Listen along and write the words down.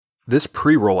This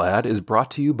pre-roll ad is brought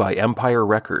to you by Empire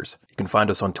Wreckers. You can find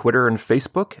us on Twitter and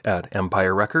Facebook at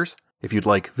Empire Wreckers. If you'd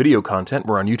like video content,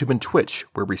 we're on YouTube and Twitch,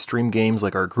 where we stream games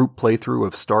like our group playthrough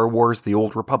of Star Wars The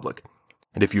Old Republic.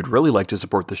 And if you'd really like to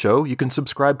support the show, you can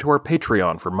subscribe to our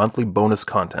Patreon for monthly bonus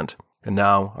content. And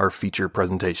now, our feature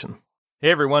presentation. Hey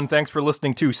everyone, thanks for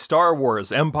listening to Star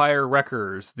Wars Empire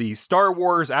Wreckers, the Star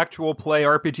Wars actual play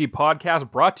RPG podcast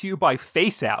brought to you by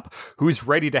FaceApp, who's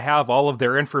ready to have all of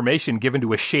their information given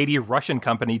to a shady Russian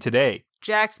company today.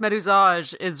 Jax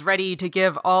Meduzaj is ready to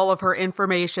give all of her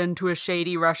information to a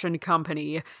shady Russian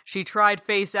company. She tried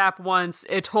FaceApp once,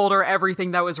 it told her everything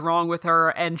that was wrong with her,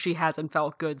 and she hasn't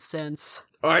felt good since.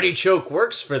 Artichoke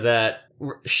works for that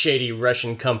shady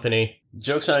Russian company.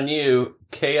 Joke's on you,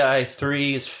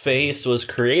 KI3's face was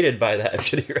created by that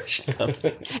shitty Russian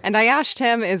company. And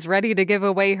Ayashtem is ready to give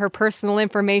away her personal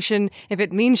information if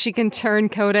it means she can turn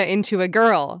Coda into a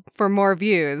girl for more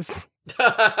views.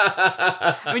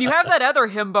 I mean, you have that other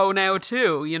himbo now,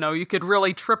 too. You know, you could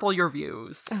really triple your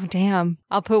views. Oh, damn.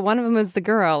 I'll put one of them as the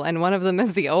girl and one of them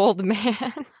as the old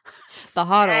man. The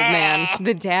hot old man.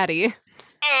 The daddy.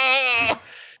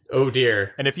 Oh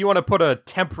dear. And if you want to put a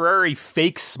temporary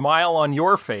fake smile on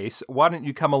your face, why don't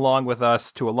you come along with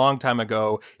us to a long time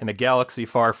ago in a galaxy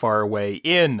far, far away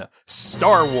in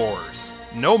Star Wars.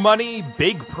 No money,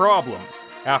 big problems.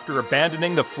 After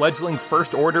abandoning the fledgling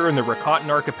First Order in the Rakatan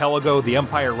Archipelago, the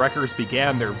Empire Wreckers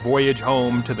began their voyage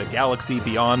home to the galaxy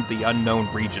beyond the unknown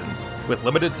regions. With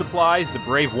limited supplies, the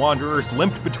brave wanderers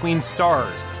limped between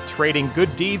stars, trading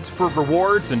good deeds for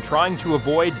rewards and trying to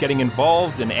avoid getting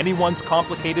involved in anyone's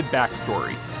complicated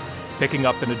backstory. Picking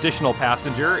up an additional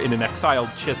passenger in an exiled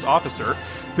Chiss officer,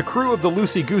 the crew of the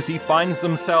Loosey Goosey finds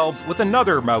themselves with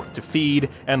another mouth to feed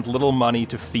and little money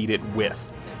to feed it with.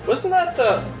 Wasn't that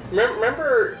the...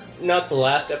 Remember, not the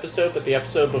last episode, but the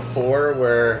episode before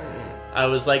where I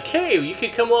was like, hey, you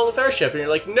could come along with our ship. And you're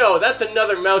like, no, that's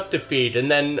another mouth to feed. And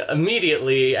then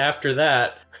immediately after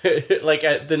that, like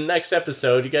at the next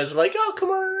episode, you guys are like, oh, come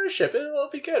on our ship. It'll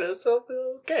be good. It'll be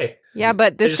okay. Yeah,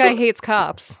 but this guy hates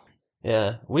cops.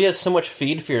 Yeah, we have so much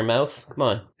feed for your mouth. Come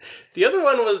on. The other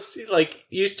one was, like,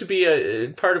 used to be a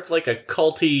part of, like, a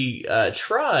culty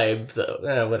tribe,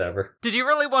 though. Whatever. Did you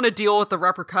really want to deal with the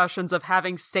repercussions of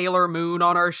having Sailor Moon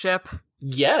on our ship?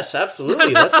 Yes,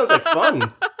 absolutely. That sounds like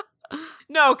fun.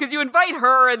 No, because you invite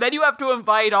her, and then you have to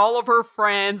invite all of her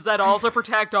friends that also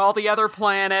protect all the other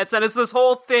planets, and it's this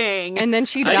whole thing. And then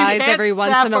she dies every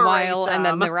once in a while, and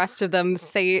then the rest of them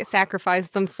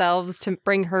sacrifice themselves to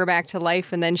bring her back to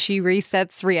life, and then she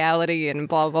resets reality and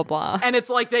blah, blah, blah. And it's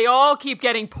like they all keep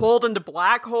getting pulled into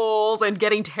black holes and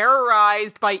getting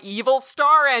terrorized by evil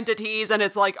star entities, and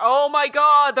it's like, oh my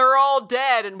god, they're all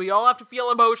dead, and we all have to feel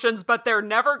emotions, but they're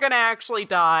never gonna actually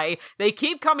die. They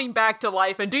keep coming back to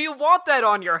life, and do you want that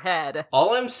on your head?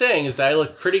 All I'm saying is I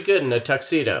look pretty good in a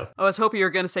tuxedo. I was hoping you were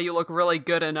going to say you look really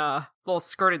good in a little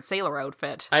skirted sailor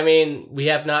outfit. I mean, we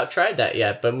have not tried that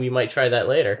yet, but we might try that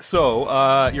later.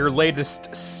 So, your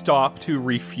latest stop to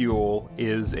refuel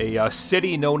is a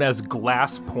city known as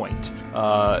Glass Point,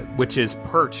 which is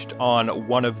perched on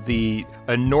one of the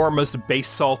enormous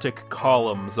basaltic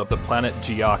columns of the planet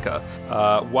Giaka.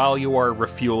 While you are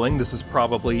refueling, this is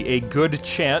probably a good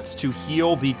chance to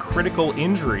heal the critical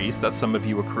injuries that some of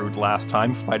you accrued last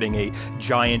time, fighting a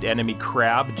giant enemy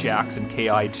crab. Jax and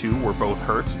KI2 were both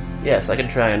hurt. Yes, I can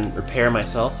try and repair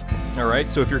myself.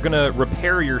 Alright, so if you're gonna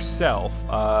repair yourself,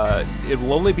 it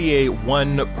will only be a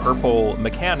 1 purple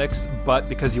mechanics, but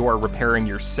because you are repairing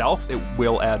yourself, it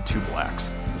will add 2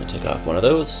 blacks. I'm gonna take off one of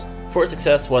those. 4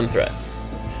 success, 1 threat.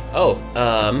 Oh,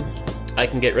 I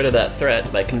can get rid of that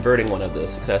threat by converting one of the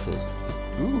successes.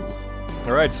 Ooh.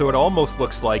 Alright, so it almost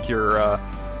looks like you're,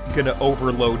 gonna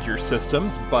overload your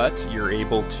systems, but you're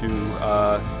able to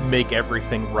make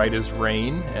everything right as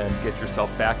rain and get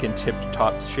yourself back in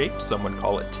tip-top shape. Someone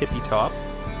call it tippy-top.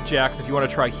 Jax, if you want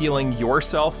to try healing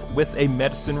yourself with a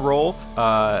medicine roll,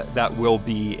 that will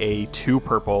be a 2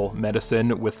 purple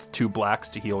medicine with 2 blacks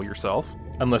to heal yourself,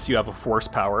 unless you have a force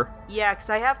power. Yeah,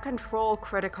 because I have control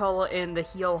critical in the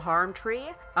heal harm tree.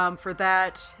 For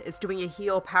that, it's doing a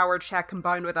heal power check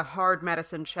combined with a hard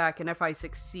medicine check, and if I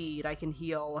succeed, I can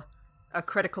heal a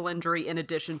critical injury in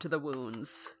addition to the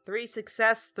wounds. 3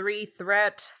 success, 3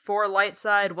 threat, 4 light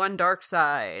side, 1 dark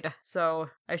side. So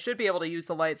I should be able to use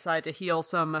the light side to heal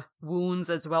some wounds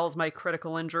as well as my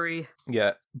critical injury.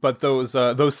 Yeah, but those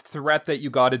threat that you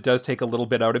got, it does take a little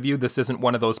bit out of you. This isn't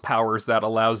one of those powers that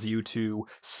allows you to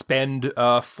spend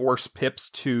force pips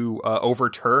to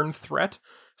overturn threat.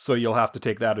 So you'll have to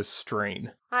take that as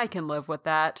strain. I can live with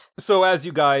that. So as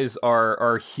you guys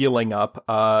are healing up,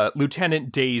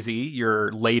 Lieutenant Daisy,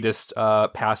 your latest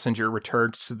passenger,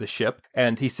 returns to the ship,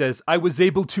 and he says, I was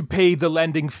able to pay the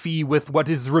landing fee with what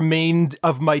is remained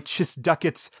of my chist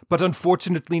ducats, but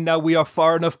unfortunately now we are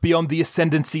far enough beyond the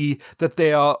ascendancy that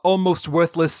they are almost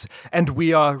worthless, and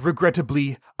we are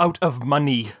regrettably out of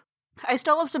money. I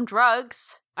still have some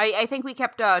drugs. I think we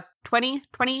kept 20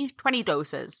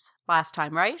 doses last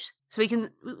time, right? So we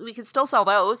can still sell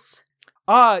those.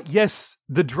 Ah, yes,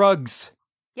 the drugs.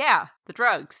 Yeah, the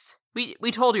drugs.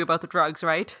 We told you about the drugs,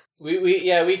 right?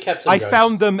 We kept some I drugs.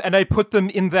 found them and I put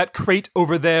them in that crate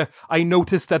over there. I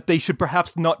noticed that they should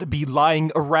perhaps not be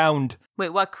lying around. Wait,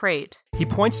 what crate? He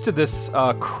points to this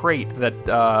crate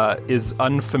that is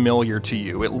unfamiliar to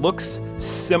you. It looks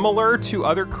similar to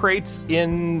other crates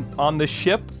on the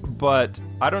ship, but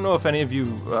I don't know if any of you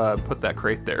put that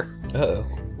crate there. Uh-oh.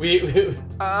 We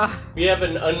have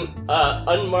an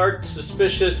unmarked,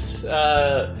 suspicious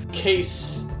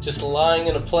case just lying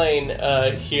in a plane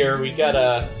here. We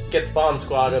gotta get the bomb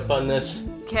squad up on this.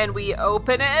 Can we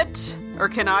open it? Or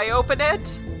can I open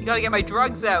it? You gotta get my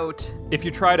drugs out. If you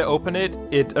try to open it,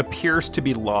 it appears to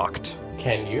be locked.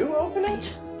 Can you open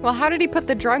it? Well, how did he put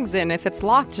the drugs in if it's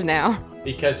locked now?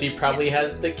 Because he probably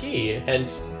has the key.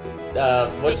 Hence,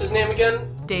 what's his name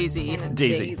again? Daisy.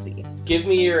 Daisy. Give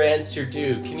me your answer,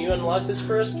 dude. Can you unlock this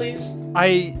for us, please?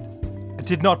 I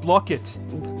did not lock it.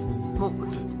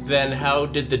 Then how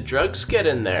did the drugs get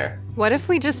in there? What if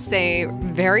we just say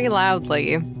very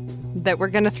loudly that we're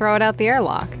going to throw it out the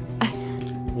airlock?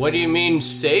 What do you mean,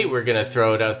 say we're gonna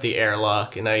throw it out the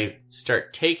airlock? And I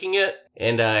start taking it,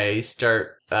 and I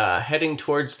start heading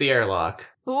towards the airlock.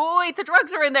 Oh, wait, the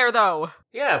drugs are in there, though.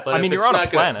 Yeah, but I mean, if you're it's on a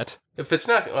not gonna- planet. If it's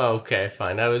not, oh, okay,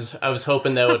 fine. I was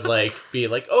hoping that would be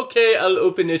like, okay, I'll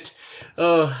open it.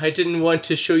 Oh, I didn't want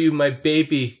to show you my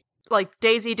baby. Like,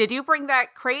 Daisy, did you bring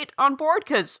that crate on board?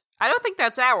 Because I don't think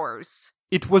that's ours.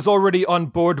 It was already on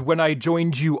board when I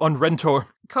joined you on Rentor.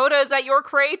 Coda, is that your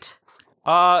crate?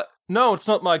 No, it's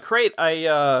not my crate. Is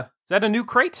that a new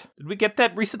crate? Did we get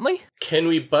that recently? Can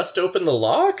we bust open the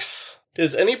locks?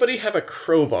 Does anybody have a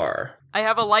crowbar? I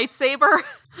have a lightsaber.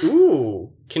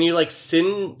 Ooh, can you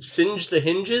singe the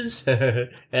hinges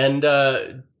and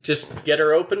just get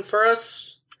her open for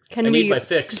us? Can I we need my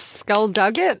fix.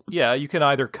 skulldug it? Yeah, you can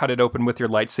either cut it open with your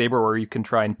lightsaber or you can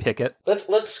try and pick it.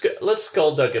 Let's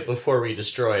skulldug it before we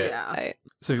destroy it. Yeah. Right.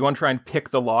 So if you want to try and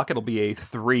pick the lock, it'll be a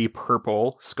 3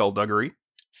 purple skullduggery.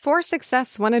 4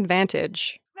 success, 1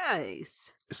 advantage.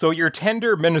 Nice. So your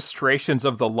tender ministrations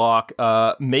of the lock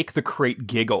make the crate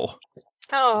giggle.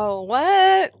 Oh,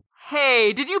 what?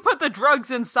 Hey, did you put the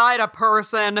drugs inside a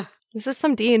person? Is this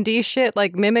some D&D shit,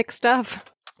 like mimic stuff?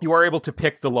 You are able to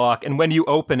pick the lock, and when you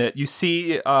open it, you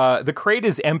see the crate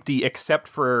is empty except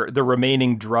for the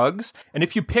remaining drugs. And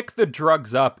if you pick the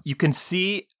drugs up, you can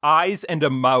see eyes and a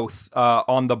mouth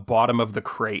on the bottom of the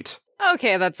crate.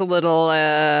 Okay, that's a little,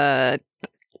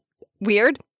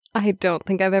 weird. I don't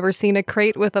think I've ever seen a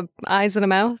crate with eyes and a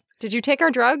mouth. Did you take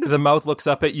our drugs? The mouth looks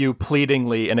up at you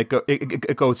pleadingly, and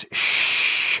it goes,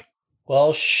 shh.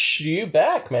 Well, you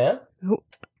back, man.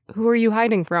 Who are you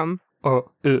hiding from?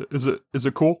 Is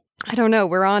it cool? I don't know.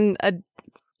 We're on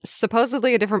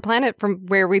supposedly a different planet from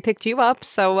where we picked you up,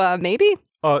 so maybe?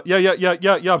 Yeah,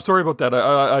 I'm sorry about that.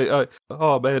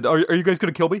 Oh man, are you guys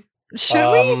gonna kill me?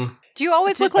 Should we? Do you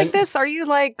always look like this? Are you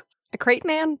like a crate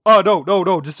man? Oh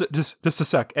no, just a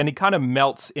sec. And he kind of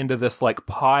melts into this like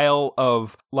pile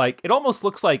of like, it almost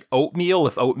looks like oatmeal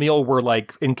if oatmeal were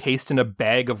like encased in a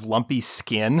bag of lumpy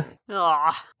skin.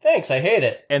 Ugh. Thanks, I hate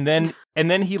it. And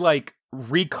then he like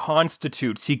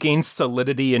reconstitutes. He gains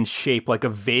solidity and shape, like a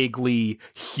vaguely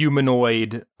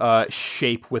humanoid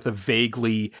shape with a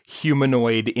vaguely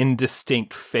humanoid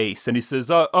indistinct face. And he says,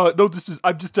 no,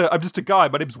 I'm just a guy.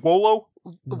 My name's Wolo.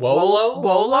 Wolo?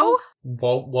 Wolo?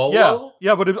 Wolo?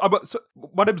 Yeah, but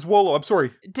my name's Wolo. I'm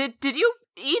sorry. Did you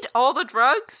eat all the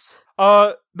drugs?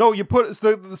 No,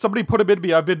 somebody put him in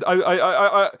me. I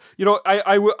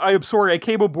am sorry. I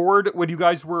came aboard when you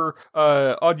guys were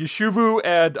on Yeshuvu,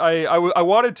 and I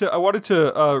wanted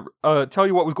to tell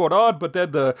you what was going on, but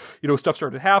then the stuff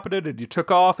started happening, and you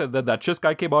took off, and then that Chiss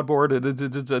guy came on board, and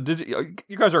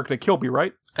you guys aren't going to kill me,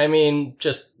 right? I mean,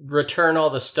 just return all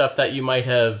the stuff that you might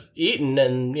have eaten,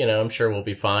 and I'm sure we'll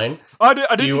be fine. I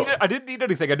didn't eat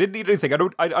anything. I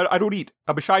don't eat.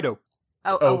 I'm a Shido.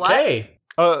 Oh, okay.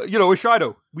 What? A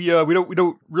Shido. We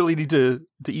don't really need to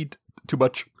eat too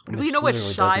much. Do you know what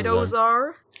Shidos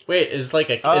are? Wait, is a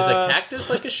cactus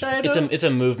like a Shido? It's a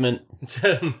movement. It's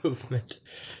a movement.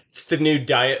 It's the new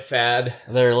diet fad.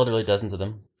 There are literally dozens of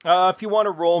them. If you want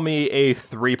to roll me a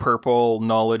 3 purple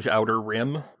knowledge outer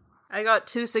rim. I got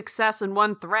 2 success and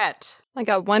 1 threat. I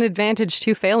got 1 advantage,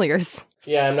 2 failures.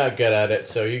 Yeah, I'm not good at it,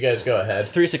 so you guys go ahead.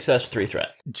 3 success, 3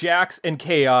 threat. Jax and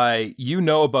Ki, you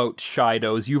know about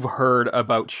Shidos. You've heard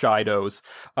about Shidos.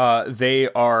 They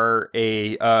are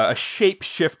a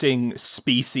shape-shifting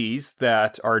species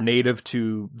that are native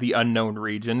to the unknown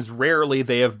regions. Rarely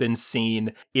they have been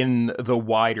seen in the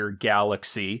wider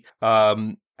galaxy.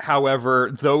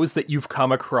 However, those that you've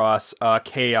come across,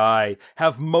 Ki,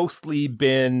 have mostly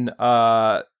been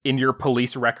in your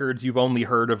police records. You've only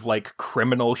heard of like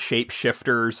criminal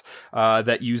shapeshifters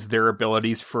that use their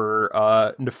abilities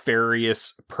for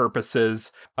nefarious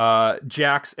purposes.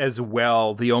 Jax as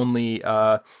well. The only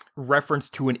reference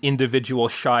to an individual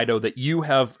Shido that you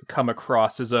have come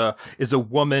across is a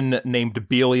woman named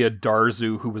Belia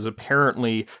Darzu, who was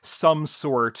apparently some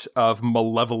sort of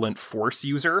malevolent force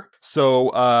user. So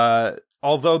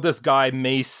although this guy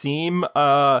may seem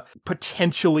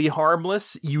potentially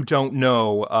harmless, you don't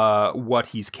know what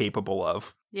he's capable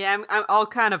of. Yeah, I'll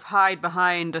kind of hide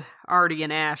behind Artie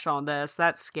and Ash on this.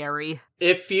 That's scary.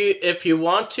 If you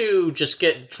want to just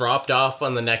get dropped off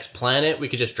on the next planet, we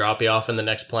could just drop you off on the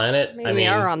next planet. We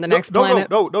are on the next planet.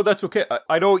 No, that's okay.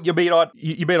 I know you may not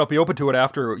be open to it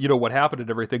after what happened and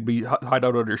everything. We hide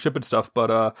out on your ship and stuff.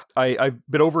 But I've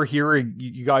been overhearing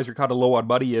you guys are kind of low on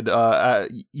money, and I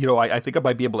think I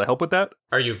might be able to help with that.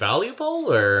 Are you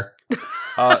valuable or?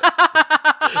 We're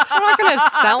not going to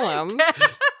sell him.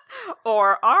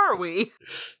 Or are we?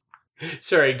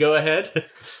 Sorry, go ahead.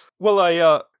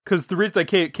 Well, because the reason I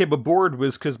came aboard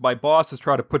was because my boss is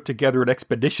trying to put together an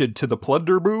expedition to the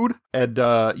Plunder Moon, and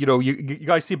you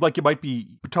guys seem like you might be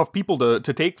tough people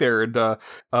to take there, and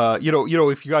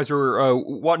if you guys are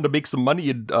wanting to make some money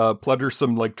and plunder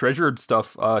some like treasure and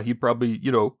stuff, he'd probably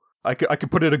I could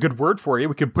put in a good word for you.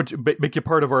 We could make you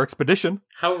part of our expedition.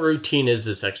 How routine is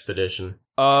this expedition?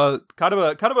 Kind of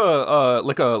a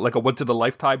like a once in a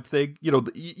lifetime thing. You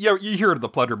hear of the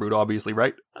Plunder Moon, obviously,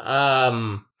 right?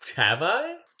 Have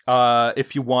I?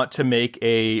 If you want to make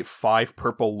a 5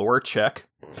 purple lore check.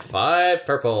 5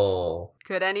 purple.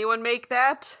 Could anyone make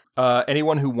that?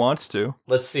 Anyone who wants to.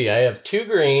 Let's see. I have 2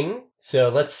 green, so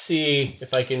let's see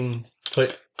if I can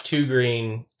put 2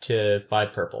 green to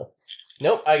 5 purple.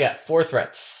 Nope, I got 4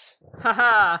 threats.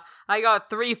 Haha, I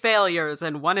got 3 failures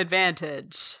and 1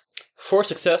 advantage. 4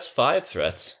 success, 5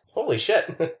 threats. Holy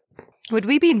shit. Would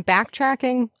we be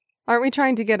backtracking? Aren't we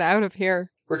trying to get out of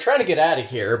here? We're trying to get out of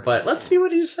here, but let's see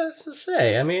what he has to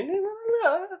say. I mean,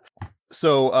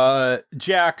 So,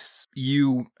 Jax,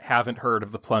 you haven't heard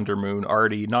of the Plunder Moon.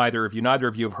 Artie, neither of you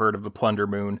have heard of the Plunder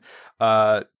Moon.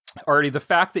 Artie, the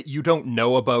fact that you don't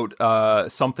know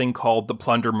about something called the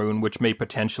Plunder Moon, which may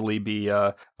potentially be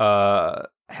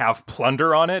have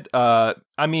plunder on it,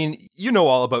 I mean, you know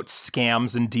all about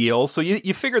scams and deals, so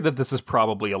you figure that this is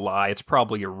probably a lie. It's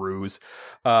probably a ruse.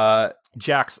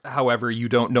 Jax, however, you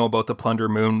don't know about the Plunder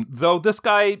Moon, though this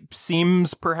guy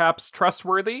seems perhaps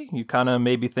trustworthy. You kind of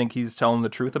maybe think he's telling the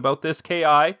truth about this. Ki,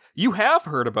 you have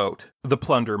heard about the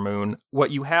Plunder Moon.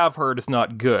 What you have heard is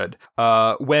not good.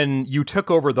 When you took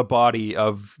over the body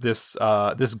of this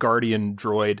Guardian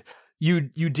droid,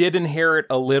 you did inherit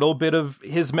a little bit of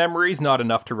his memories, not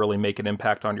enough to really make an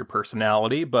impact on your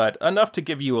personality, but enough to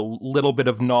give you a little bit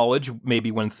of knowledge,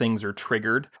 maybe when things are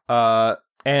triggered.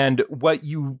 And what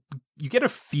you get a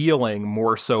feeling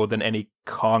more so than any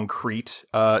concrete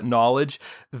knowledge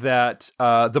that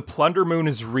the Plunder Moon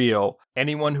is real.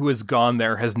 Anyone who has gone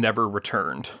there has never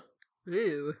returned.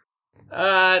 Ooh.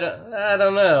 I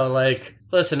don't know. Like,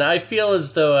 listen, I feel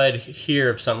as though I'd hear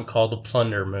of something called the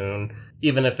Plunder Moon,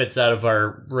 even if it's out of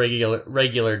our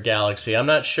regular galaxy. I'm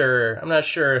not sure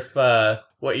if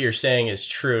what you're saying is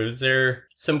true. Is there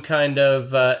some kind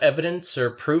of evidence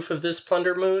or proof of this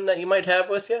Plunder Moon that you might have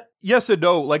with you? Yes and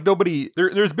no. Like, nobody...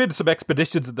 There's been some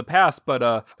expeditions in the past, but,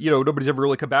 nobody's ever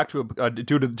really come back to it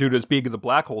due to its being in the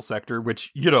black hole sector,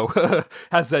 which,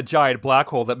 has that giant black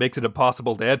hole that makes it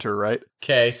impossible to enter, right?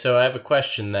 Okay, so I have a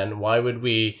question then. Why would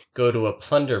we go to a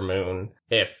Plunder Moon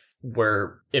if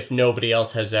nobody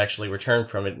else has actually returned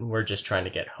from it and we're just trying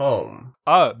to get home?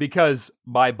 Because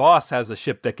my boss has a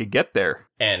ship that could get there.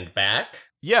 And back?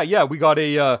 Yeah, we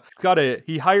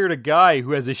he hired a guy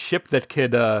who has a ship that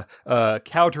could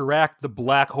counteract the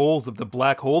black holes of the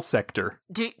black hole sector.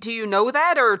 Do you know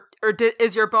that, or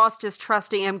is your boss just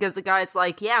trusting him because the guy's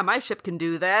like, yeah, my ship can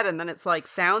do that, and then it's like,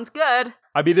 sounds good.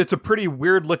 I mean, it's a pretty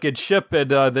weird-looking ship,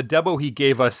 and the demo he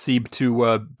gave us seemed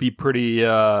to be pretty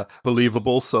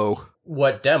believable, so...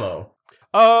 What demo?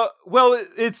 Well,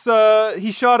 it's,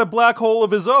 he shot a black hole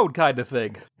of his own kind of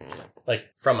thing.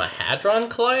 Like from a Hadron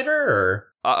Collider, or?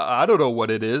 I don't know what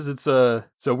it is. It's a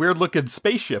weird-looking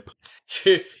spaceship.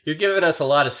 You're giving us a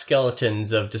lot of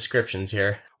skeletons of descriptions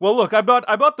here. Well, look, I'm not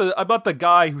the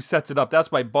guy who sets it up.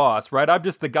 That's my boss, right? I'm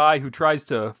just the guy who tries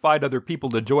to find other people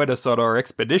to join us on our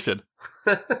expedition.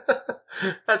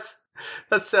 That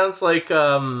sounds like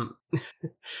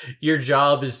your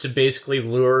job is to basically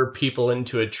lure people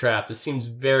into a trap. This seems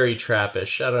very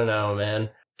trappish. I don't know, man.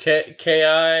 Ki,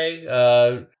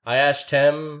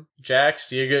 Tem, Jax,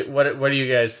 do you get what do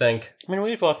you guys think? I mean,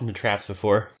 we've walked into traps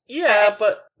before. Yeah,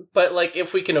 but like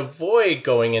if we can avoid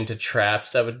going into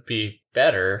traps, that would be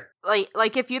better.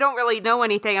 Like if you don't really know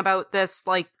anything about this,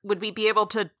 like would we be able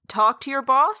to talk to your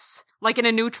boss? Like in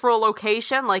a neutral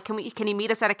location? Like can he meet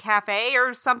us at a cafe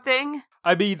or something?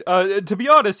 I mean, to be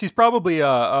honest, he's probably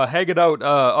hanging out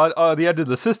on the end of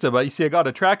the system. You see, I got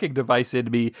a tracking device in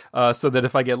me, so that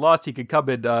if I get lost, he can come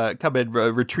and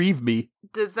retrieve me.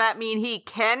 Does that mean he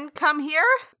can come here?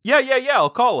 Yeah.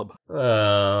 I'll call him.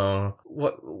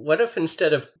 What if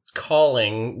instead of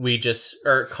calling,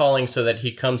 calling so that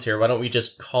he comes here, why don't we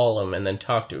just call him and then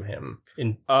talk to him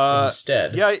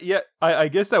instead? Yeah. I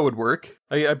guess that would work.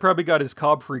 I probably got his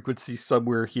comm frequency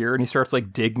somewhere here, and he starts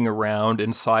like digging around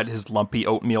inside his lumpy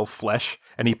oatmeal flesh,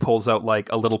 and he pulls out like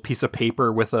a little piece of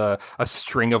paper with a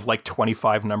string of like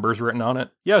 25 numbers written on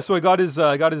it. Yeah, so I got his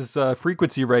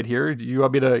frequency right here. You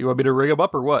want me to ring him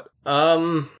up or what?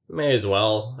 May as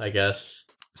well, I guess.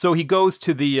 So he goes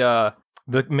to the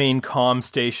main comm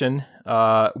station,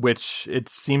 which it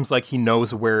seems like he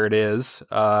knows where it is,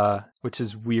 which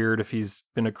is weird if he's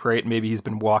been a crate. Maybe he's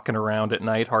been walking around at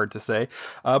night, hard to say.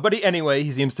 But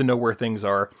he seems to know where things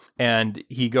are, and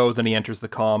he goes and he enters the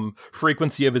comm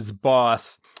frequency of his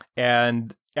boss,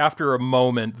 and after a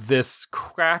moment, this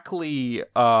crackly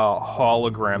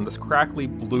hologram, this crackly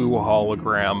blue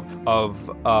hologram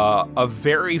of a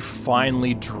very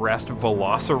finely dressed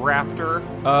velociraptor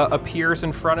appears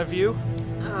in front of you.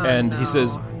 And he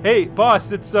says, "Hey,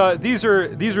 boss, it's these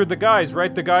are the guys,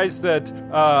 right? The guys that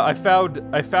I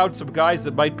found some guys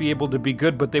that might be able to be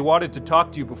good, but they wanted to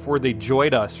talk to you before they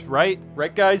joined us, right?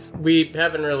 Right, guys?" We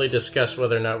haven't really discussed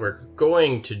whether or not we're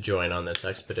going to join on this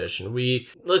expedition.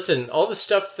 Listen, all the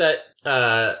stuff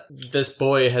that this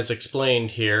boy has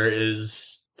explained here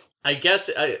is, I guess,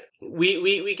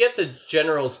 we get the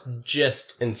general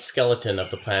gist and skeleton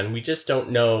of the plan. We just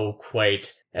don't know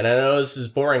quite. And I know this is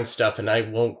boring stuff and I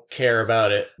won't care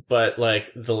about it, but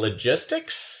like the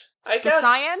logistics, I guess.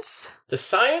 The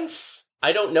science?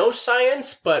 I don't know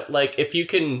science, but like if you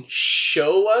can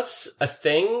show us a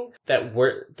thing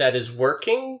that is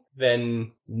working,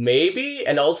 then maybe.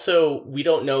 And also, we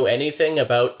don't know anything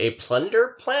about a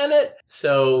plunder planet,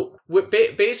 so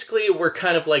basically we're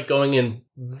kind of like going in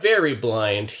very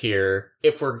blind here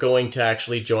if we're going to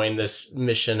actually join this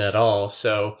mission at all.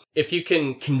 So if you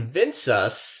can convince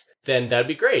us, then that'd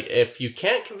be great. If you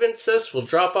can't convince us, we'll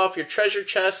drop off your treasure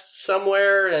chest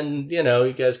somewhere and,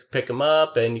 you guys can pick them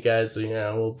up and you guys,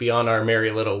 we'll be on our merry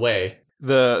little way.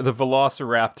 The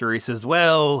velociraptor, he says,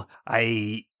 "Well,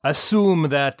 I assume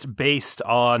that based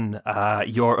on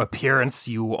your appearance,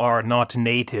 you are not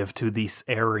native to this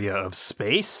area of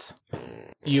space.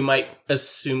 You might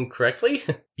assume correctly.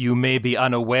 You may be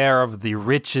unaware of the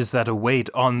riches that await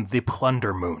on the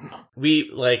Plunder Moon."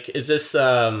 Is this,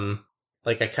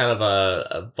 like a kind of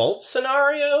a vault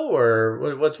scenario,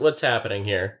 or what's happening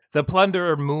here? The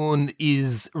Plunder Moon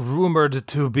is rumored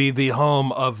to be the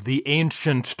home of the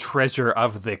ancient treasure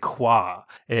of the Qua,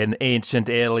 an ancient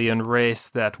alien race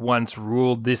that once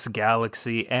ruled this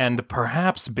galaxy and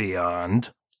perhaps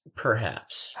beyond.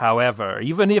 Perhaps. However,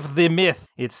 even if the myth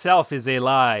itself is a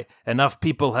lie, enough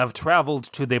people have traveled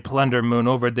to the Plunder Moon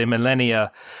over the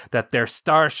millennia that their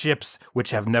starships,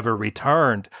 which have never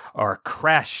returned, are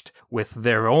crashed with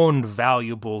their own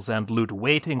valuables and loot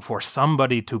waiting for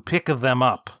somebody to pick them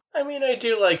up. I mean, I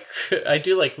do like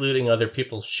looting other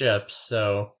people's ships,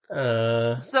 so...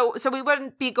 So we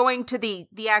wouldn't be going to the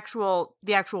actual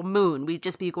moon. We'd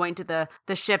just be going to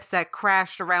the ships that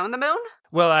crashed around the moon?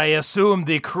 Well, I assume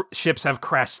the ships have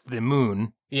crashed the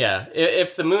moon. Yeah,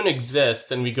 if the moon exists,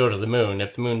 then we go to the moon.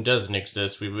 If the moon doesn't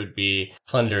exist, we would be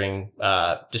plundering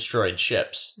destroyed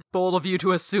ships. Bold of you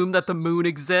to assume that the moon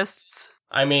exists.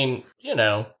 I mean,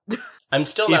 I'm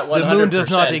still not 100%. If the moon does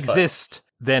not exist,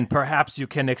 then perhaps you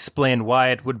can explain why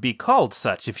it would be called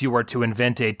such. If you were to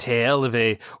invent a tale of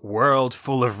a world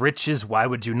full of riches, why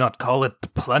would you not call it the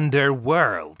Plunder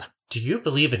World? Do you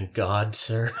believe in God,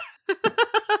 sir?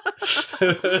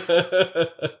 I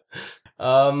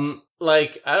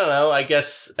don't know, I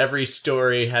guess every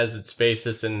story has its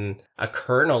basis in a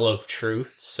kernel of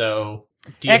truth, so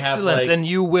Excellent, then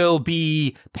you will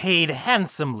be paid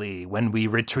handsomely when we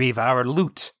retrieve our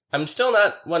loot. I'm still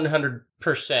not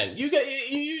 100%.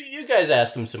 You guys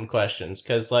ask him some questions,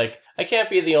 because, like, I can't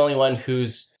be the only one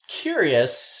who's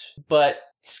curious, but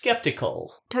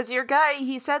skeptical. Does your guy,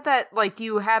 he said that, like,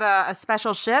 you had a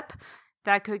special ship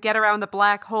that could get around the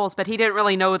black holes, but he didn't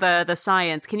really know the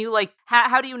science. Can you, like,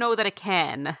 how do you know that it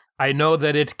can? I know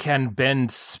that it can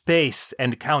bend space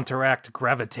and counteract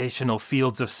gravitational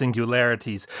fields of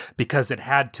singularities because it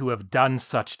had to have done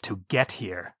such to get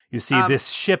here. You see,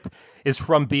 this ship is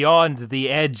from beyond the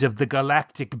edge of the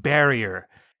galactic barrier,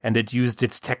 and it used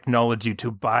its technology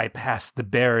to bypass the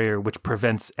barrier which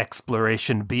prevents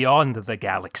exploration beyond the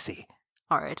galaxy.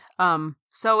 All right.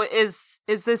 So is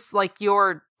this, like,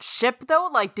 your ship, though?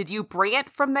 Like, did you bring it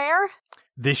from there?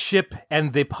 The ship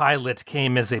and the pilot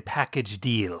came as a package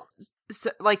deal.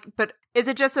 So, like, but is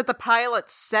it just that the pilot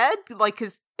said? Like,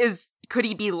 could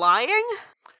he be lying?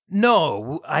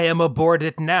 No, I am aboard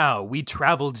it now. We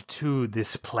traveled to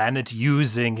this planet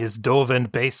using his Dovin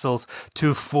basils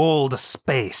to fold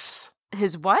space.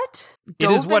 His what? It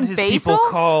is what his basils? people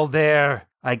call their...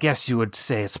 I guess you would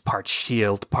say it's part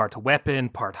shield, part weapon,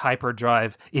 part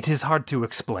hyperdrive. It is hard to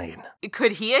explain.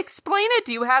 Could he explain it?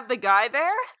 Do you have the guy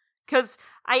there? Because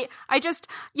I just,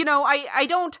 I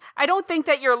don't think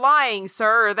that you're lying,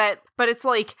 sir, but it's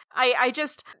like,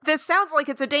 this sounds like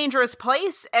it's a dangerous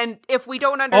place, and if we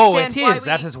don't understand why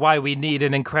that is why we need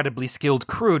an incredibly skilled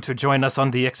crew to join us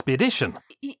on the expedition.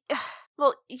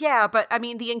 Well, yeah, but I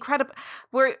mean, we need to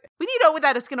know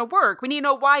that it's going to work. We need to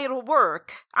know why it'll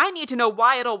work. I need to know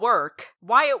why it'll work.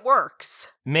 Why it works.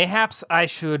 Mayhaps I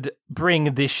should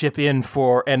bring this ship in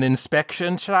for an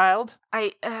inspection, child?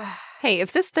 Hey,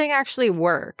 if this thing actually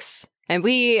works, and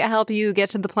we help you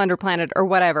get to the Plunder Planet or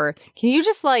whatever, can you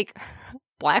just, like,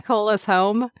 black hole us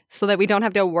home so that we don't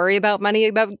have to worry about money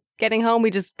about getting home? We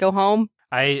just go home?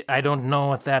 I don't know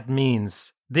what that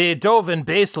means. The Dovin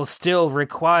Basal still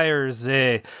requires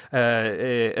a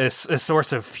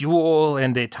source of fuel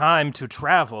and a time to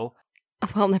travel.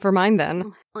 Well, never mind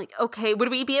then. Like, okay, would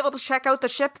we be able to check out the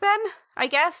ship then, I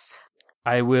guess?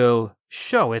 I will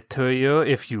show it to you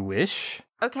if you wish.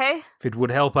 Okay. If it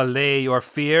would help allay your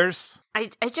fears. I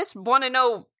just want to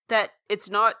know that it's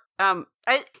not,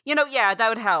 yeah, that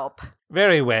would help.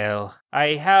 Very well.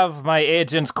 I have my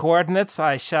agent's coordinates.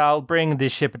 I shall bring the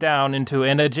ship down into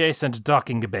an adjacent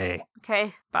docking bay.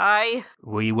 Okay, bye.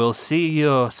 We will see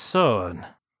you soon.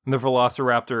 And the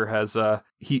Velociraptor has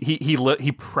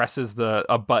he presses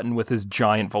a button with his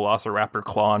giant Velociraptor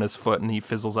claw on his foot, and he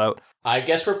fizzles out. I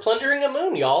guess we're plundering a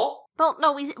moon, y'all. Well,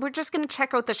 no, we're just gonna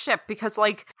check out the ship, because,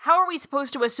 like, how are we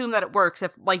supposed to assume that it works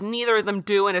if, like, neither of them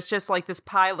do, and it's just, like, this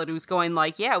pilot who's going,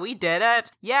 like, yeah, we did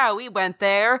it. Yeah, we went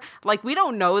there. Like, we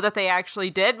don't know that they actually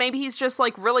did. Maybe he's just,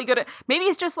 like, really good at... Maybe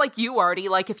he's just like you, Artie.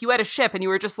 Like, if you had a ship and you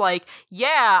were just like,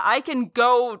 yeah, I can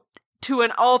go to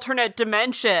an alternate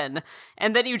dimension,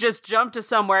 and then you just jump to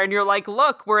somewhere and you're like,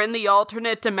 look, we're in the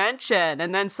alternate dimension,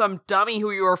 and then some dummy who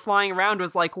you were flying around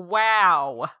was like,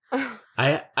 wow.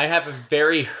 I have a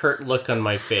very hurt look on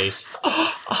my face.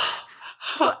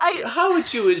 How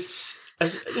would you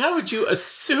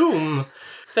assume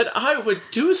that I would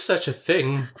do such a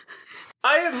thing?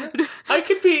 I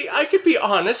could be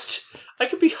honest. I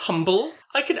could be humble.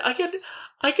 I could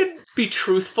be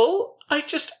truthful. I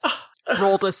just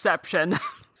roll deception.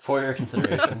 For your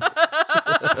consideration.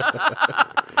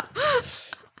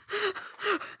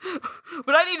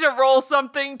 Would I need to roll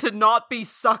something to not be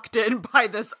sucked in by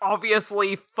this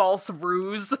obviously false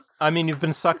ruse? I mean, you've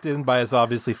been sucked in by his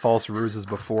obviously false ruses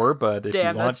before, but if you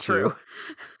want that's true.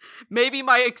 Maybe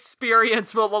my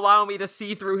experience will allow me to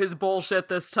see through his bullshit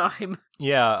this time.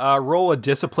 Yeah, roll a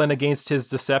discipline against his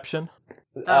deception.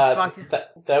 That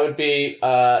would be,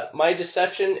 my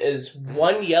deception is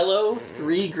 1 yellow,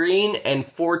 3 green, and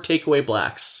 4 takeaway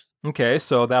blacks. Okay,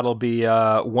 so that'll be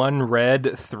 1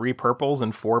 red, 3 purples,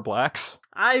 and 4 blacks.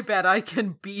 I bet I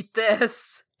can beat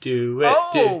this. Do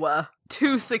it.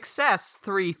 2 success,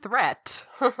 3 threat.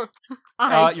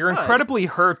 You're incredibly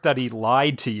hurt that he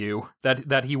lied to you,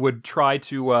 that he would try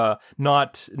to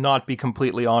not be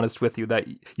completely honest with you, that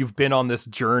you've been on this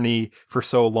journey for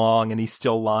so long and he's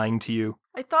still lying to you.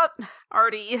 I thought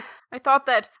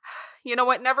that, you know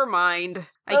what, never mind.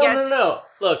 I guess. No.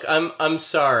 Look, I'm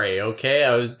sorry, okay?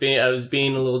 I was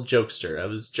being a little jokester. I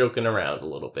was joking around a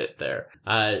little bit there.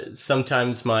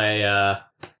 Sometimes my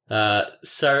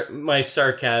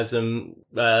sarcasm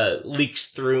leaks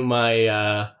through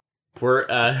my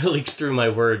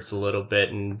words a little bit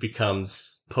and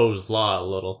becomes Poe's Law a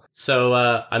little. So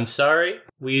I'm sorry.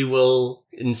 We will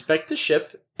inspect the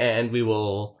ship and we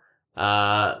will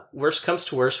Worst comes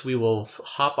to worst, we will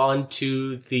hop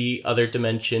onto the other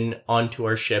dimension, onto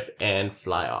our ship, and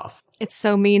fly off. It's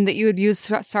so mean that you would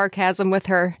use sarcasm with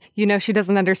her. You know she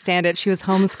doesn't understand it. She was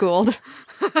homeschooled.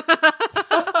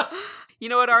 You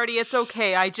know what, Artie? It's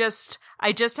okay. I just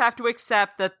have to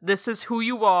accept that this is who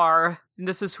you are, and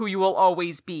this is who you will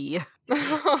always be.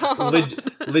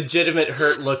 Legitimate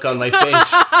hurt look on my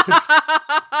face.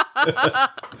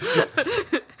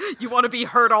 You want to be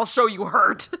hurt? I'll show you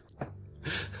hurt.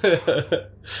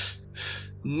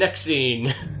 Next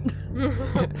scene.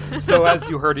 So as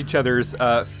you heard each other's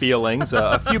feelings,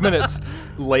 a few minutes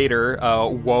later,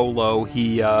 Wolo,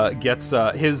 he gets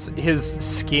his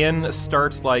skin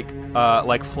starts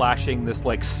like flashing this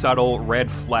like subtle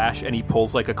red flash, and he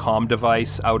pulls like a comm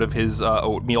device out of his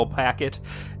oatmeal packet,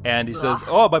 and he says,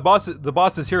 "Oh, the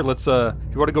boss is here. Let's if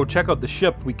you want to go check out the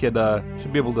ship, we could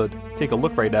should be able to take a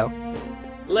look right now."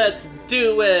 Let's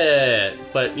do it.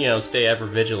 But stay ever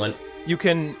vigilant. You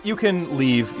can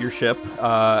leave your ship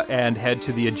and head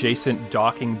to the adjacent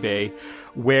docking bay,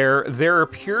 where there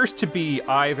appears to be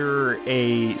either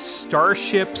a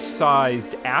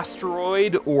starship-sized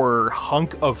asteroid or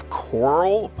hunk of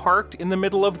coral parked in the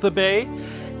middle of the bay.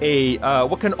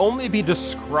 What can only be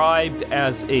described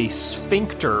as a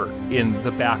sphincter in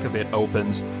the back of it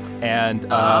opens, and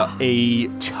a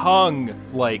tongue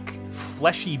like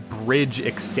fleshy bridge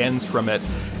extends from it,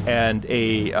 and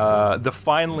the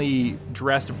finely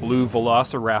dressed blue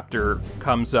velociraptor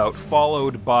comes out,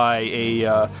 followed by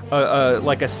a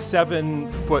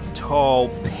 7-foot tall,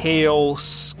 pale,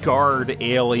 scarred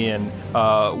alien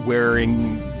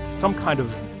wearing some kind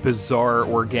of bizarre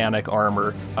organic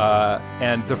armor.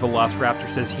 And the velociraptor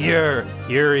says, Here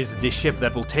is the ship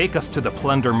that will take us to the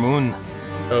Plunder Moon.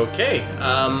 Okay.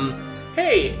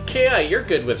 Hey, Ki, you're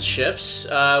good with ships.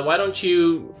 Why don't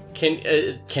you...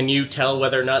 Can you tell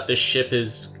whether or not this ship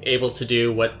is able to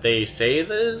do what they say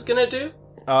that it's gonna do?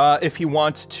 If you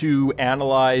want to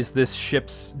analyze this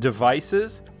ship's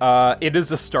devices, it is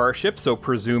a starship, so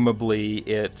presumably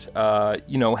it,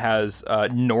 has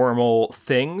normal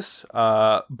things,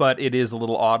 but it is a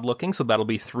little odd-looking, so that'll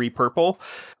be 3 purple.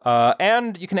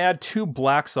 And you can add 2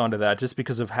 blacks onto that, just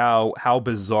because of how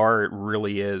bizarre it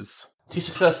really is. 2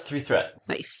 success, 3 threat.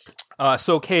 Nice.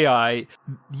 So, Ki,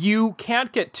 you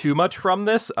can't get too much from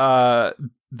this.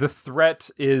 The threat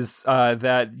is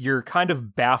that you're kind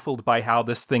of baffled by how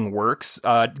this thing works.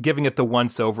 Giving it the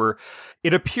once-over,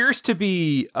 it appears to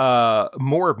be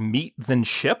more meat than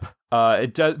ship.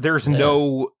 There's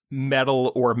no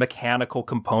metal or mechanical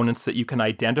components that you can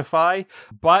identify,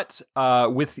 but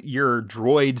with your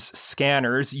droid's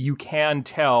scanners, you can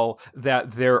tell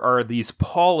that there are these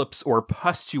polyps or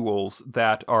pustules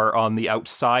that are on the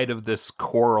outside of this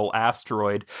coral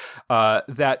asteroid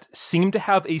that seem to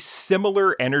have a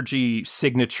similar energy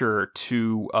signature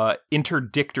to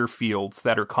interdictor fields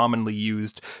that are commonly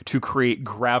used to create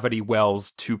gravity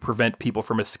wells to prevent people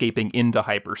from escaping into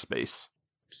hyperspace.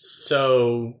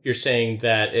 So you're saying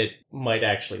that it might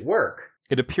actually work?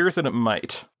 It appears that it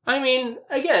might. I mean,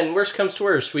 again, worst comes to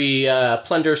worst, we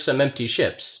plunder some empty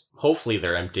ships. Hopefully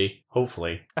they're empty.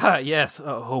 Hopefully. Yes,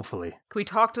 hopefully. Can we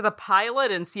talk to the pilot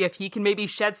and see if he can maybe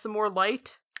shed some more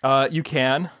light? You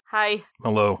can. Hi.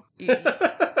 Hello.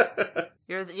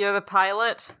 You're the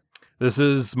pilot? This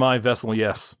is my vessel,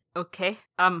 yes. Okay.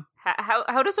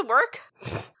 How does it work?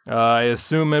 I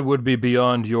assume it would be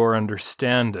beyond your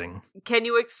understanding. Can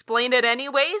you explain it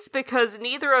anyways? Because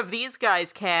neither of these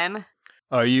guys can.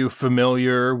 Are you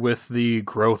familiar with the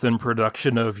growth and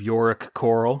production of Yorick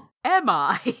coral? Am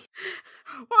I?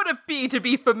 What would it be to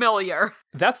be familiar?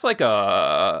 That's like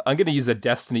I'm going to use a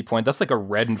destiny point. That's like a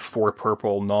red and 4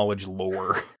 purple knowledge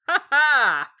lore.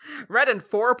 Haha! Red and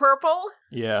 4 purple?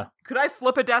 Yeah. Could I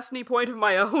flip a destiny point of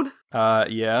my own?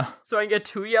 Yeah. So I can get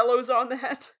 2 yellows on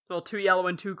that? Well, 2 yellow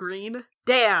and 2 green?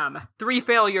 Damn! 3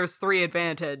 failures, 3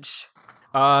 advantage.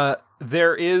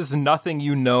 There is nothing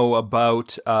you know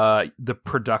about the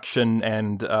production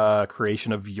and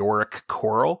creation of Yorick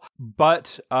coral,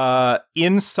 but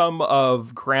in some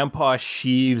of Grandpa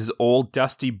Sheev's old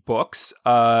dusty books,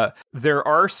 there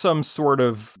are some sort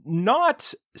of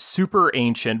not super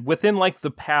ancient, within like the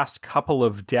past couple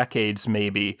of decades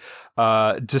maybe,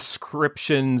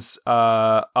 descriptions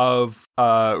of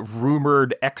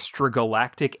rumored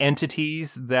extragalactic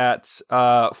entities that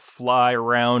fly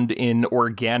around in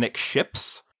organic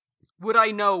ships. Would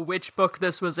I know which book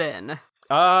this was in?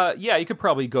 Yeah, you could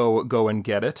probably go and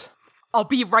get it. I'll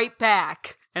be right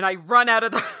back. And I run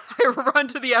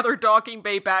to the other docking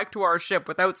bay back to our ship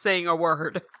without saying a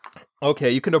word.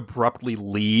 Okay, you can abruptly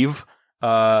leave.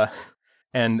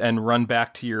 and run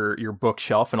back to your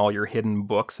bookshelf and all your hidden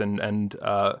books, and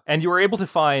you were able to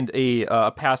find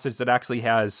a passage that actually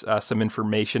has some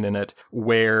information in it,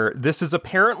 where this is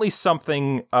apparently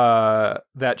something that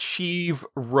Sheev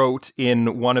wrote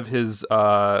in one of his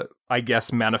I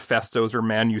guess manifestos or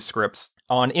manuscripts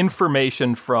on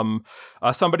information from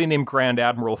somebody named Grand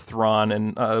Admiral Thrawn,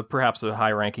 and perhaps a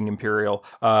high-ranking Imperial,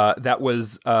 that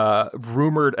was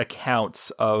rumored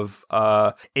accounts of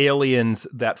aliens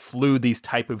that flew these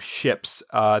type of ships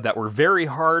that were very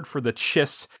hard for the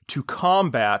Chiss to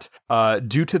combat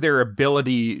due to their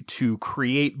ability to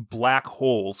create black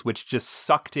holes, which just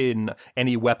sucked in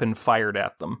any weapon fired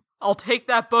at them. I'll take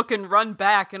that book and run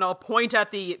back, and I'll point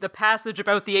at the passage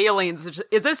about the aliens.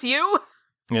 Is this you?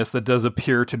 Yes, that does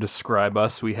appear to describe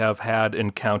us. We have had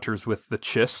encounters with the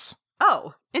Chiss.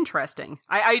 Oh, interesting.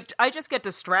 I just get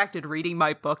distracted reading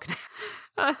my book.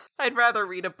 I'd rather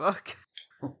read a book.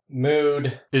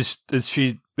 Mood. Is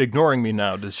she ignoring me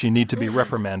now? Does she need to be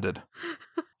reprimanded?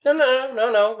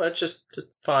 No. That's just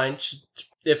fine.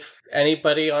 If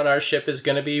anybody on our ship is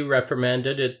going to be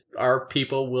reprimanded, our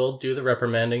people will do the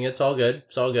reprimanding. It's all good.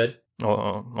 It's all good.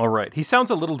 Oh, all right. He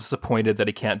sounds a little disappointed that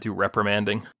he can't do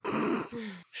reprimanding.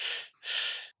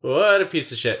 What a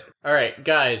piece of shit. All right,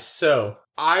 guys. So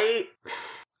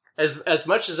as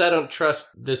much as I don't trust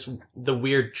the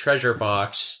weird treasure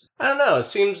box, I don't know. It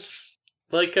seems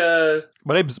like My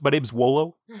name's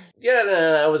Wolo. Yeah,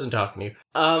 no, I wasn't talking to you.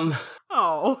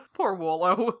 Oh, poor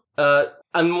Wolo.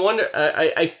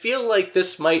 I feel like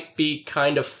this might be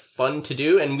kind of fun to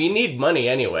do, and we need money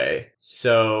anyway.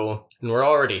 So, and we're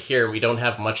already here. We don't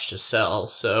have much to sell.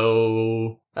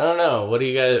 So, I don't know. What do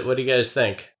you guys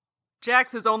think?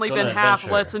 Jax has only been half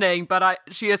listening, but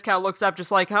she just kind of looks up, just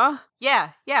like, huh?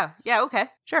 Yeah, okay,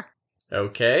 sure.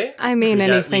 Okay. I mean,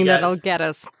 anything that'll get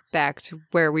us back to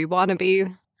where we want to be.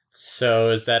 So,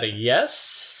 is that a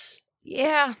yes?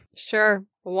 Yeah, sure.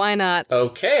 Why not?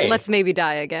 Okay. Let's maybe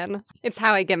die again. It's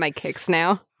how I get my kicks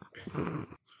now.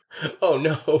 Oh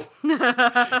no.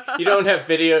 You don't have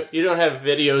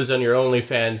videos on your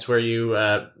OnlyFans where you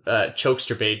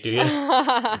chokester bait, do you?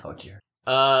 Oh dear.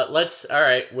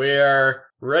 Alright, we're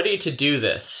ready to do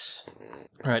this.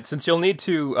 Alright, since you'll need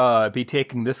to be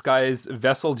taking this guy's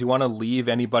vessel, do you want to leave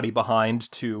anybody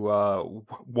behind to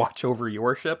watch over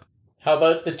your ship? How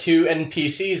about the two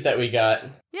NPCs that we got?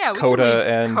 Yeah, we Coda can leave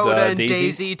and Coda and Daisy?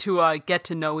 Daisy to get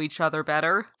to know each other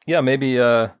better. Yeah, maybe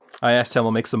Ayashtem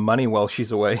will make some money while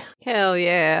she's away. Hell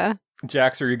yeah.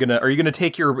 Jax, are you gonna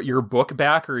take your book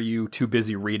back, or are you too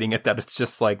busy reading it that it's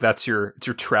just like it's your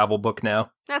travel book now?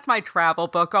 That's my travel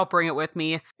book. I'll bring it with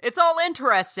me. It's all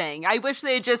interesting. I wish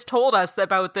they had just told us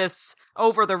about this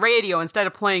over the radio instead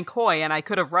of playing coy, and I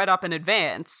could have read up in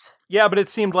advance. Yeah, but it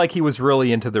seemed like he was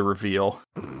really into the reveal.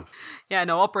 Yeah,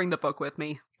 no, I'll bring the book with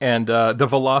me. And the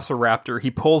Velociraptor,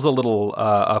 he pulls a little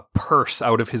a purse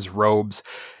out of his robes,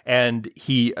 and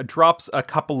he drops a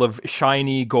couple of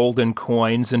shiny golden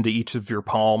coins into each of your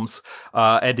palms,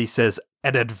 and he says,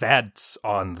 "An advance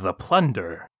on the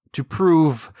plunder to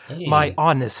prove my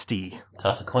honesty.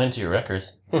 Toss a coin to your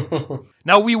wreckers."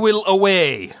 Now we will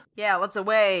away." Yeah, let's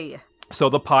away. So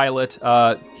the pilot,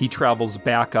 he travels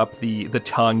back up the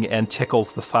tongue and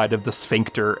tickles the side of the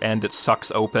sphincter, and it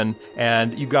sucks open.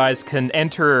 And you guys can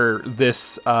enter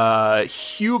this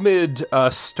humid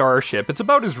starship. It's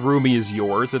about as roomy as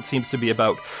yours. It seems to be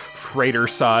about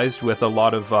freighter-sized, with a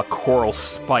lot of coral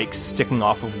spikes sticking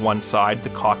off of one side. The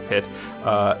cockpit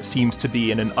seems to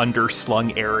be in an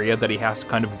underslung area that he has to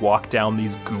kind of walk down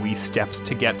these gooey steps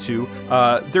to get to.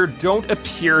 There don't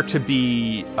appear to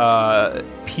be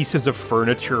pieces of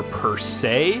furniture per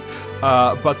se,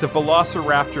 but the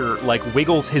Velociraptor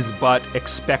wiggles his butt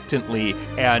expectantly,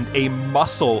 and a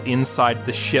muscle inside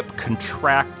the ship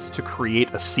contracts to create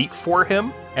a seat for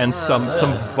him, and some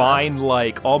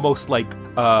vine-like, almost like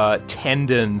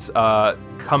tendons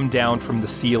come down from the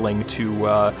ceiling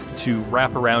to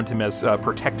wrap around him as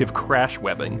protective crash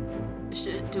webbing.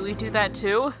 Do we do that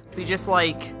too? Do we just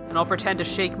and I'll pretend to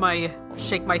shake my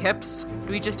hips?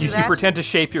 Do we just do that? You pretend to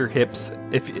shape your hips,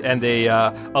 and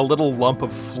a little lump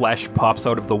of flesh pops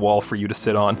out of the wall for you to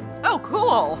sit on. Oh,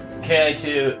 cool!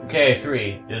 KI2,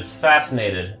 KI3 is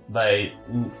fascinated by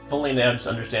fully now just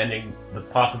understanding the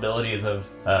possibilities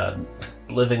of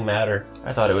living matter.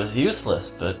 I thought it was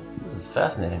useless, but this is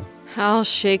fascinating. I'll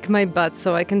shake my butt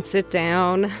so I can sit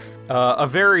down. A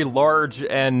very large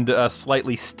and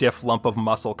slightly stiff lump of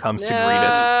muscle comes to greet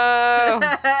it.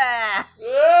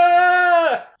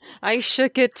 I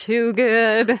shook it too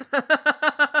good.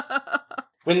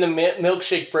 When the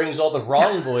milkshake brings all the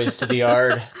wrong boys to the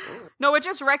yard. No, it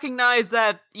just recognized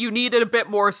that you needed a bit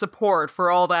more support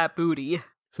for all that booty.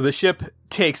 So the ship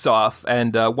takes off,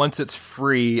 and once it's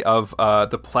free of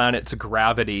the planet's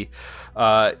gravity,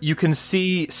 you can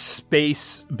see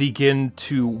space begin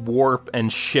to warp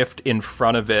and shift in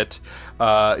front of it,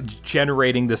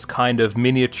 generating this kind of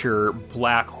miniature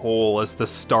black hole as the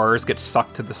stars get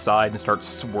sucked to the side and start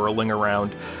swirling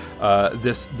around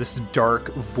this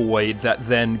dark void that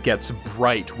then gets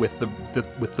bright with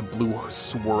the blue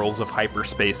swirls of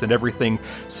hyperspace, and everything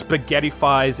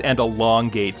spaghettifies and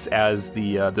elongates as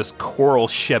this coral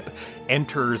ship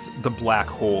enters the black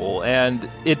hole. And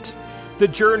the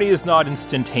journey is not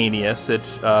instantaneous.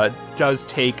 It does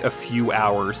take a few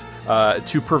hours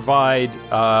to provide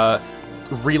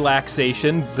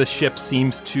relaxation. The ship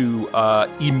seems to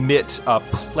emit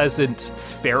pleasant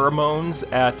pheromones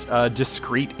at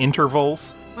discrete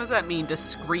intervals. What does that mean,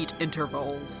 discrete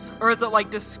intervals? Or is it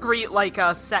like discrete, like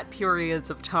set periods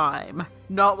of time?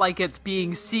 Not like it's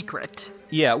being secret?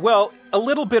 Yeah, well, a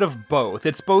little bit of both.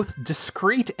 It's both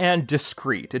discrete and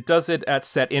discrete. It does it at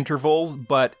set intervals,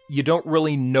 but you don't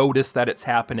really notice that it's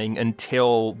happening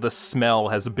until the smell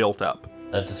has built up.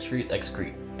 A discrete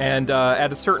excrete. And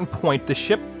at a certain point, the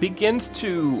ship begins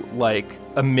to,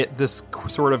 emit this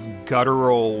sort of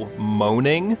guttural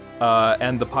moaning,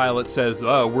 and the pilot says,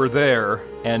 "Oh, we're there."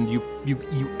 And you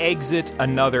exit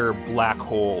another black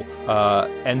hole,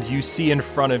 and you see in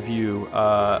front of you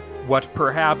what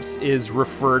perhaps is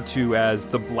referred to as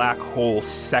the black hole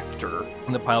sector.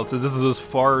 And the pilot says, "This is as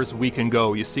far as we can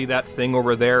go. You see that thing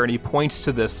over there?" And he points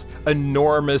to this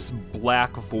enormous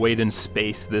black void in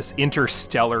space, this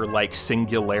interstellar-like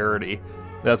singularity.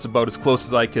 That's about as close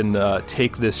as I can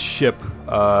take this ship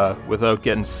without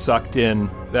getting sucked in.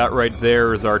 That right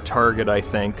there is our target, I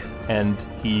think. And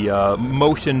he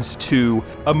motions to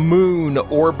a moon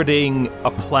orbiting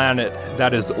a planet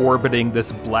that is orbiting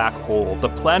this black hole. The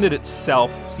planet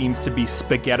itself seems to be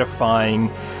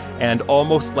spaghettifying and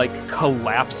almost like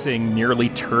collapsing, nearly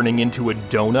turning into a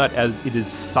donut as it is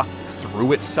sucked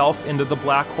through itself into the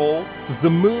black hole.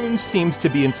 The moon seems to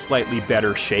be in slightly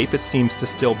better shape. It seems to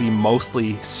still be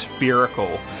mostly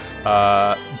spherical,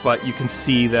 but you can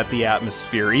see that the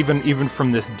atmosphere, even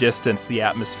from this distance, the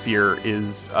atmosphere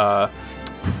is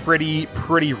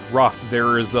pretty rough.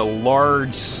 There is a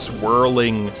large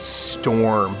swirling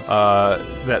storm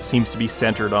that seems to be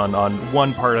centered on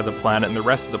one part of the planet, and the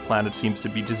rest of the planet seems to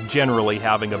be just generally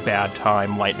having a bad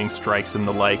time, lightning strikes and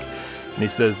the like. And he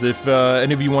says, "If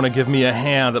any of you want to give me a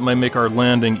hand, that might make our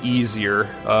landing easier.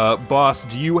 Boss,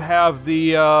 do you have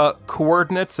the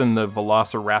coordinates?" And the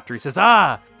Velociraptor, he says,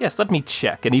 yes, let me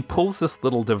check. And he pulls this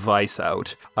little device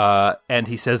out, and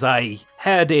he says, "I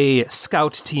had a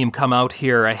scout team come out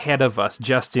here ahead of us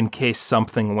just in case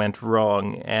something went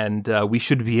wrong, and we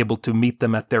should be able to meet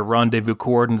them at their rendezvous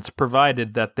coordinates,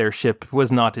 provided that their ship was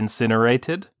not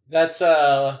incinerated." That's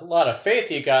a lot of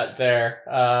faith you got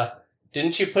there.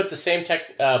 Didn't you put the same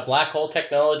black hole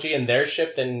technology in their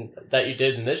ship that you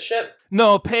did in this ship?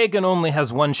 No, Pagan only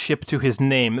has one ship to his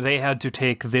name. They had to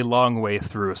take the long way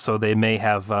through, so they may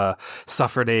have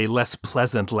suffered a less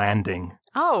pleasant landing.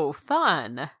 Oh,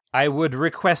 fun. I would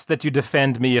request that you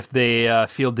defend me if they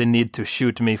feel the need to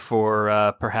shoot me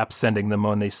for perhaps sending them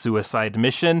on a suicide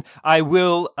mission. I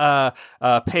will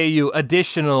pay you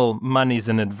additional monies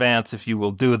in advance if you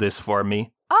will do this for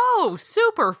me. Oh,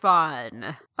 super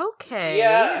fun. Okay.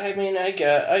 Yeah, I mean, I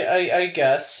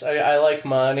guess. I like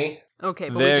money. Okay,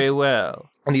 but Very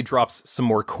well. And he drops some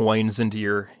more coins into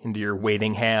your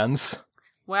waiting hands.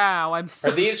 Wow, I'm so...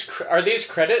 Are these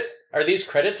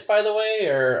credits, by the way,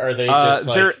 or are they just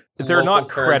they're not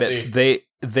currency? credits.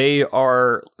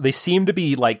 They seem to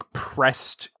be like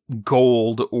pressed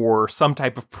gold or some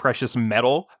type of precious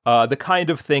metal, the kind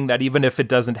of thing that even if it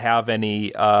doesn't have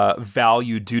any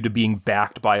value due to being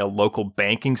backed by a local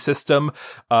banking system,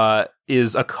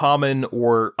 is a common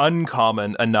or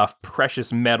uncommon enough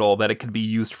precious metal that it could be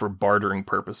used for bartering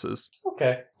purposes.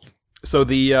 Okay. So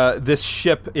this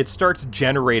ship, it starts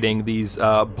generating these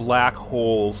black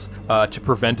holes to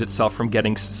prevent itself from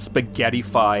getting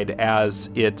spaghettified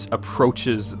as it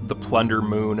approaches the plunder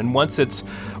moon. And once it's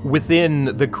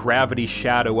within the gravity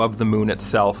shadow of the moon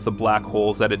itself, the black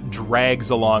holes that it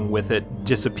drags along with it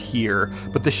disappear.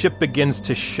 But the ship begins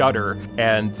to shudder,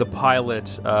 and the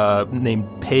pilot,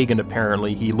 named Pagan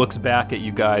apparently, he looks back at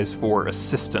you guys for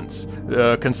assistance.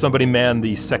 Can somebody man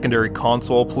the secondary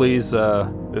console, please?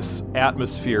 This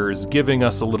atmosphere is giving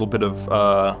us a little bit of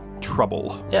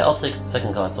trouble. Yeah, I'll take the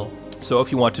second console. So if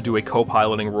you want to do a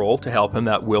co-piloting role to help him,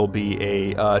 that will be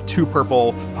a 2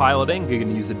 purple piloting. You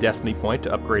can use a destiny point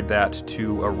to upgrade that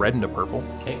to a red and a purple.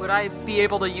 Okay. Would I be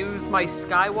able to use my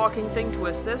skywalking thing to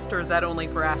assist, or is that only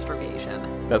for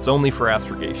astrogation? That's only for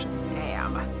astrogation.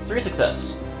 Damn. 3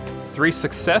 success. 3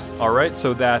 success. All right,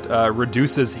 so that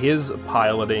reduces his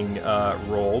piloting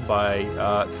roll by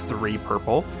 3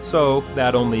 purple. So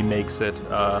that only makes it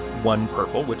 1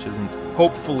 purple, which isn't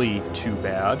hopefully too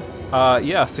bad.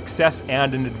 Success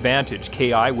and an advantage.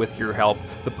 KI, with your help,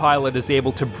 the pilot is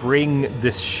able to bring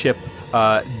this ship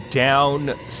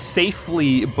down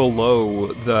safely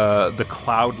below the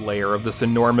cloud layer of this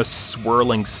enormous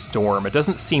swirling storm. It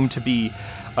doesn't seem to be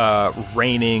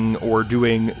raining or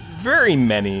doing very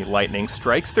many lightning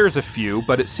strikes. There's a few,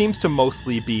 but it seems to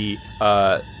mostly be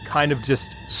kind of just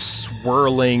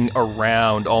swirling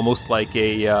around, almost like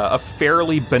a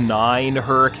fairly benign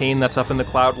hurricane that's up in the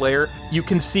cloud layer. You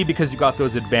can see, because you got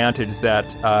those advantages, that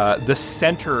the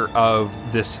center of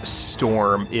this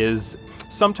storm is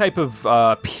some type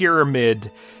of pyramid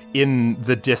in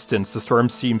the distance. The storm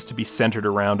seems to be centered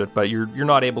around it, but you're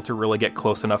not able to really get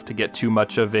close enough to get too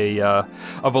much of a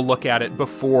look at it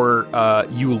before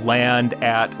you land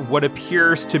at what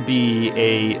appears to be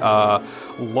a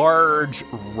large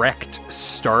wrecked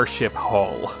starship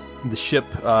hull. The ship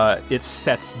it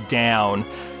sets down,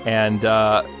 and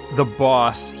the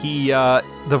boss, the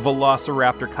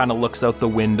Velociraptor, kind of looks out the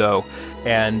window,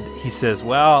 and he says,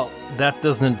 "Well, that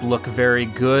doesn't look very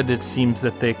good. It seems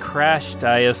that they crashed.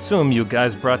 I assume you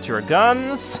guys brought your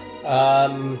guns?"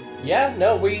 Yeah,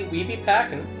 no, we be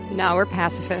packing. No, we're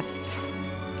pacifists.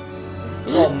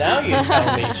 Well, now you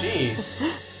tell me, jeez.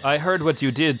 I heard what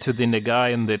you did to the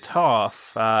Nagai and the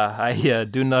Toph. I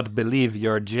do not believe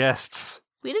your jests.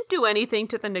 We didn't do anything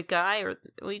to the Nagai,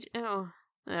 or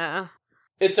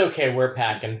It's okay, we're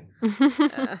packing.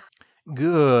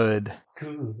 Good.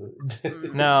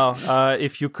 Good. Now,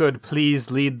 if you could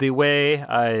please lead the way,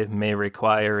 I may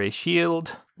require a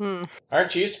shield.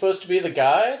 Aren't you supposed to be the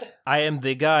guide? I am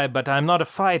the guy, but I'm not a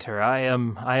fighter. I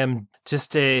am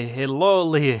just a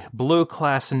lowly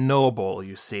blue-class noble,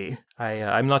 you see.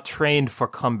 I'm not trained for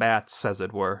combats, as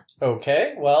it were.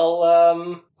 Okay, well,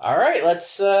 alright,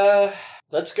 let's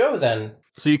go then.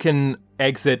 So you can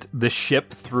exit the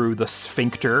ship through the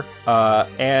sphincter,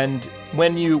 and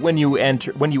when you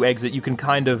exit, you can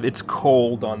kind of, it's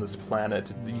cold on this planet.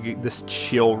 This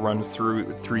chill runs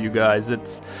through you guys.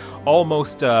 It's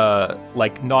almost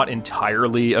like not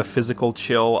entirely a physical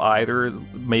chill either,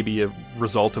 maybe a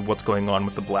result of what's going on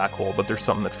with the black hole, but there's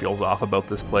something that feels off about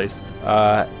this place.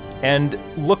 And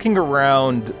looking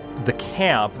around the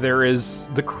camp, there is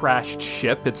the crashed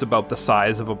ship. It's about the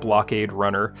size of a blockade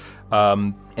runner,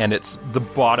 and the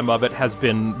bottom of it has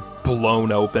been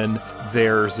blown open.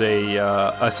 There's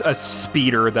a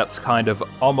speeder that's kind of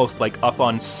almost like up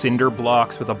on cinder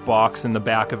blocks with a box in the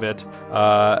back of it,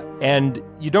 and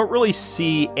you don't really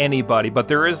see anybody, but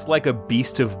there is like a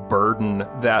beast of burden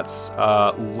that's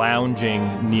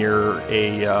lounging near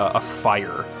a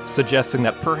fire, suggesting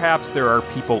that perhaps there are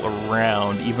people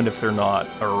around, even if they're not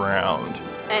around.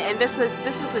 And this was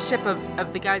the ship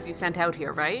of the guys you sent out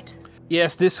here, right?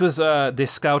 Yes, this was the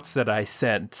scouts that I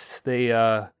sent. They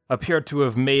appeared to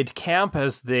have made camp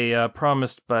as they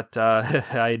promised, but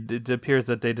it appears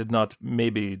that they did not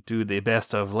maybe do the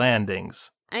best of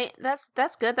landings.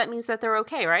 That's good. That means that they're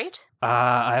okay, right?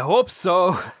 I hope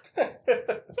so.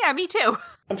 Yeah, me too.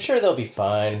 I'm sure they'll be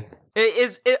fine.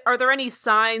 Are there any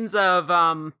signs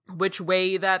of which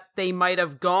way that they might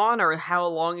have gone, or how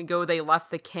long ago they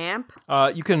left the camp?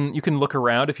 You can look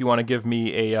around if you want to give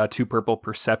me a 2 purple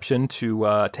perception to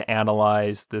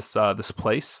analyze this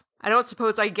place. I don't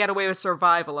suppose I get away with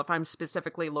survival if I'm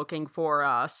specifically looking for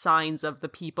signs of the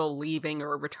people leaving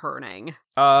or returning.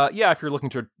 Yeah, if you're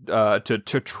looking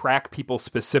to track people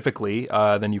specifically,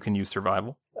 then you can use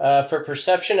survival. For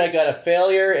perception, I got a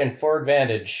failure and 4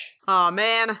 advantage. Aw,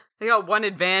 man. I got 1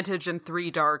 advantage and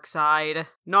 3 dark side.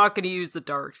 Not gonna use the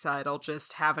dark side, I'll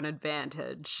just have an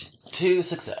advantage. 2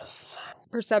 success.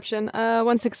 Perception,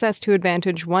 1 success, 2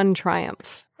 advantage, 1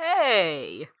 triumph.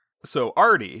 Hey! So,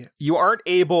 Artie, you aren't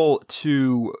able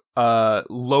to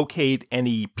locate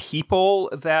any people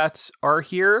that are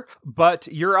here, but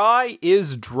your eye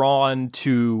is drawn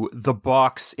to the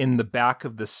box in the back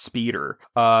of the speeder.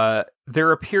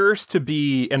 There appears to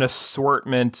be an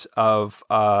assortment of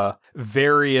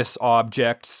various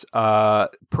objects,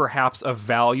 perhaps of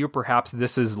value. Perhaps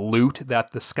this is loot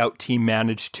that the scout team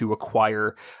managed to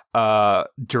acquire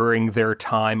during their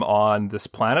time on this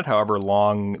planet, however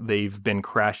long they've been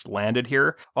crash landed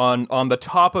here. On the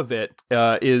top of it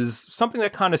is something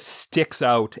that kind of sticks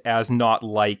out as not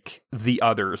like the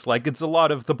others. Like,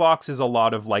 the box is a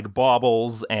lot of like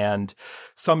baubles and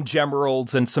some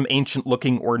gemeralds and some ancient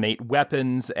looking ornate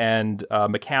weapons and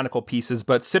mechanical pieces,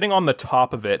 but sitting on the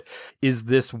top of it is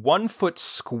this 1 foot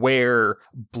square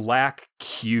black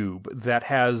cube that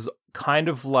has kind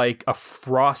of like a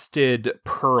frosted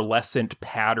pearlescent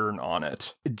pattern on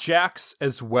it. Jax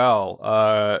as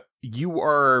well, you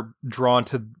are drawn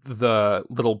to the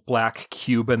little black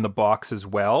cube in the box as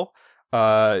well.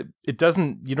 You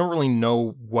don't really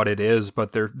know what it is,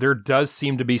 but there does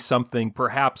seem to be something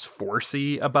perhaps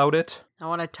forcey about it. I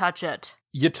want to touch it.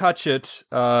 You touch it,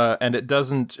 and it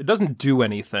doesn't do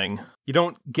anything. You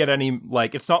don't get any,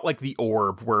 like, it's not like the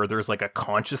orb where there's like a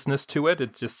consciousness to it.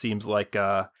 It just seems like,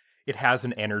 it has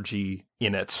an energy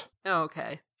in it. Oh,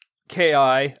 okay. Ki,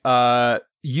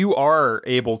 you are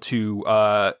able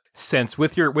to, sense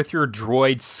with your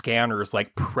droid scanners,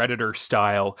 like Predator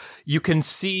style, you can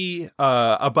see,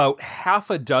 about half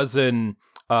a dozen,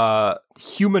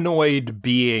 humanoid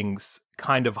beings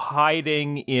kind of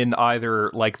hiding in either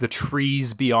like the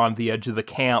trees beyond the edge of the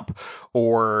camp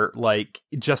or like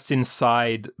just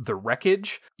inside the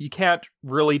wreckage. You can't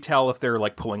really tell if they're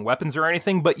like pulling weapons or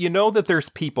anything, but you know that there's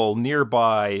people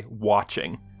nearby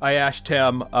watching.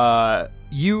 Ayashtem,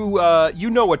 you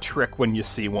know a trick when you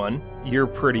see one. You're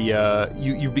pretty,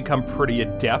 you've become pretty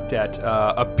adept at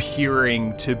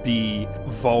appearing to be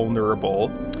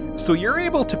vulnerable. So you're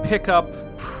able to pick up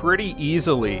pretty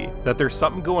easily that there's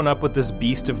something going up with this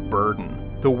beast of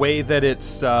burden. The way that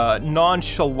it's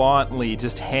nonchalantly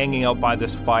just hanging out by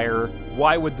this fire.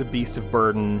 Why would the beast of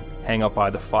burden hang out by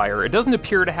the fire? It doesn't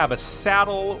appear to have a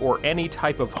saddle or any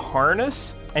type of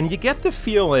harness. And you get the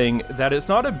feeling that it's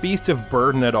not a beast of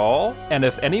burden at all, and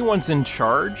if anyone's in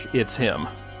charge, it's him.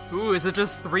 Ooh, is it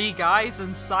just 3 guys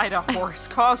inside a horse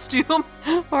costume?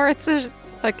 Or it's a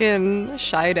fucking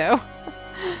Shido.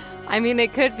 I mean,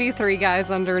 it could be 3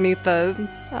 guys underneath a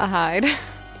hide.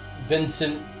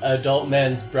 Vincent Adult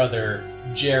Man's brother,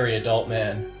 Jerry Adult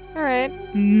Man. All right.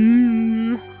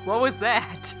 What was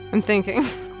that? I'm thinking.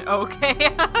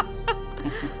 Okay.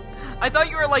 I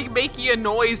thought you were like making a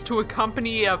noise to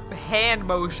accompany a hand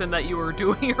motion that you were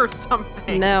doing or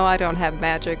something. No, I don't have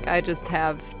magic. I just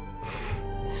have...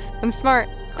 I'm smart.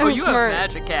 Oh, I'm you smart.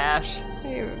 have magic, Ash.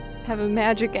 I have a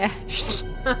magic ash.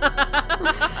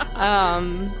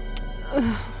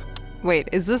 Wait,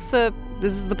 is this the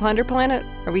Plunder Planet?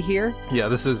 Are we here? Yeah,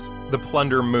 this is the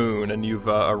Plunder Moon, and you've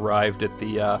arrived at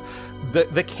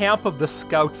the camp of the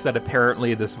scouts that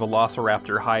apparently this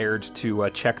Velociraptor hired to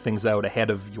check things out ahead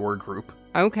of your group.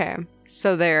 Okay,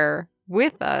 so they're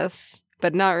with us,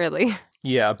 but not really.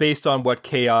 Yeah, based on what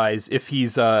KI's, if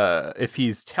he's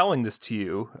telling this to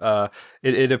you,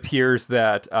 it appears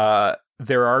that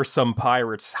there are some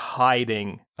pirates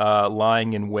hiding,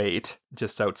 lying in wait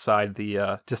just outside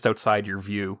your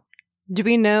view. Do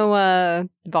we know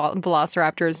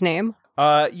Velociraptor's name?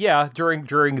 Yeah,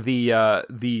 during the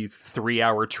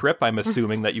 3-hour trip, I'm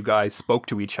assuming that you guys spoke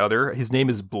to each other. His name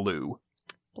is Blue.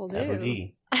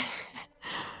 Blue.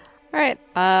 All right,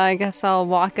 I guess I'll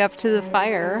walk up to the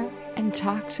fire and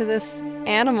talk to this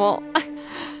animal.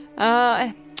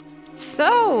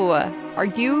 So, are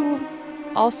you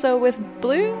also with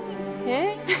Blue?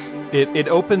 Eh? It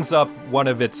opens up one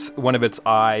of its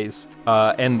eyes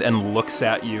and looks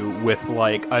at you with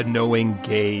like a knowing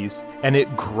gaze, and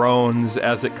it groans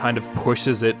as it kind of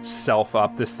pushes itself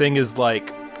up. This thing is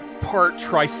like part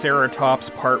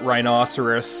Triceratops, part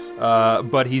rhinoceros,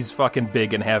 but he's fucking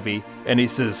big and heavy. And he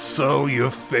says, "So you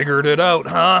figured it out,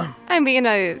 huh?" I mean,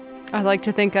 I like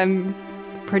to think I'm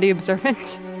pretty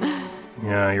observant.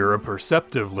 Yeah, you're a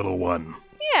perceptive little one.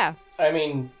 Yeah. I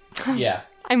mean, yeah.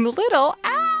 I'm little.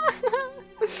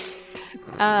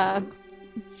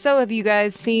 So have you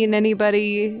guys seen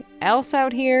anybody else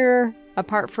out here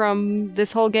apart from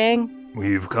this whole gang?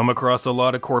 We've come across a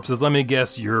lot of corpses. Let me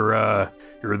guess, you're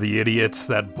the idiots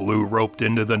that Blue roped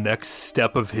into the next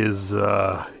step of his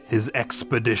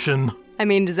expedition. I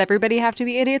mean, does everybody have to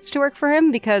be idiots to work for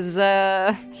him? Because,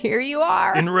 here you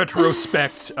are. In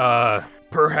retrospect,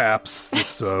 perhaps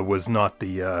this was not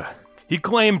the, He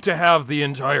claimed to have the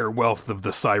entire wealth of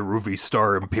the Cyruvi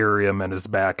Star Imperium in his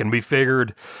back, and we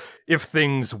figured if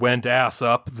things went ass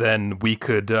up, then we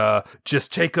could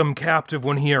just take him captive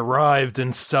when he arrived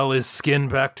and sell his skin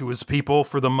back to his people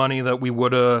for the money that we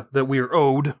were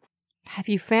owed. Have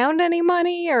you found any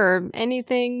money or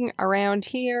anything around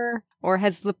here? Or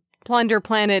has the Plunder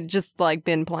Planet just, like,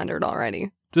 been plundered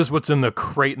already? Just what's in the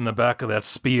crate in the back of that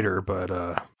speeder, but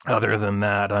other than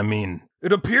that, I mean,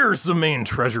 it appears the main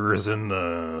treasure is in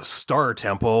the Star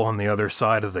Temple on the other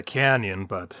side of the canyon,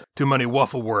 but too many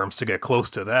waffle worms to get close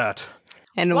to that.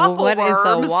 And Waffle what is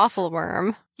a worms? waffle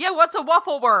worm? Yeah, what's a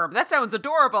waffle worm? That sounds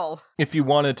adorable. If you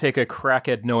want to take a crack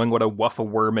at knowing what a waffle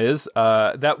worm is,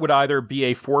 that would either be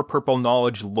a 4 purple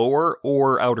knowledge lore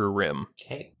or outer rim.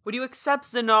 Okay. Would you accept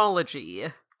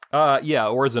xenology? Yeah,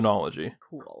 or xenology.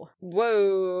 Cool.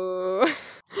 Whoa.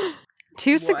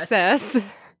 2 success,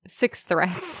 6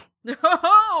 threats.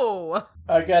 No!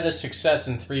 I got a success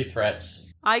and 3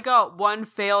 threats. I got 1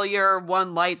 failure,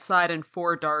 1 light side, and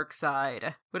 4 dark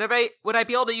side. Would I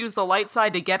be able to use the light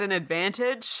side to get an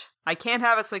advantage? I can't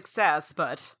have a success,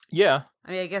 but Yeah,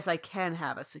 I mean, I guess I can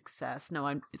have a success. No,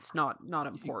 it's not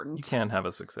important. you can have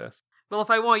a success. Well, if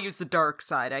I want to use the dark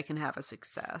side, I can have a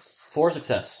success. 4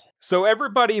 success. So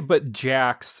everybody but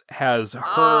Jax has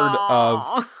heard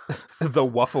of the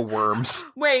Wuffa worms.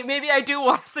 Wait, maybe I do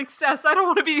want a success. I don't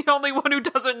want to be the only one who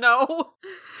doesn't know.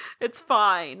 It's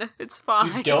fine. It's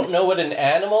fine. You don't know what an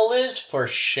animal is? For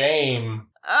shame.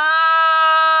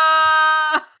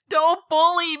 Don't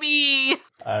bully me.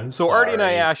 I'm So sorry. Artie and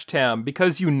I, Ashtam,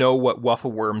 because you know what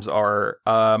Wuffa worms are,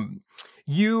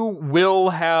 you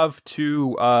will have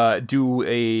to do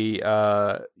a...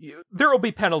 there will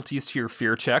be penalties to your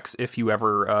fear checks if you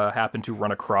ever happen to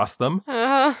run across them.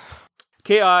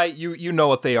 Ki, you know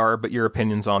what they are, but your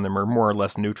opinions on them are more or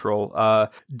less neutral.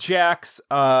 Jax,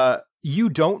 you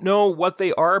don't know what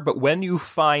they are, but when you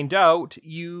find out,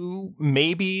 you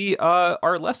maybe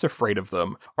are less afraid of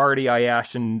them. Artie,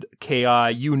 Ayash, and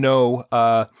Ki, you know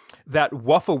that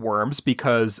Wuffa worms,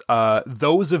 because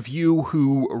those of you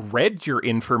who read your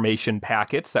information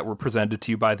packets that were presented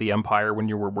to you by the Empire when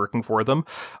you were working for them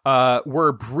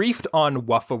were briefed on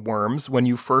Wuffa worms when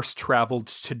you first traveled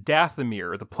to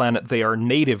Dathomir, the planet they are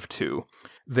native to.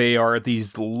 They are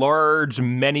these large,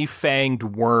 many-fanged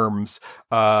worms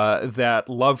that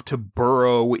love to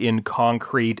burrow in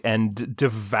concrete and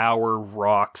devour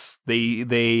rocks.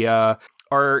 They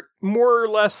are more or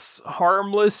less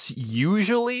harmless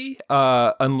usually,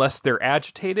 unless they're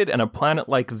agitated, and a planet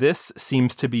like this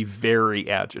seems to be very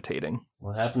agitating.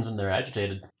 What happens when they're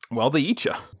agitated? Well, they eat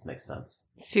you. This makes sense.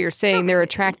 So you're saying they're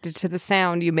attracted to the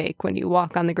sound you make when you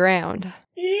walk on the ground.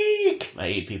 Eek! I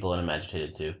eat people and I'm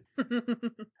agitated too.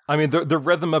 I mean, the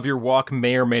rhythm of your walk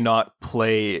may or may not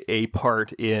play a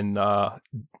part in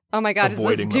Oh my god, is this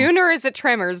avoiding them. Dune or is it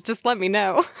Tremors? Just let me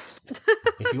know.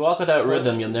 If you walk without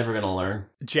rhythm, you're never gonna learn.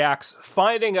 Jax,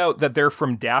 finding out that they're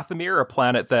from Dathomir, a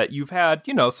planet that you've had,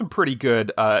 some pretty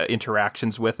good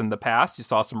interactions with in the past. You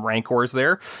saw some Rancors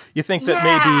there. You think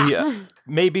that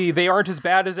maybe they aren't as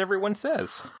bad as everyone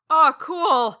says. Oh,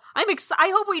 cool. I'm excited.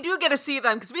 I hope we do get to see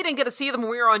them, because we didn't get to see them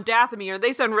when we were on Dathomir, and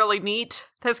they sound really neat.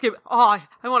 That's good. Oh,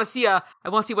 I want to see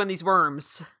one of these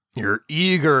worms. You're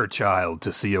eager, child,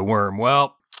 to see a worm.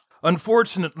 Well,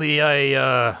 unfortunately,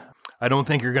 I don't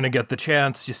think you're going to get the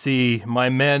chance. You see, my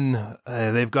men,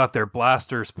 they've got their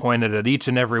blasters pointed at each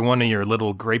and every one of your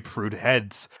little grapefruit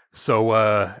heads.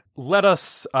 So, let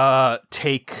us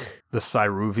take the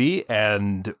Cyruvi,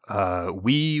 and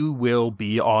we will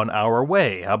be on our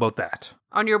way. How about that?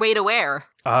 On your way to where?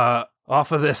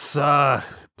 Off of this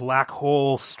black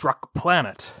hole struck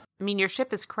planet. I mean, your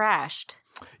ship has crashed.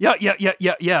 Yeah,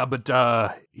 but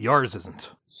yours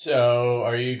isn't. So,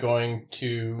 are you going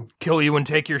to... Kill you and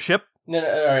take your ship? No,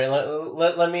 all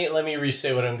right, let me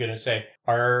re-say what I'm going to say.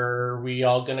 Are we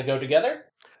all going to go together?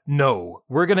 No,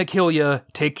 we're gonna kill you,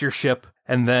 take your ship,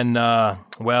 and then,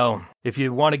 if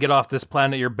you want to get off this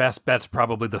planet, your best bet's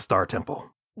probably the Star Temple.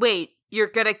 Wait, you're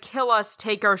gonna kill us,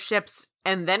 take our ships,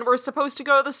 and then we're supposed to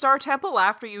go to the Star Temple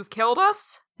after you've killed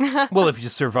us? Well, if you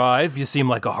survive, you seem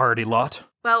like a hardy lot.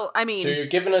 Well, I mean... So you're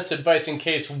giving us advice in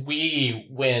case we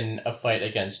win a fight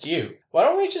against you. Why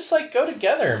don't we just, go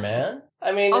together, man?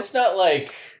 I mean, it's not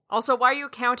like... Also, why are you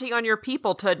counting on your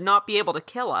people to not be able to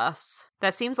kill us?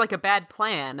 That seems like a bad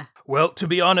plan. Well, to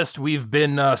be honest, we've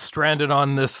been stranded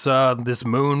on this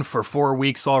moon for 4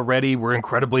 weeks already. We're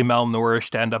incredibly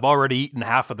malnourished, and I've already eaten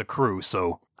half of the crew,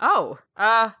 so... Oh,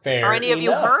 Fair are any of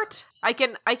you enough. hurt? I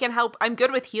can help. I'm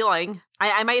good with healing.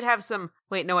 I might have some...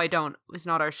 Wait, no, I don't. It's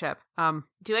not our ship.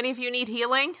 Do any of you need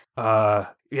healing?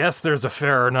 Yes, there's a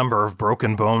fair number of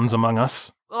broken bones among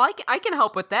us. Well, I can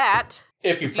help with that.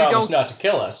 If you you promise don't- not to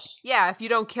kill us. Yeah, if you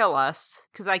don't kill us.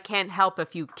 Because I can't help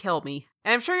if you kill me.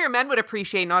 And I'm sure your men would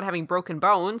appreciate not having broken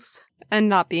bones. And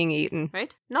not being eaten.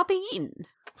 Right? Not being eaten.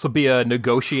 So be a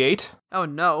negotiate. Oh,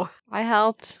 no. I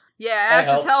helped. Yeah, I Ash is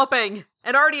helped. helping.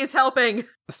 And Artie is helping.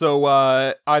 So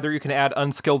either you can add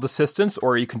unskilled assistance,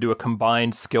 or you can do a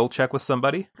combined skill check with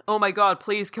somebody. Oh my god,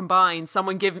 please combine.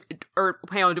 Someone give...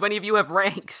 hang on, do any of you have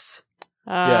ranks?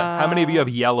 Yeah. How many of you have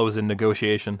yellows in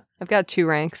negotiation? I've got 2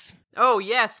 ranks. Oh,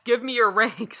 yes, give me your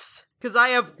ranks. Because I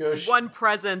have Gosh. 1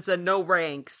 presence and no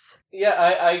ranks. Yeah,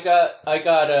 I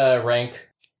got a rank.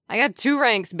 I got 2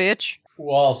 ranks, bitch.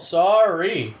 Well,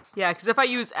 sorry. Yeah, because if I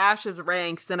use Ash's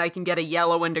ranks, then I can get a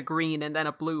yellow and a green and then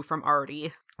a blue from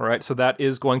Artie. All right, so that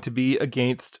is going to be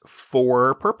against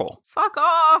 4 purple. Fuck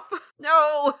off!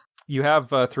 No! You have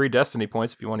 3 destiny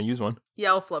points if you want to use one. Yeah,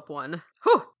 I'll flip one.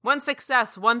 Whew! 1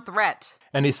 success, 1 threat.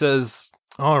 And he says,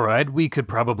 all right, we could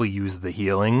probably use the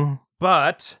healing,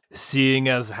 but seeing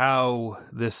as how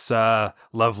this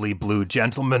lovely blue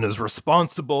gentleman is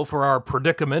responsible for our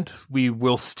predicament, we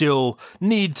will still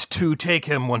need to take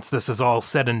him once this is all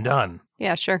said and done.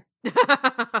 Yeah, sure.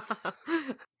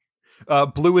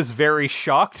 Blue is very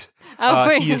shocked.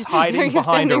 Wait, he is hiding you're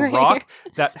behind a standing right rock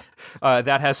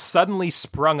that has suddenly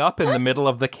sprung up in the middle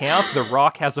of the camp. The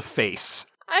rock has a face.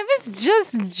 I was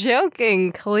just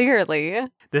joking, clearly.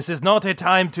 This is not a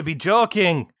time to be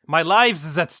joking. My lives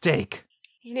is at stake.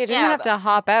 You didn't have to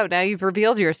hop out. Now you've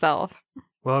revealed yourself.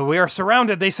 Well, we are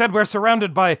surrounded. They said we're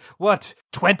surrounded by,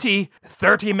 20,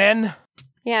 30 men?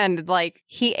 Yeah, and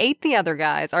he ate the other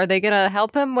guys. Are they gonna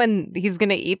help him when he's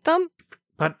gonna eat them?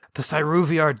 But the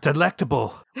Cyruvi are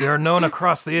delectable. We are known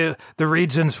across the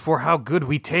regions for how good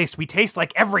we taste. We taste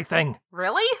like everything.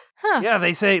 Really? Huh. Yeah,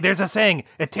 they say, there's a saying,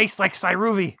 it tastes like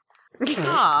Cyruvi.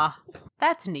 Ah,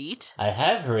 that's neat. I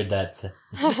have heard that.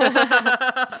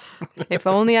 If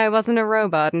only I wasn't a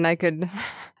robot and I could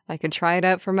try it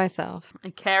out for myself.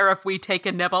 Care if we take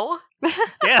a nibble?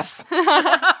 Yes.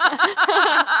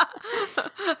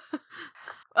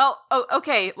 Well,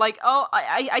 okay,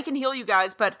 I can heal you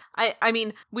guys, but I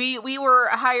mean, we were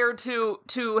hired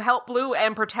to help Blue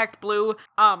and protect Blue,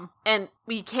 and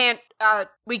we can't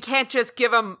just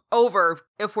give him over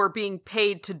if we're being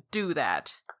paid to do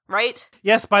that, right?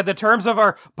 Yes, by the terms of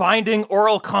our binding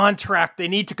oral contract, they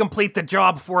need to complete the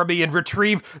job for me and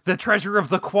retrieve the treasure of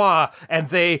the Qua, and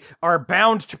they are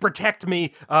bound to protect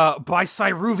me by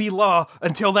Cyruvi law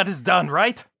until that is done,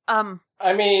 right?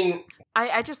 I mean,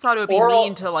 I just thought it would be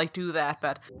mean to, do that,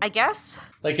 but I guess?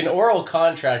 an oral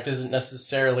contract isn't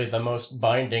necessarily the most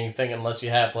binding thing unless you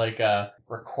have, a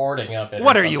recording of it.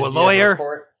 What are you, a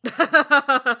lawyer?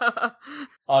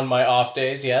 On my off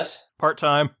days, yes.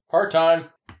 Part-time. Part-time.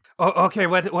 Oh, okay,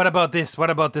 what about this? What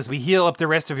about this? We heal up the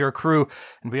rest of your crew,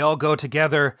 and we all go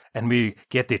together, and we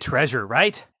get the treasure,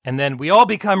 right? And then we all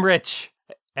become rich,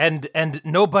 and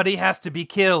nobody has to be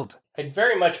killed. I'd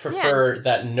very much prefer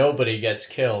that nobody gets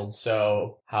killed,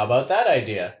 so how about that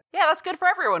idea? Yeah, that's good for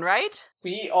everyone, right?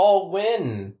 We all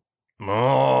win.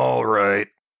 All right.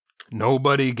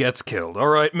 Nobody gets killed. All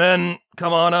right, men,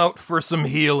 come on out for some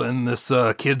healing. This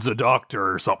kid's a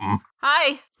doctor or something.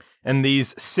 Hi. And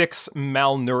these 6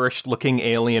 malnourished-looking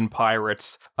alien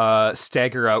pirates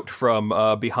stagger out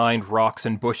from behind rocks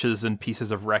and bushes and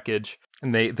pieces of wreckage.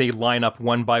 And they line up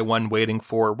one by one waiting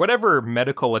for whatever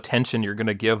medical attention you're going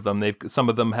to give them. Some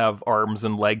of them have arms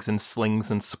and legs and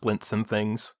slings and splints and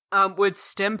things. Would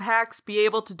stim packs be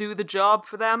able to do the job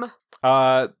for them?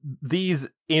 These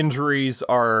injuries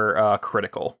are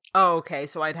critical. Oh, okay,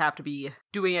 so I'd have to be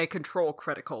doing a control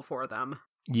critical for them.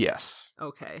 Yes.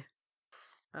 Okay.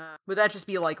 Would that just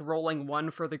be rolling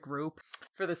 1 for the group,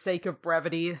 for the sake of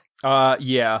brevity?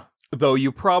 Yeah. Though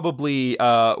you probably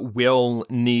will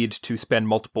need to spend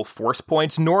multiple force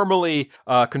points. Normally,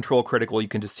 control critical, you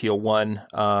can just heal 1.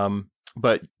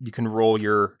 But you can roll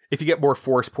if you get more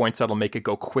force points, that'll make it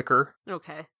go quicker.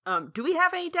 Okay. Do we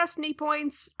have any destiny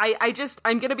points?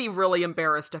 I'm gonna be really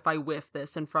embarrassed if I whiff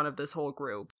this in front of this whole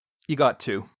group. You got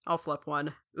 2. I'll flip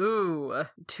 1. Ooh,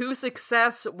 2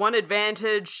 success, 1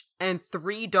 advantage, and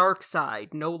 3 dark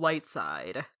side, no light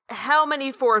side. How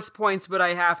many force points would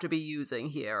I have to be using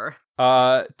here?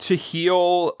 To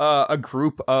heal a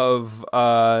group of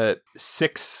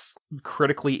 6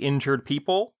 critically injured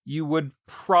people, you would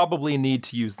probably need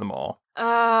to use them all.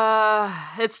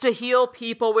 It's to heal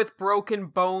people with broken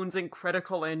bones and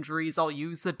critical injuries. I'll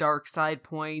use the dark side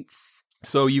points.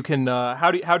 So you can,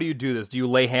 how do you do this? Do you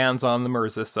lay hands on them, or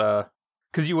is this,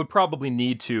 because you would probably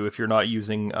need to if you're not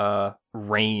using,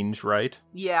 range, right?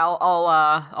 Yeah,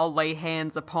 I'll lay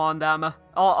hands upon them.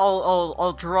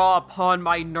 I'll draw upon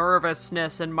my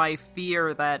nervousness and my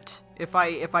fear that if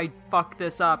I fuck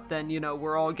this up, then,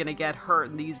 we're all gonna get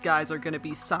hurt and these guys are gonna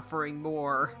be suffering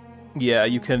more. Yeah,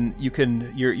 you can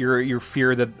your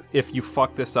fear that if you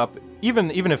fuck this up,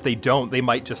 even if they don't, they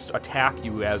might just attack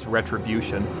you as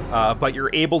retribution. But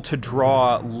you're able to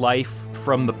draw life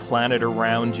from the planet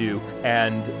around you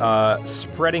and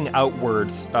spreading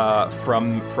outwards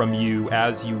from you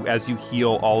as you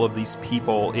heal all of these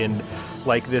people in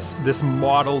this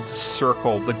mottled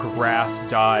circle. The grass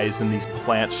dies and these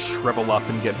plants shrivel up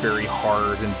and get very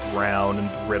hard and brown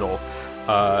and brittle.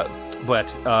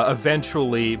 but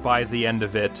eventually, by the end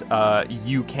of it,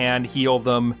 you can heal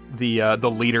them. The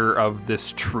leader of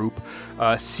this troop,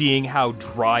 seeing how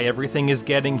dry everything is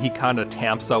getting, he kind of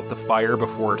tamps out the fire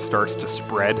before it starts to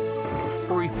spread.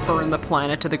 Before we burn the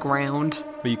planet to the ground.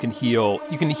 But you can heal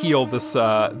this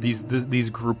these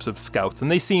groups of scouts,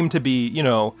 and they seem to be,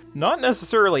 not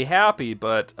necessarily happy,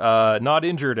 but not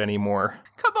injured anymore.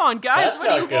 Come on, guys, That's what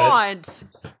do you not good. want?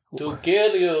 To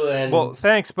kill you and Well,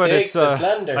 thanks, but take it's the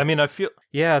plunder. I mean, I feel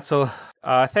it's a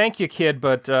thank you, kid,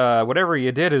 but whatever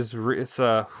you did is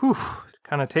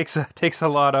kind of takes a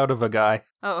lot out of a guy.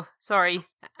 Oh, sorry.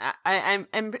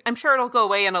 I'm sure it'll go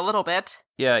away in a little bit.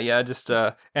 Yeah, just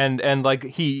and like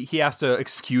he has to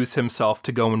excuse himself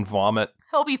to go and vomit.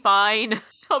 He'll be fine.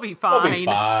 He'll be He'll fine. be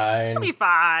fine. He'll be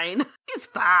fine. He's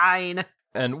fine.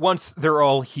 And once they're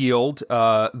all healed,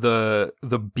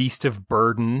 the beast of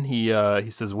burden, he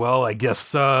says, "Well, I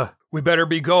guess we better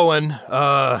be going.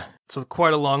 It's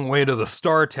quite a long way to the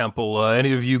Star Temple.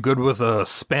 Any of you good with a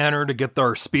spanner to get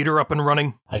our speeder up and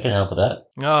running?" I can help with that.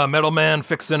 Metal man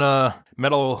fixing a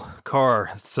metal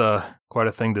car. It's quite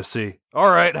a thing to see.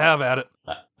 All right, have at it.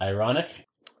 Ironic.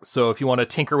 So if you want to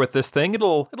tinker with this thing,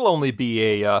 it'll only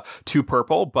be a 2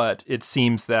 purple, but it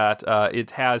seems that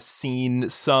it has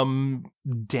seen some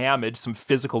damage, some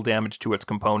physical damage to its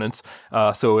components,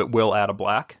 so it will add a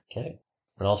black. Okay.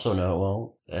 But also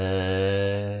no,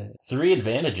 3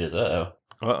 advantages.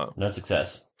 Uh-oh. No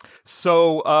success.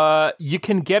 So you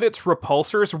can get its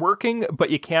repulsors working, but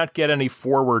you can't get any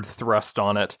forward thrust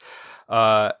on it.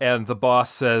 And the boss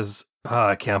says,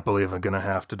 I can't believe I'm going to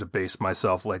have to debase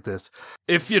myself like this.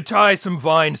 If you tie some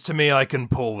vines to me, I can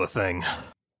pull the thing.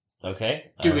 Okay.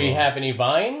 Do we have any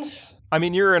vines? I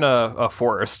mean, you're in a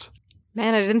forest.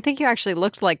 Man, I didn't think you actually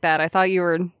looked like that. I thought you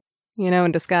were,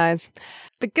 in disguise.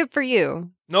 But good for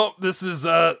you. Nope, this is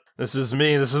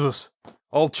me. This is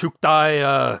all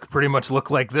Chukdai pretty much look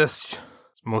like this.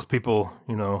 Most people,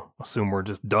 assume we're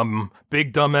just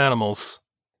big dumb animals.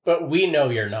 But we know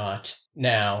you're not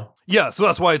now. Yeah, so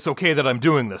that's why it's okay that I'm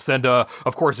doing this. And,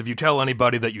 of course, if you tell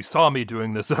anybody that you saw me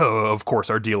doing this, of course,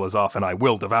 our deal is off and I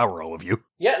will devour all of you.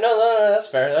 Yeah, no, that's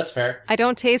fair. I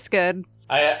don't taste good.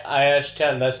 I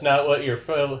understand that's not what your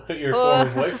former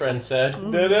boyfriend said.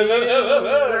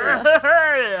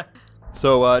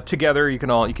 So together you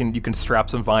can strap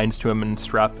some vines to him and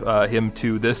strap him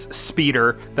to this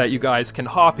speeder that you guys can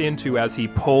hop into as he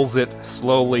pulls it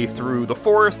slowly through the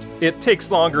forest. It takes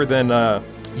longer than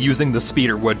using the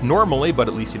speeder would normally, but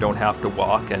at least you don't have to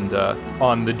walk. And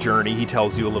on the journey, he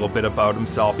tells you a little bit about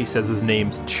himself. He says his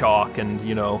name's Chalk, and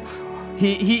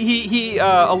He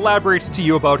elaborates to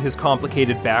you about his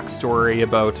complicated backstory,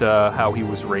 about how he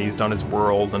was raised on his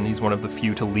world, and he's one of the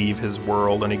few to leave his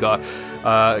world, and he got,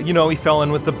 he fell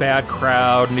in with the bad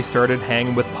crowd, and he started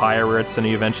hanging with pirates, and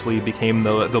he eventually became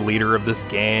the leader of this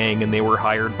gang, and they were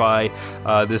hired by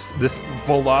this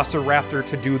velociraptor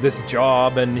to do this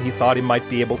job, and he thought he might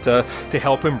be able to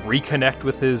help him reconnect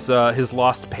with his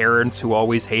lost parents who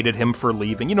always hated him for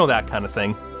leaving, that kind of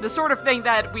thing. The sort of thing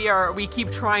that we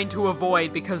keep trying to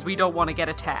avoid because we don't want to get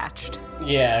attached.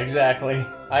 Yeah, exactly.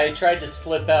 I tried to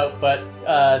slip out, but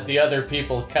the other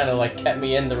people kind of kept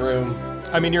me in the room.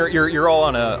 I mean, you're all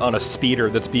on a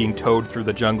speeder that's being towed through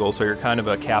the jungle, so you're kind of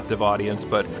a captive audience.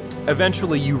 But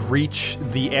eventually, you reach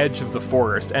the edge of the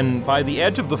forest, and by the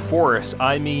edge of the forest,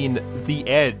 I mean the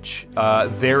edge.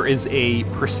 There is a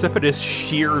precipitous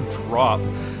sheer drop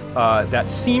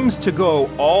that seems to go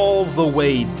all the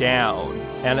way down.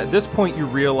 And at this point, you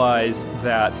realize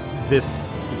that this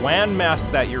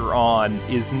landmass that you're on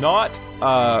is not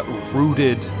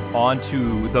rooted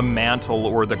onto the mantle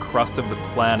or the crust of the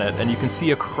planet. And you can see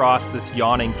across this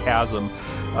yawning chasm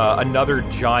another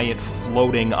giant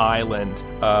floating island.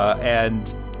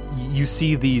 And you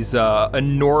see these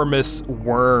enormous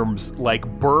worms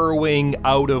burrowing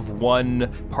out of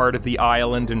one part of the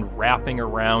island and wrapping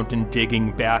around and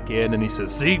digging back in. And he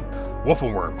says, "See?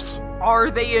 Woofle worms."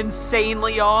 Are they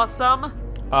insanely awesome?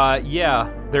 Yeah.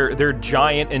 They're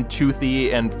giant and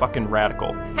toothy and fucking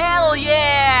radical. Hell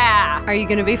yeah! Are you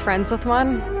going to be friends with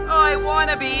one? I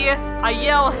wanna be. I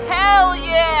yell hell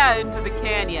yeah into the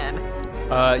canyon.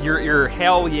 Your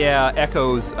hell yeah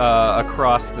echoes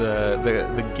across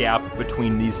the gap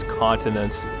between these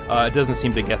continents. It doesn't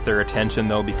seem to get their attention,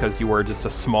 though, because you are just a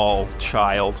small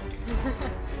child.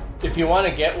 If you want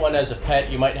to get one as a pet,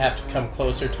 you might have to come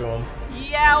closer to him.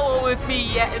 Yowl with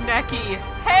me, Neki.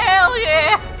 Hell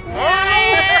yeah!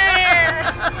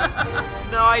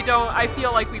 No, I don't. I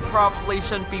feel like we probably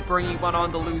shouldn't be bringing one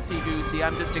on the loosey-goosey.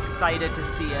 I'm just excited to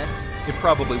see it. It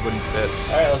probably wouldn't fit.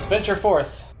 All right, let's venture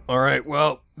forth. All right,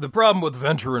 well, the problem with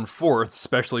venturing forth,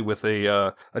 especially with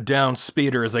a down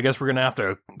speeder, is I guess we're going to have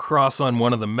to cross on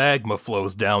one of the magma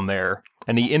flows down there.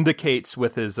 And he indicates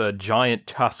with his giant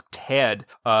tusked head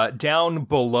down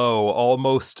below,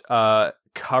 almost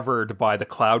covered by the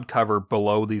cloud cover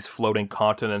below these floating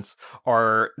continents,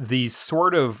 are these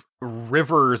sort of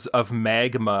rivers of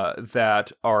magma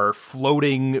that are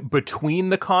floating between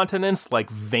the continents like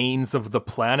veins of the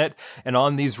planet. And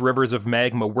on these rivers of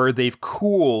magma, where they've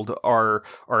cooled, are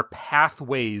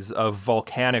pathways of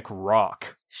volcanic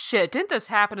rock. Shit, didn't this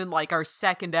happen in, like, our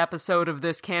second episode of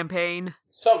this campaign?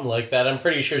 Something like that. I'm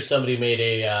pretty sure somebody made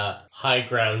a high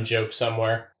ground joke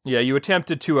somewhere. Yeah, you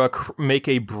attempted to make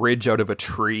a bridge out of a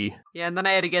tree. Yeah, and then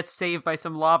I had to get saved by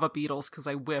some lava beetles because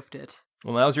I whiffed it.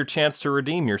 Well, now's your chance to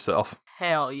redeem yourself.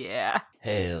 Hell yeah.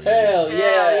 Hell Hell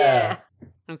yeah!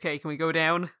 Okay, can we go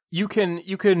down? You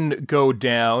can go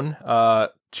down.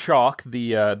 Chalk,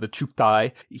 the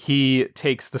Chuktai, he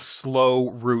takes the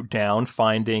slow route down,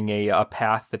 finding a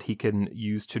path that he can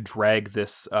use to drag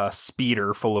this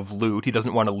speeder full of loot. He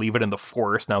doesn't want to leave it in the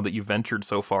forest now that you've ventured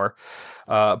so far.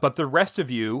 But the rest of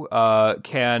you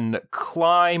can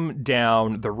climb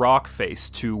down the rock face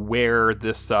to where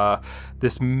this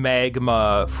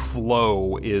magma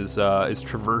flow is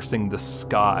traversing the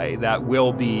sky. That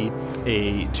will be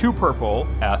a 2 purple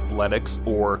athletics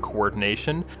or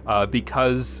coordination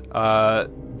because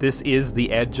this is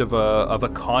the edge of a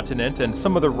continent, and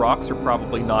some of the rocks are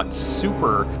probably not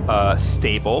super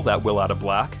stable. That will add a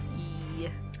black.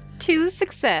 2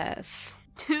 success.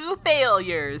 2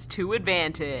 failures, 2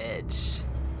 advantage.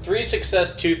 3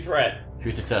 success, 2 threat.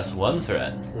 3 success, 1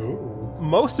 threat. Ooh.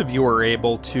 Most of you are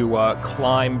able to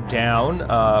climb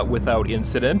down without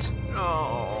incident.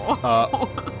 Oh.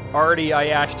 Artie,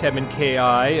 Ayash, Tem, and Ki,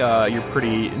 you're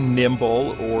pretty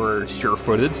nimble or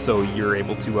sure-footed, so you're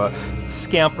able to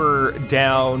scamper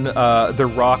down the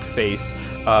rock face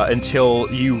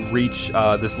until you reach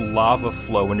this lava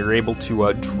flow, and you're able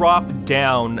to drop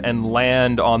down and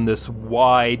land on this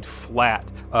wide, flat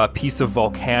piece of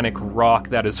volcanic rock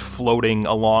that is floating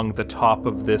along the top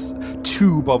of this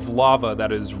tube of lava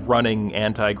that is running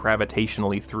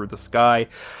anti-gravitationally through the sky.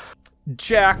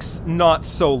 Jack's not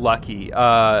so lucky.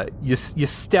 You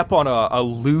step on a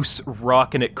loose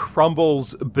rock and it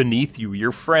crumbles beneath you.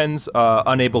 Your friend's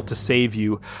unable to save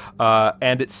you,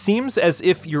 and it seems as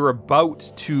if you're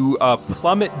about to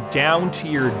plummet down to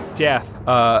your death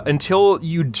until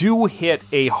you do hit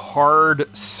a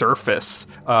hard surface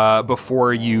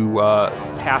before you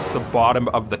pass the bottom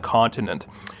of the continent.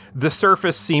 The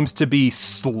surface seems to be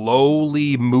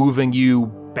slowly moving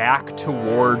you back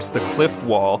towards the cliff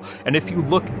wall, and if you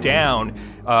look down,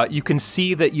 you can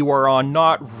see that you are on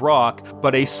not rock,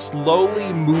 but a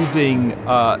slowly moving,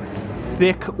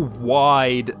 thick,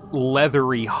 wide,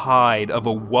 leathery hide of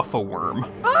a woofa-worm.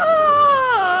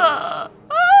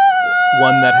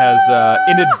 One that has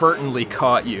inadvertently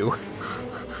caught you.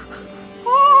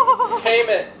 Tame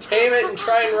it and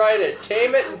try and ride it.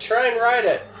 Tame it and try and ride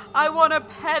it. I want to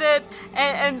pet it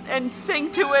and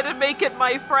sing to it and make it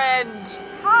my friend.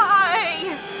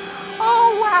 Hi!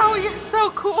 Oh, wow, you're so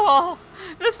cool.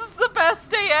 This is the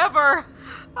best day ever.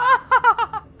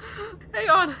 Hang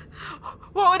on.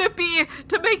 What would it be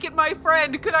to make it my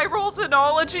friend? Could I roll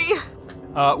Xenology?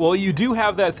 Well, you do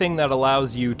have that thing that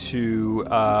allows you to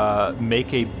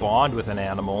make a bond with an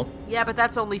animal. Yeah, but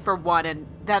that's only for one, and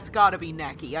that's gotta be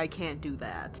Neki. I can't do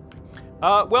that.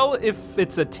 Well, if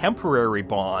it's a temporary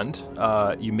bond,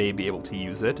 you may be able to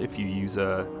use it if you use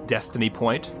a destiny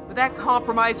point. Would that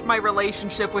compromise my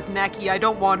relationship with Neki? I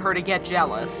don't want her to get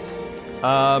jealous.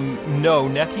 No,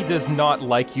 Neki does not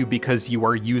like you because you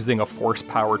are using a force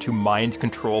power to mind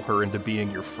control her into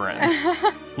being your friend.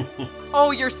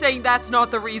 Oh, you're saying that's not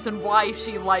the reason why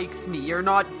she likes me. You're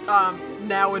not,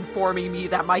 now informing me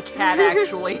that my cat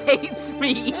actually hates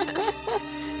me.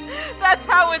 That's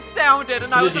how it sounded,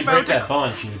 and I was about to... As soon as you break that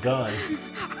bond, she's gone.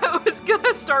 I was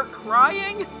gonna start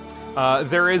crying.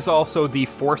 There is also the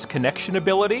force connection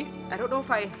ability. I don't know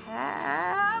if I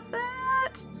have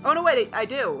that. Oh, no, wait, I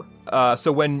do.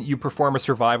 So when you perform a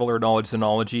survival or knowledge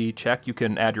xenology check, you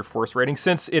can add your force rating.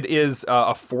 Since it is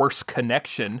a force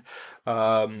connection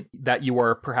that you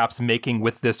are perhaps making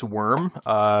with this worm,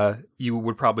 you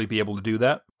would probably be able to do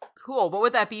that. Cool. What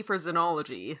would that be for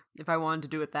xenology if I wanted to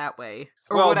do it that way?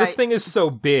 Or well, would this thing is so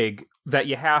big, that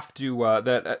you have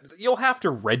to you'll have to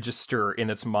register in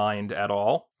its mind at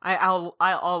all.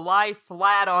 I'll lie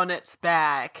flat on its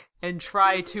back and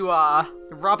try to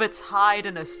rub its hide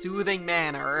in a soothing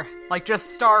manner, like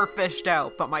just starfished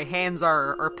out, but my hands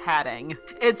are patting.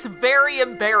 It's very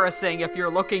embarrassing if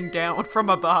you're looking down from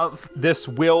above. This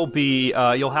will be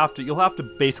you'll have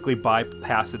to basically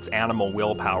bypass its animal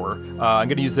willpower. I'm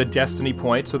going to use a destiny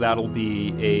point, so that'll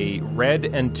be a red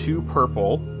and 2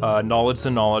 purple, knowledge,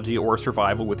 xenology, or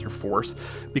survival with your force.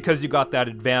 Because you got that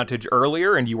advantage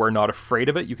earlier and you are not afraid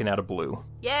of it, you can add a blue.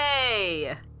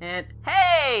 Yay! And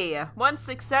hey! 1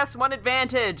 success, 1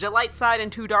 advantage, a light side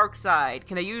and 2 dark side.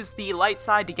 Can I use the light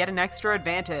side to get an extra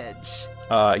advantage?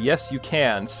 Yes, you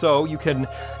can. So you can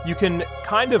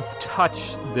kind of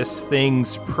touch this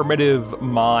thing's primitive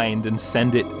mind and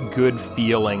send it good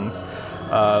feelings.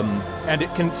 And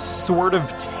it can sort of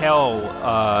tell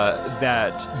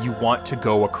that you want to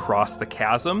go across the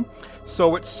chasm.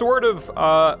 So it's sort of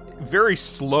very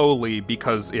slowly,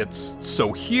 because it's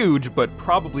so huge, but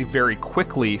probably very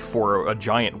quickly for a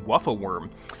giant wuffa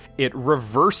worm. It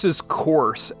reverses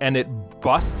course and it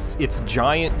busts its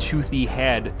giant toothy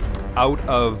head out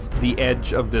of the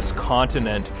edge of this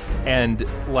continent and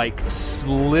like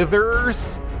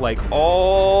slithers like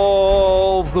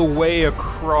all the way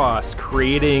across,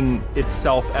 creating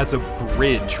itself as a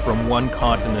bridge from one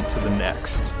continent to the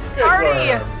next. Good Artie!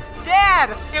 worm.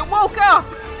 Dad! It woke up!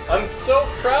 I'm so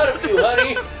proud of you,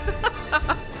 honey.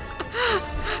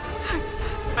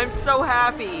 I'm so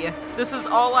happy. This is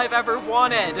all I've ever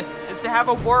wanted, is to have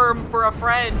a worm for a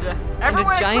friend.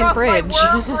 Everyone giant across bridge.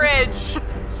 my worm bridge!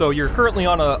 So you're currently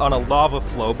on a lava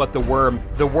flow, but the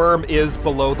worm is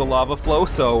below the lava flow.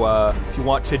 So if you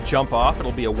want to jump off,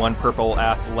 it'll be a 1 purple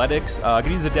athletics. I'm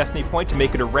gonna use a destiny point to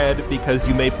make it a red because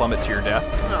you may plummet to your death.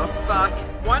 Oh, fuck.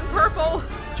 1 purple?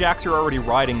 Jacks are already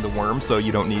riding the worm, so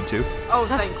you don't need to. Oh,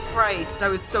 thank Christ. I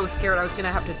was so scared I was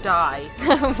gonna have to die.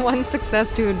 1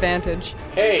 success, 2 advantage.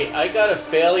 Hey, I got a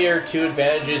failure, 2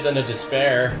 advantages, and a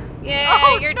despair. Yay,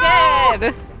 Oh, you're no!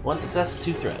 dead! 1 success,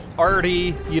 2 threat.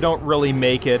 Artie, you don't really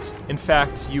make it. In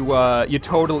fact, you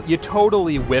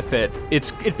totally whiff it.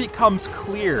 It becomes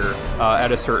clear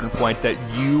at a certain point that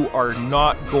you are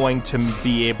not going to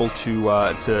be able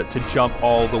to jump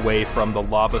all the way from the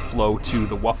lava flow to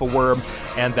the wuffa worm,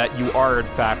 and that you are in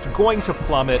fact going to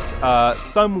plummet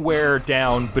somewhere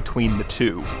down between the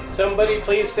two. Somebody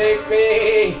please save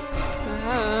me!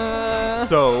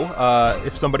 So,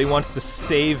 if somebody wants to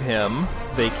save him,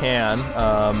 they can.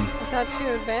 I got 2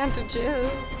 advantages.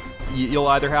 You'll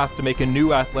either have to make a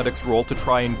new athletics roll to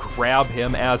try and grab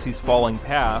him as he's falling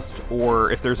past,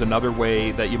 or if there's another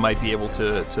way that you might be able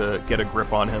to get a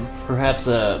grip on him. Perhaps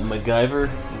a MacGyver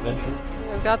invention?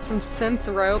 I've got some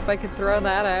synth rope. I could throw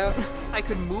that out. I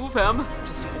could move him,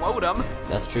 just float him.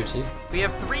 That's true too. We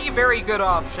have 3 very good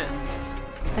options.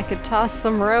 I could toss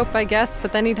some rope, I guess,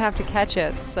 but then he'd have to catch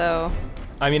it, so...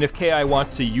 I mean, if Ki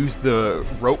wants to use the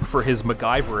rope for his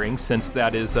MacGyvering, since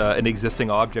that is an existing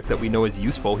object that we know is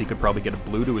useful, he could probably get a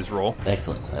blue to his roll.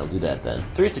 Excellent, I'll do that then.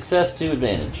 3 success, 2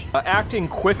 advantage. Acting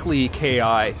quickly, Ki,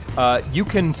 you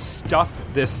can stuff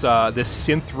this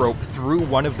synth rope through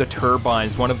one of the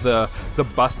turbines, one of the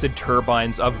busted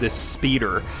turbines of this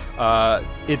speeder.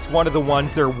 It's one of the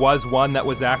ones, there was one that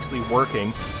was actually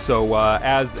working, so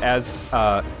as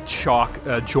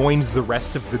Chalk joins the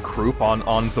rest of the group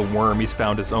on the worm, he's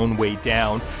found his own way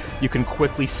down. You can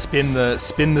quickly spin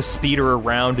the speeder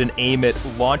around and aim it,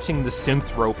 launching the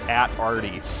synth rope at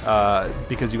Artie,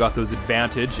 because you got those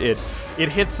advantage. It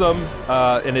hits him,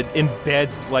 and it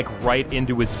embeds like right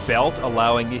into his belt,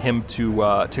 allowing him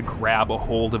to grab a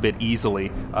hold of it easily.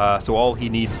 So all he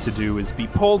needs to do is be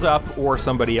pulled up, or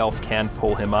somebody else can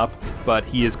pull him up. But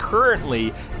he is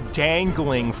currently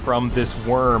dangling from this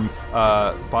worm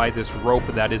by this rope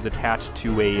that is attached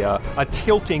to a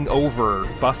tilting over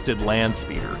busted land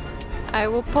speeder. I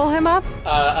will pull him up.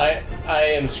 I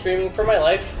am screaming for my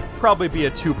life. Probably be a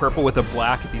 2 purple with a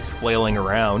black if he's flailing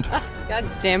around. God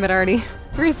damn it, Artie.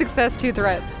 3 success, 2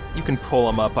 threats. You can pull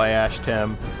him up by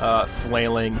Ashtem,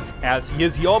 flailing. As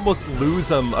you almost lose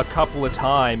him a couple of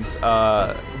times,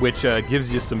 which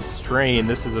gives you some strain.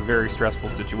 This is a very stressful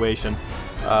situation.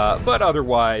 But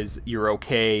otherwise, you're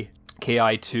okay.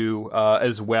 Ki2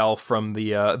 as well from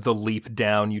the leap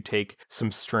down. You take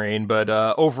some strain, but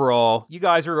overall, you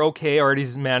guys are okay.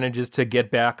 Artie manages to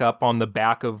get back up on the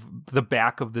back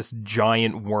of this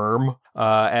giant worm,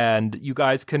 and you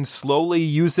guys can slowly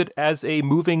use it as a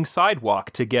moving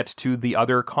sidewalk to get to the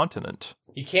other continent.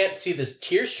 You can't see this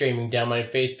tear streaming down my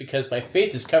face because my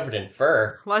face is covered in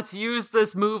fur. Let's use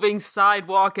this moving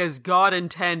sidewalk as God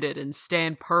intended and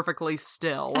stand perfectly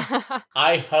still.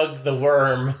 I hug the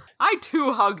worm. I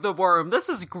too hug the worm. This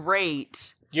is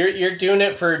great. You're doing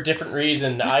it for a different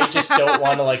reason. I just don't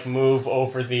want to, like, move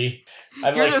over the...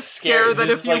 I'm, You're like, just scared that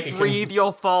This if is you like breathe,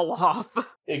 you'll fall off.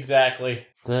 Exactly.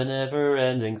 The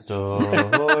never-ending story.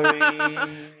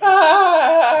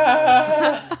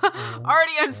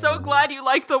 Artie, I'm so glad you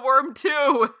like the worm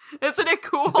too. Isn't it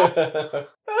cool?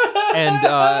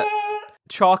 And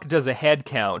Chalk does a head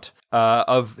count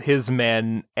of his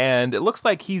men, and it looks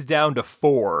like he's down to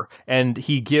 4. And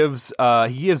he gives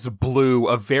Blue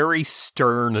a very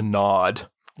stern nod,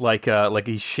 like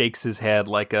he shakes his head,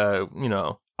 like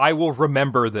I will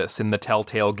remember this in the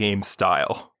Telltale game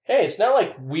style. Hey, it's not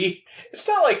like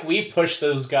we push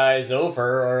those guys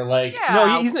over or like. Yeah.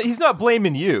 No, he's not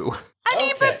blaming you. I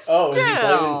mean, Okay. but Oh, still, is he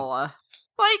blaming-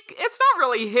 like, it's not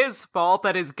really his fault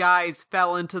that his guys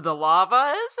fell into the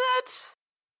lava, is it?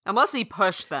 Unless he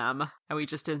pushed them, and we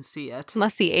just didn't see it.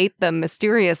 Unless he ate them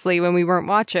mysteriously when we weren't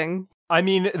watching. I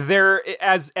mean, there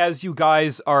as you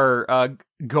guys are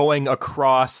going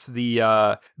across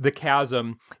the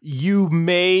chasm, you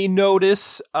may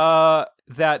notice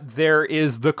that there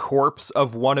is the corpse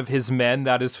of one of his men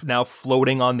that is now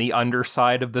floating on the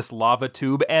underside of this lava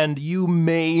tube, and you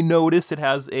may notice it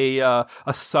has a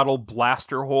subtle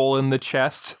blaster hole in the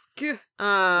chest.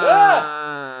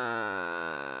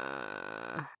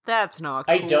 That's not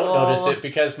cool. I don't notice it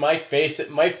because my face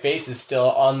is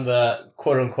still on the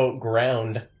quote unquote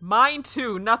ground. Mine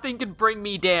too. Nothing can bring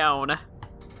me down.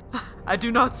 I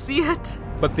do not see it.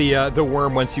 But the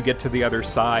worm, once you get to the other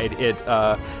side, it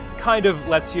kind of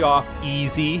lets you off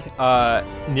easy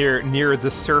near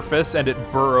the surface, and it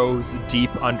burrows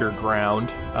deep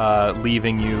underground,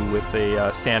 leaving you with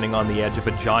standing on the edge of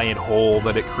a giant hole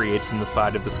that it creates in the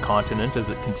side of this continent as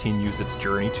it continues its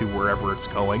journey to wherever it's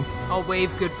going. I'll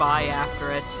wave goodbye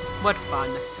after it. What fun.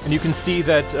 And you can see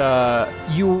that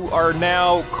you are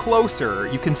now closer.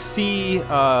 You can see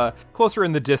closer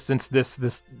in the distance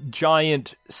this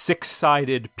giant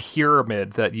 6-sided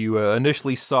pyramid that you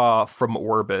initially saw from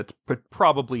orbit, but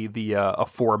probably the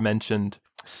aforementioned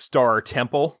Star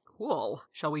Temple. Cool.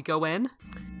 Shall we go in?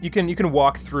 You can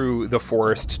walk through the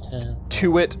forest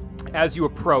to it. As you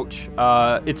approach,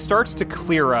 it starts to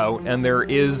clear out, and there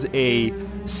is a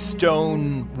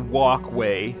stone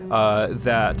walkway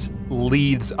that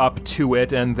leads up to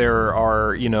it, and there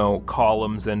are,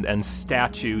 columns and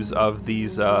statues of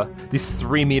these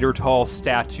 3-meter tall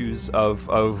statues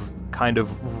of kind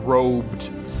of robed,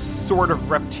 sort of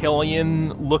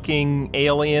reptilian-looking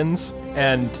aliens.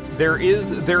 And there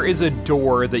is a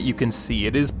door that you can see.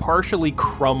 It is partially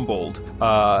crumbled,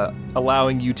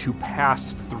 allowing you to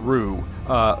pass through.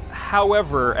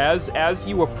 However, as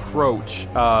you approach,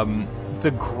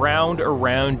 the ground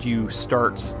around you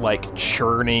starts like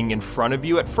churning in front of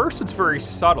you. At first it's very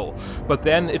subtle, but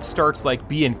then it starts like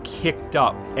being kicked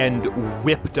up and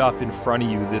whipped up in front of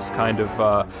you, this kind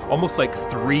of almost like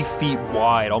 3 feet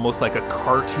wide, almost like a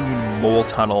cartoon mole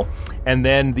tunnel. And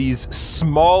then these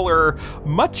smaller,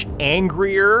 much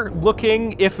angrier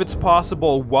looking, if it's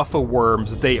possible, wuffa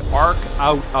worms, they arc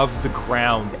out of the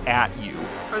ground at you.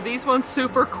 Are these ones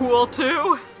super cool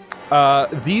too?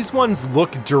 These ones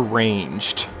look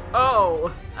deranged.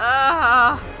 Oh,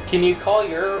 Can you call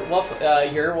your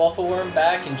Wuffa worm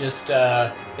back and just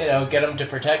get him to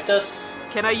protect us?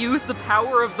 Can I use the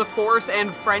power of the Force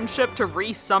and friendship to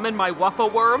re-summon my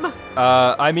Wuffa worm?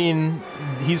 I mean,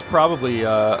 he's probably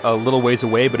a little ways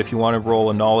away, but if you want to roll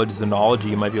a knowledge xenology,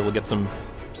 you might be able to get some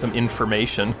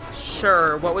information.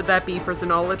 Sure, what would that be for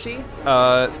xenology?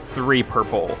 3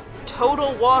 purple.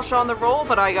 Total wash on the roll,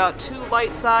 but I got 2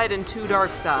 light side and 2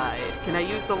 dark side. Can I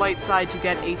use the light side to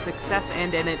get a success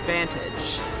and an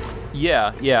advantage?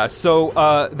 Yeah.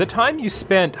 So the time you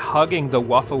spent hugging the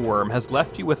Wuffa worm has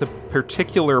left you with a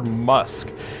particular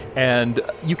musk, and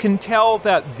you can tell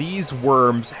that these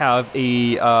worms have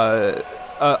a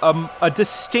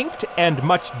distinct and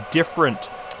much different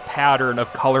pattern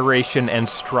of coloration and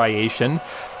striation.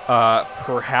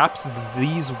 Perhaps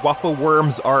these Wuffa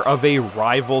worms are of a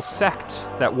rival sect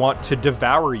that want to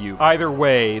devour you. Either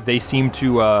way, they seem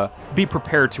to be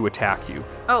prepared to attack you.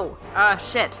 Oh,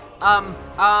 shit.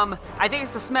 I think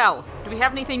it's the smell. Do we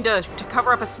have anything to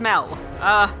cover up a smell?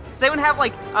 Does anyone have,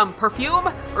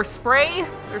 perfume or spray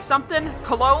or something?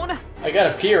 Cologne? I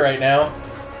gotta pee right now.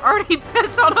 Already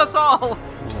pissed on us all!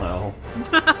 No.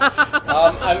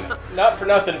 I'm not for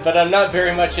nothing, but I'm not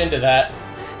very much into that.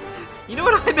 You know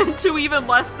what I'm into even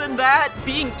less than that?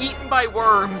 Being eaten by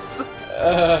worms.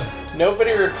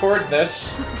 Nobody record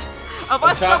this.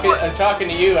 I'm talking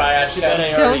to you,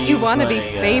 Ayashka. Don't you want to be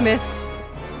famous?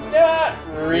 Not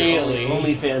really.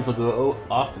 OnlyFans will go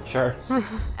off the charts.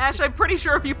 Ash, I'm pretty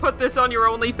sure if you put this on your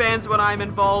OnlyFans when I'm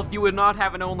involved, you would not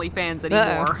have an OnlyFans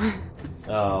anymore.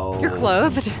 Oh. You're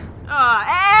clothed.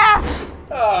 Ash!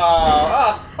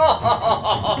 Oh.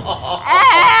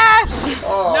 Ash!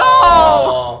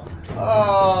 Oh.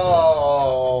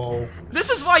 Oh. This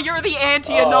is why you're the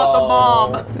auntie and not the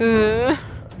mom.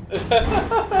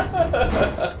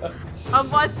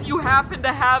 Unless you happen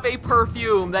to have a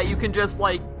perfume that you can just,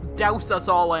 like, douse us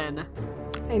all in.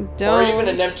 I don't. Or even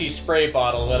an empty spray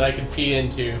bottle that I can pee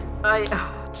into.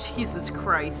 Jesus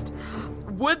Christ.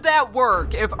 Would that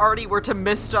work if Artie were to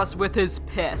mist us with his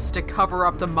piss to cover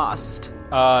up the must?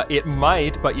 It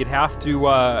might, but you'd have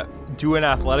to do an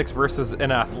athletics versus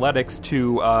an athletics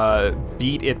to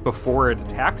beat it before it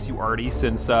attacks you, Artie,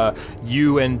 since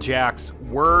you and Jax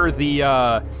were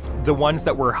the ones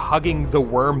that were hugging the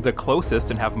worm the closest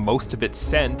and have most of its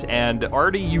scent. And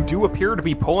Artie, you do appear to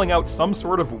be pulling out some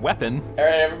sort of weapon. All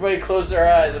right, everybody close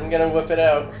their eyes. I'm gonna whip it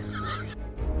out.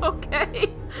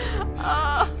 Okay.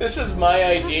 This was my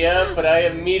idea, but I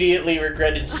immediately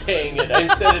regretted saying it. I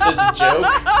said it as a joke.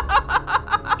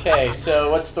 Okay,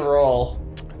 so what's the roll?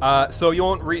 So you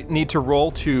won't need to roll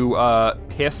to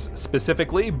piss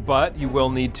specifically, but you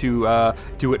will need to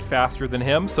do it faster than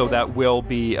him, so that will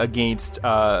be against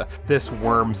this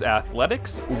worm's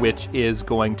athletics, which is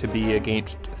going to be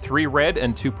against 3 red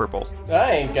and 2 purple.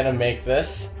 I ain't gonna make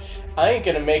this. I ain't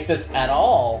gonna make this at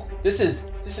all. This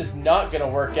is not gonna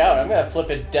work out. I'm gonna flip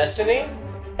a destiny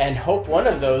and hope one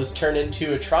of those turn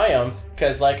into a triumph,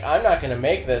 because, like, I'm not gonna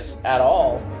make this at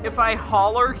all. If I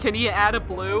holler, can you add a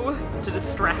blue to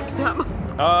distract them?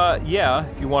 Yeah,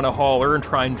 if you want to holler and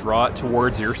try and draw it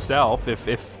towards yourself,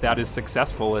 if that is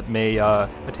successful, it may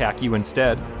attack you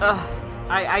instead.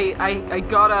 I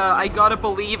gotta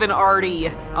believe in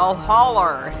Artie. I'll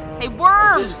holler. Hey,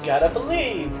 worms! I just gotta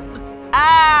believe.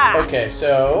 Ah! Okay,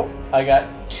 so I got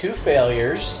 2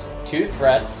 failures, 2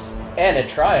 threats, and a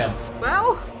triumph.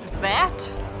 Well, there's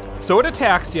that. So it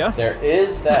attacks you. There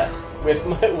is that. With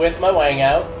my wang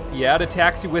out. Yeah, it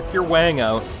attacks you with your wang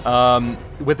out.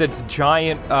 With its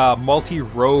giant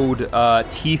multi-road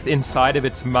teeth inside of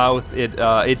its mouth, it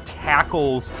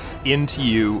tackles into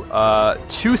you.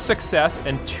 2 success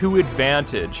and 2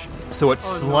 advantage. So it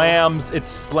slams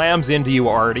into you,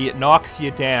 Artie. It knocks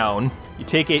you down. You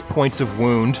take 8 points of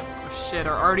wound. Oh, shit,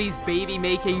 are Artie's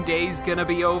baby-making days gonna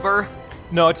be over?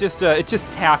 No, it just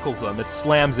tackles him. It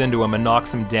slams into him and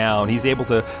knocks him down. He's able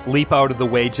to leap out of the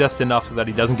way just enough so that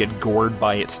he doesn't get gored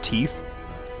by its teeth.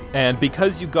 And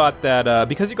because you got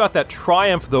that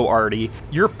triumph, though, Artie,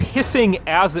 you're pissing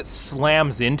as it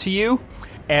slams into you,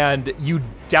 and you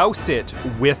douse it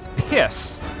with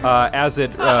piss as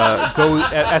it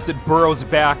burrows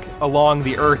back along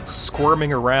the earth,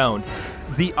 squirming around.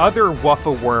 The other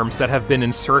Wuffa worms that have been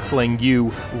encircling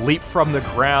you leap from the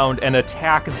ground and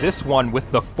attack this one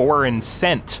with the foreign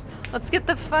scent. Let's get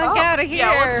the fuck out of here.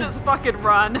 Yeah, let's just fucking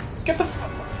run. Let's get the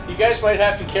You guys might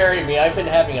have to carry me. I've been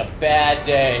having a bad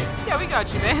day. Yeah, we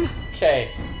got you, man. Okay.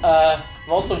 I'm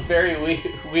also very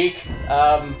weak.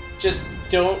 Just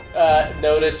don't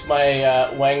notice my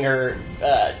wanger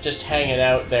just hanging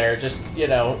out there. Just,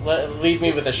 leave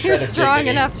me with a shred You're of dignity. strong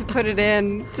enough to put it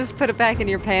in. Just put it back in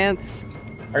your pants.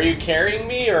 Are you carrying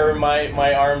me, or are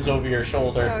my arms over your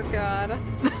shoulder? Oh, God.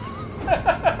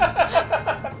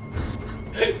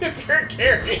 If you're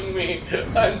carrying me,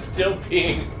 I'm still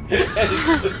peeing. And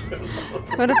it's just...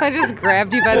 What if I just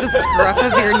grabbed you by the scruff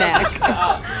of your neck? What's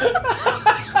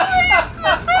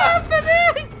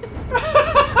happening?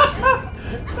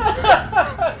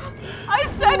 I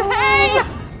said, hey!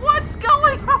 What's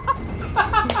going on?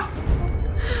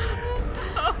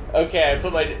 Okay, I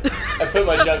put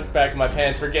my junk back in my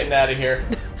pants. We're getting out of here.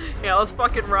 Yeah, let's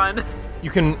fucking run. You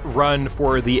can run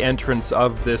for the entrance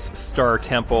of this star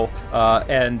temple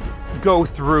and go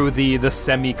through the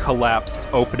semi-collapsed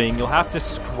opening. You'll have to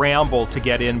scramble to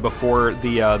get in before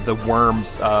the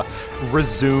worms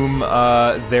resume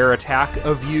their attack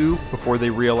of you before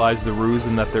they realize the ruse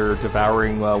and that they're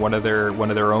devouring one of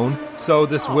their own. So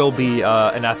this will be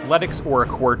an athletics or a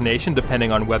coordination,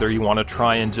 depending on whether you want to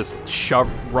try and just shove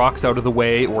rocks out of the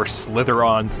way or slither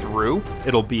on through.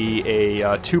 It'll be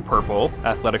a 2 purple,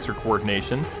 athletics or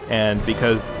coordination, and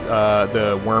because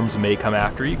the worms may come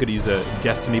after you, could use a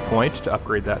destiny point point to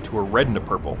upgrade that to a red and a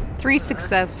purple. 3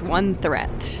 success, 1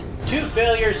 threat. 2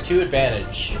 failures, 2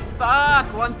 advantage.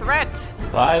 Fuck, 1 threat.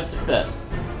 5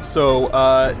 success. So,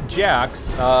 Jax,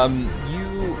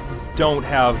 you don't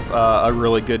have a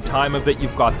really good time of it.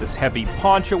 You've got this heavy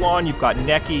poncho on, you've got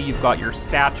Neki, you've got your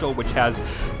satchel, which has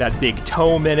that big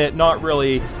tome in it. Not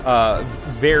really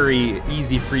very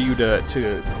easy for you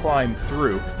to climb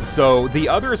through. So the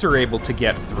others are able to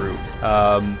get through.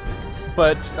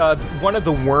 But one of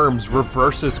the worms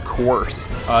reverses course,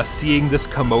 seeing this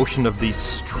commotion of these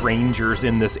strangers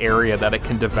in this area that it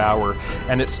can devour,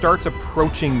 and it starts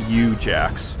approaching you,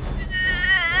 Jax.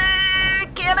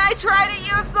 Can I try to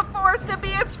use the Force to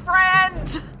be its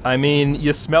friend? I mean,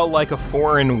 you smell like a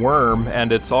foreign worm,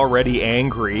 and it's already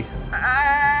angry.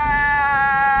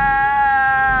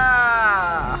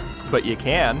 But you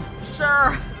can.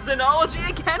 Sure. Xenology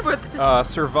again with...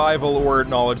 Survival or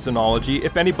knowledge xenology.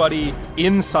 If anybody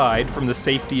inside, from the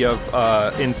safety of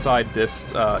inside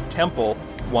this temple,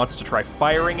 wants to try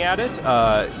firing at it,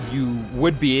 you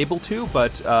would be able to,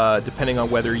 but depending on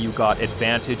whether you got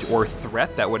advantage or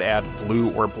threat, that would add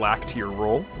blue or black to your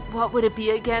roll. What would it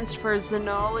be against for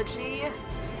xenology?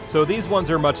 So these ones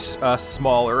are much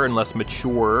smaller and less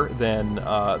mature than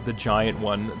the giant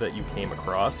one that you came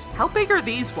across. How big are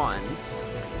these ones?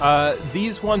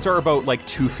 These ones are about like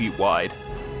 2 feet wide.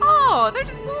 Oh, they're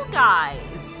just little guys.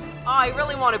 Oh, I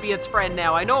really want to be its friend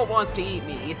now. I know it wants to eat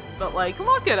me, but like,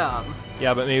 look at them.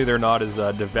 Yeah, but maybe they're not as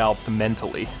developed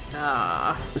mentally.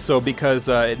 So because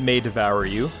it may devour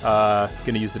you,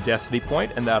 going to use the destiny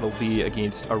point, and that'll be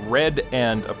against a red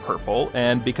and a purple.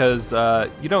 And because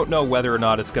you don't know whether or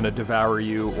not it's going to devour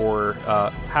you or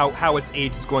how its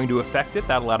age is going to affect it,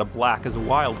 that'll add a black as a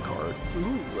wild card.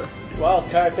 Ooh. Wild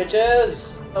card,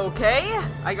 bitches! Okay,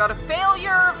 I got a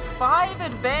failure, 5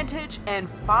 advantage, and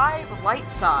 5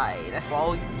 light side.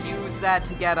 I'll use that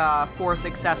to get a 4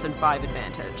 success and 5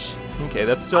 advantage. Okay,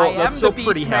 that's still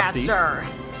pretty hefty. Master.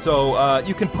 So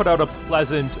you can put out a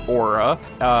pleasant aura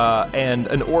and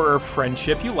an aura of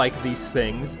friendship. You like these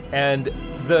things, and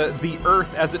the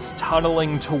earth, as it's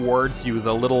tunneling towards you,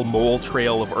 the little mole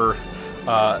trail of earth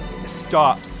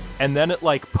stops. And then it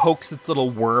like pokes its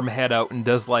little worm head out and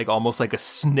does like almost like a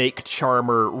snake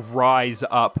charmer rise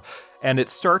up, and it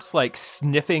starts like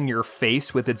sniffing your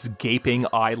face with its gaping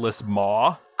eyeless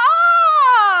maw.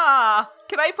 Ah!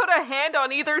 Can I put a hand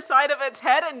on either side of its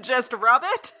head and just rub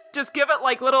it? Just give it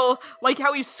like little, like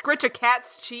how you scritch a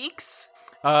cat's cheeks?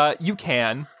 You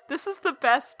can. This is the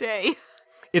best day.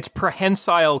 Its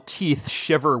prehensile teeth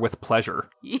shiver with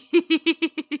pleasure.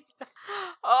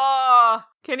 Oh,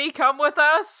 can he come with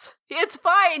us? It's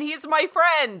fine, he's my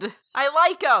friend. I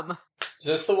like him. Is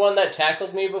this the one that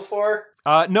tackled me before?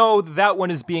 No, that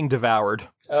one is being devoured.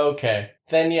 Okay.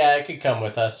 Then yeah, it could come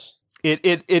with us.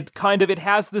 It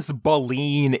has this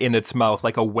baleen in its mouth,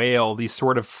 like a whale, these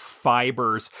sort of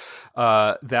fibers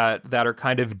that are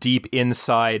kind of deep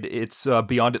inside its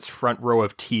beyond its front row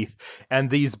of teeth. And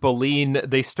these baleen,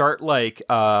 they start like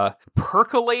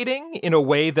percolating in a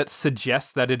way that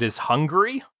suggests that it is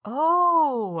hungry.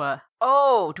 Oh,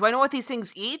 do I know what these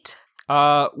things eat?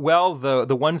 Well,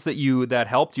 the ones that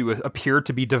helped you appear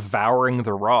to be devouring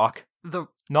the rock.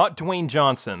 Not Dwayne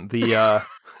Johnson, the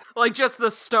like just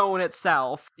the stone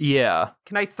itself. Yeah.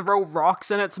 Can I throw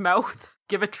rocks in its mouth?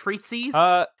 Give it treatsies?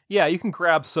 Yeah, you can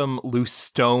grab some loose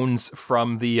stones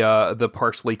from the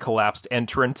partially collapsed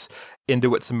entrance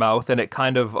into its mouth, and it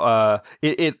kind of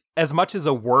it as much as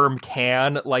a worm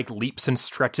can, like leaps and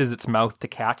stretches its mouth to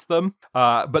catch them.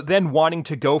 But then wanting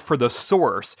to go for the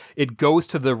source, it goes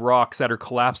to the rocks that are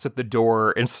collapsed at the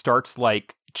door and starts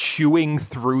like chewing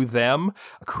through them,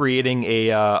 creating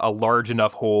a large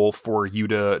enough hole for you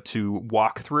to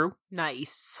walk through.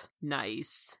 Nice.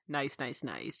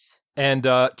 And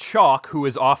Chalk, who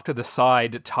is off to the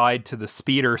side, tied to the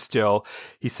speeder still,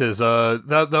 he says,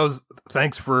 that was,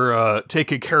 thanks for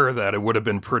taking care of that. It would have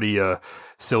been pretty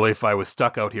silly if I was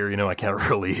stuck out here. You know, I can't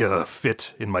really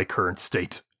fit in my current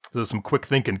state. This is some quick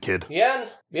thinking, kid.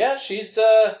 Yeah, she's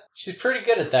pretty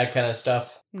good at that kind of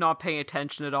stuff. Not paying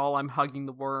attention at all. I'm hugging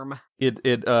the worm. It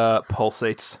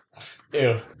pulsates.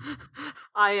 Ew.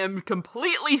 I am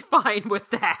completely fine with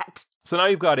that. So now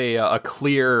you've got a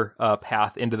clear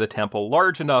path into the temple,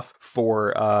 large enough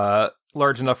for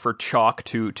Chalk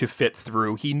to fit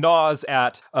through. He gnaws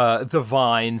at the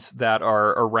vines that are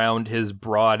around his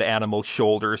broad animal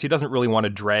shoulders. He doesn't really want to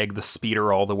drag the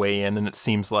speeder all the way in, and it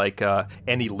seems like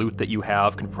any loot that you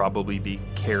have can probably be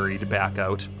carried back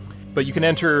out. But you can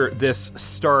enter this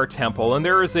star temple, and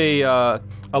there is a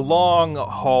long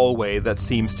hallway that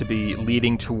seems to be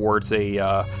leading towards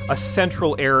a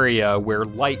central area where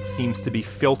light seems to be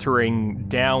filtering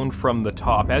down from the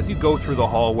top. As you go through the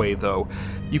hallway, though,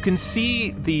 you can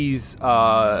see these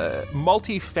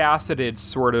multifaceted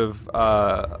sort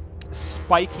of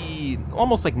spiky,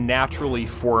 almost like naturally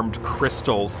formed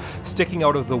crystals sticking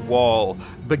out of the wall,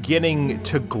 beginning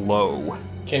to glow.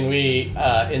 Can we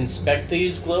inspect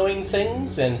these glowing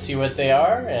things and see what they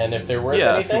are, and if they're worth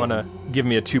anything? Yeah, if you want to give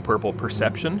me a 2 purple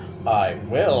perception. I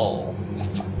will.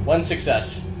 1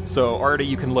 success. So, Artie,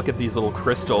 you can look at these little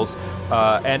crystals,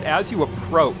 and as you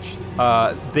approach,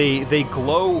 they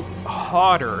glow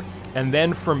hotter, and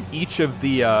then from each of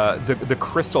the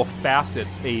crystal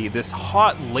facets, this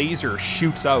hot laser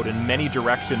shoots out in many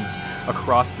directions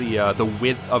across the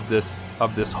width of this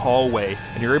hallway,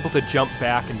 and you're able to jump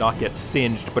back and not get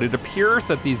singed. But it appears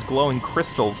that these glowing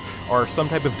crystals are some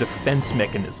type of defense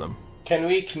mechanism. Can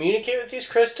we communicate with these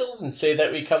crystals and say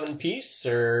that we come in peace,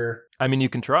 or... I mean, you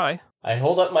can try. I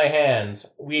hold up my hands.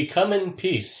 We come in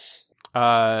peace.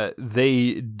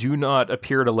 They do not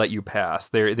appear to let you pass.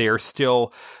 They are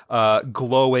still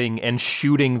glowing and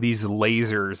shooting these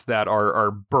lasers that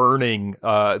are burning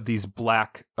these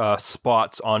black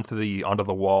spots onto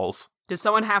the walls. Does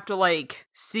someone have to,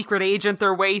 secret agent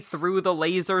their way through the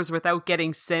lasers without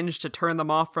getting singed to turn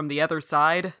them off from the other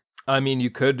side? I mean, you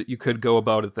could go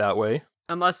about it that way.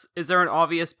 Unless, is there an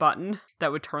obvious button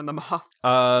that would turn them off?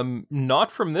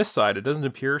 Not from this side. It doesn't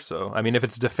appear so. I mean, if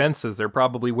it's defenses, there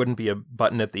probably wouldn't be a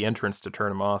button at the entrance to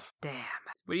turn them off. Damn.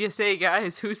 What do you say,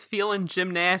 guys? Who's feeling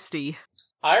gymnasty?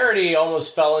 I already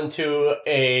almost fell into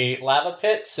a lava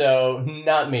pit, so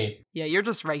not me. Yeah, you're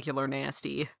just regular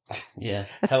nasty. Yeah.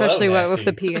 Especially Hello, what with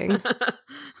the peeing.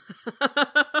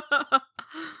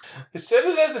 I said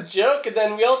it as a joke, and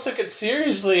then we all took it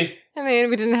seriously. I mean,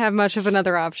 we didn't have much of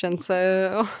another option,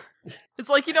 so... It's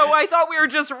like, I thought we were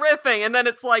just riffing, and then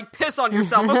it's like, piss on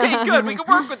yourself. Okay, good, we can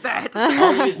work with that.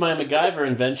 I'll use my MacGyver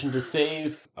invention to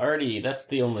save Artie. That's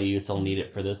the only use I'll need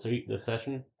it for this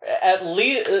session. At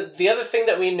least, the other thing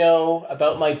that we know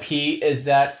about my pee is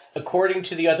that, according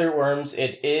to the other worms,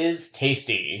 it is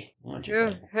tasty.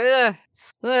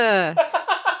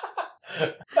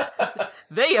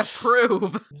 They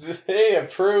approve. They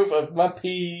approve of my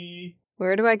pee.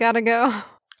 Where do I gotta go?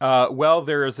 Well,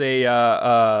 there's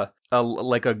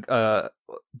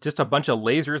just a bunch of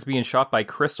lasers being shot by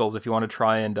crystals if you want to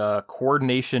try and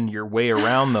coordination your way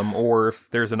around them, or if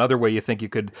there's another way you think you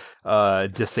could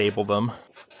disable them.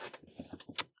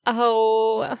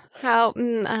 Oh, how...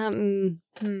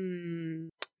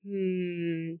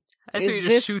 Is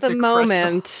this the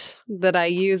moment that I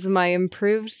use my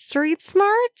improved street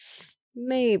smarts?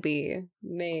 Maybe.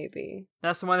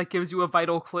 That's the one that gives you a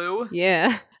vital clue?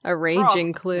 Yeah, a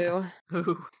raging clue.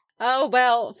 Ooh. Oh,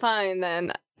 well, fine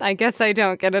then. I guess I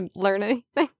don't get to learn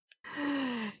anything.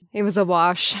 It was a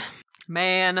wash.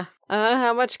 Man.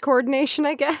 How much coordination,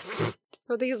 I guess,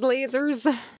 for these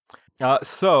lasers?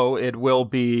 So it will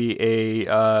be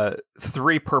a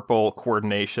 3 purple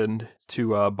coordination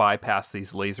to bypass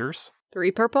these lasers.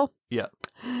 3 purple? Yeah.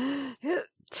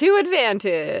 2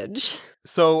 advantage.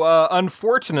 So,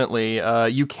 unfortunately,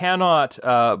 you cannot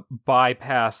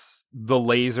bypass the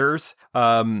lasers.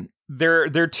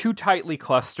 They're too tightly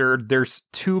clustered. There's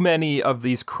too many of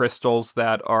these crystals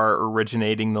that are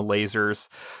originating the lasers,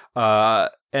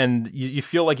 and you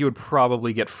feel like you would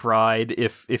probably get fried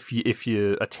if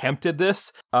you attempted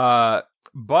this.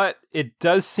 But it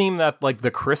does seem that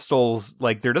the crystals,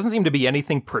 there doesn't seem to be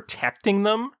anything protecting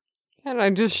them. Can I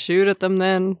just shoot at them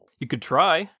then? You could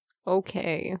try.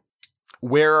 Okay.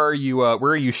 Where are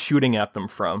you shooting at them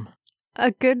from?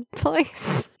 A good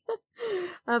place.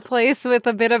 A place with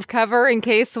a bit of cover in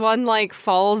case one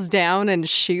falls down and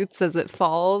shoots as it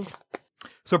falls.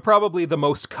 So probably the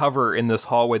most cover in this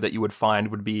hallway that you would find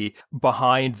would be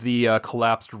behind the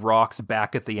collapsed rocks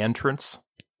back at the entrance.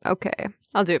 Okay,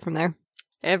 I'll do it from there.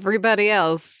 Everybody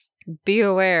else, be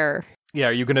aware. Yeah,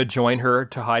 are you going to join her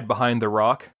to hide behind the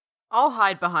rock? I'll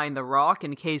hide behind the rock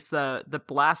in case the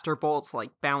blaster bolts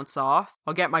bounce off.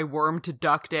 I'll get my worm to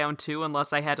duck down too,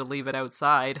 unless I had to leave it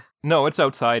outside. No, it's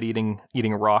outside eating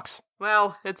rocks.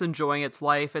 Well, it's enjoying its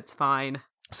life. It's fine.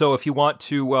 So if you want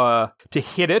to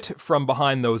hit it from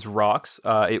behind those rocks,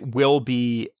 it will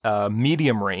be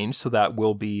medium range, so that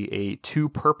will be a 2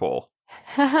 purple.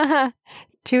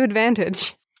 2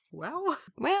 advantage. Well.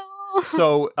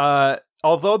 So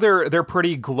although they're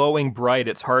pretty glowing bright,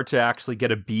 it's hard to actually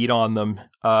get a bead on them,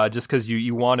 just because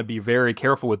you want to be very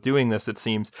careful with doing this, it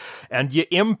seems. And you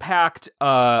impact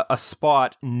a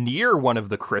spot near one of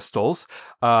the crystals,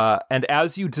 and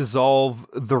as you dissolve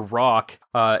the rock,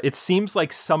 it seems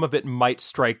like some of it might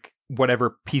strike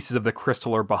whatever pieces of the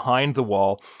crystal are behind the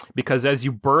wall, because as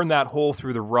you burn that hole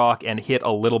through the rock and hit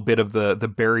a little bit of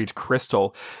the buried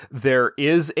crystal, there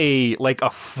is a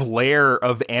flare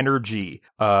of energy,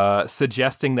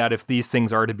 suggesting that if these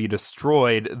things are to be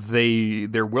destroyed,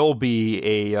 there will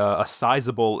be a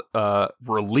sizable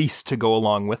release to go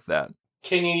along with that.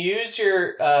 Can you use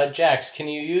your, Jax, can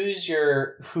you use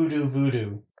your hoodoo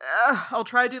voodoo? I'll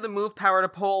try to do the move power to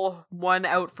pull one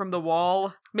out from the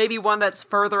wall. Maybe one that's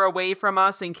further away from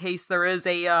us in case there is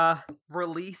a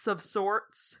release of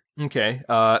sorts. Okay,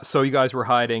 so you guys were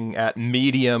hiding at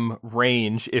medium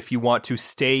range. If you want to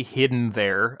stay hidden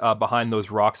there behind those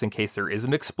rocks in case there is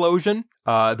an explosion,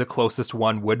 the closest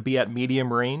one would be at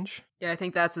medium range. Yeah, I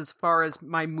think that's as far as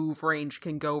my move range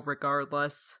can go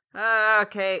regardless.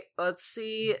 Okay, let's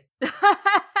see.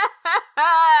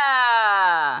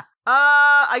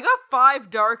 I got 5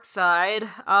 dark side.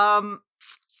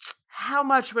 How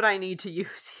much would I need to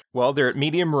use? Well, they're at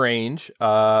medium range,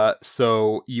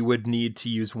 so you would need to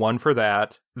use 1 for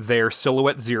that. They're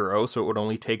silhouette 0, so it would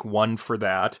only take 1 for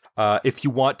that. If you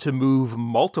want to move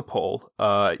multiple,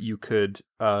 you could,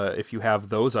 if you have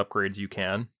those upgrades, you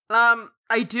can.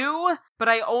 I do, but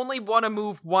I only want to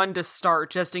move 1 to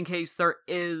start, just in case there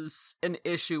is an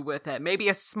issue with it. Maybe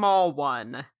a small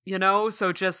one, you know?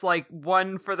 So just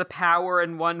 1 for the power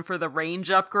and 1 for the range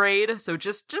upgrade. So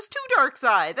just 2 dark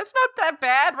side. That's not that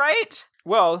bad, right?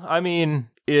 Well, I mean,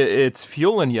 it's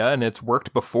fueling you, and it's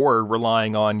worked before,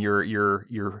 relying on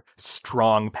your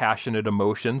strong, passionate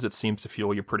emotions. It seems to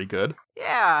fuel you pretty good.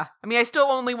 Yeah. I mean, I still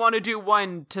only want to do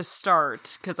 1 to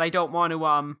start, because I don't want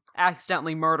to,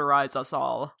 accidentally murderize us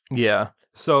all. Yeah.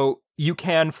 So you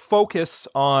can focus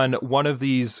on one of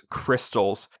these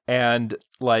crystals, and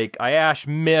Ayash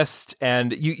missed,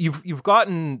 and you've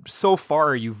gotten so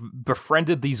far. You've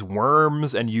befriended these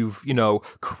worms, and you've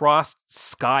crossed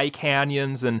sky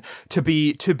canyons, and to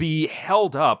be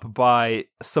held up by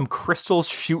some crystals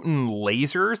shooting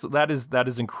lasers. That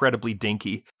is incredibly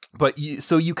dinky. But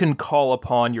so you can call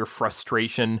upon your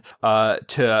frustration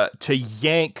to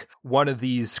yank one of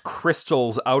these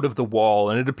crystals out of the wall,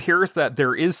 and it appears that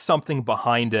there is something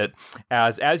behind it.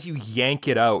 As you yank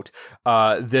it out,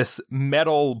 this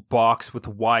metal box with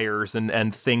wires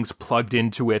and things plugged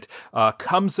into it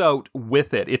comes out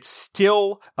with it. It's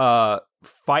still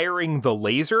firing the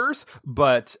lasers,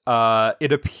 but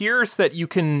it appears that you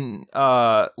can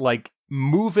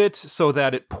move it so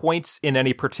that it points in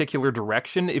any particular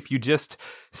direction. If you just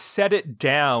set it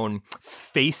down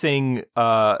facing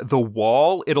the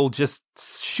wall, it'll just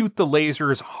shoot the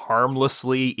lasers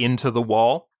harmlessly into the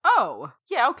wall. Oh,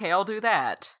 yeah, okay, I'll do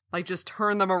that. Just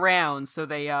turn them around so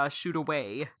they shoot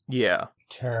away. Yeah.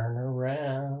 Turn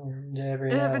around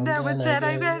every now and then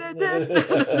I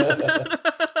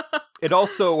It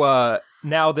also,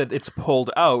 now that it's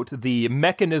pulled out, the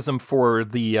mechanism for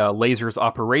the laser's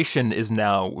operation is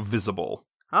now visible.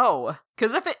 Oh,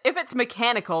 because if it's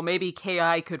mechanical, maybe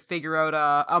KI could figure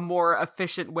out a more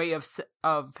efficient way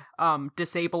of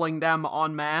disabling them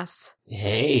en masse.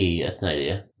 Hey, that's an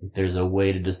idea. If there's a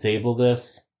way to disable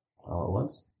this all at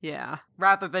once. Yeah,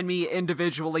 rather than me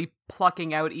individually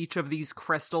plucking out each of these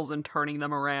crystals and turning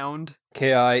them around. Ki,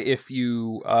 if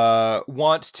you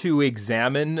want to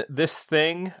examine this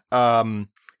thing,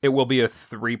 it will be a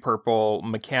 3 purple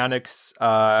mechanics.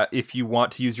 If you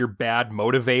want to use your bad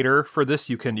motivator for this,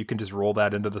 you can just roll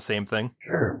that into the same thing.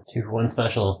 Sure. 2 for 1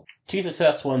 special. 2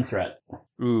 success, 1 threat.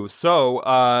 Ooh,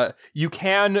 so you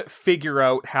can figure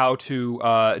out how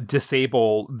to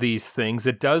disable these things.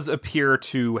 It does appear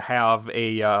to have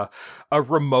a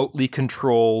remotely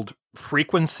controlled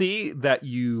frequency that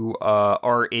you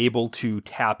are able to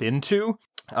tap into.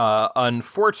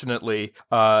 Unfortunately,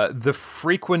 the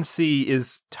frequency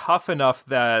is tough enough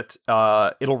that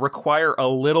it'll require a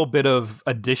little bit of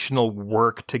additional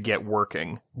work to get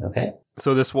working. Okay.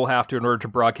 So this will have to, in order to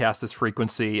broadcast this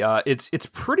frequency, it's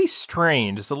pretty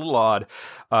strange. It's a little odd.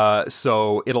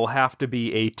 So it'll have to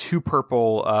be a 2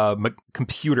 purple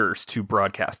computers to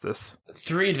broadcast this.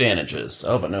 3 advantages.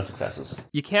 Oh, but no successes.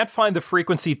 You can't find the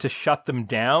frequency to shut them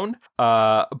down,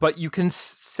 but you can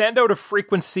send out a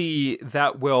frequency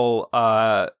that will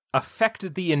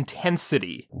affect the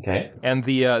intensity. Okay. And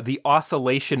the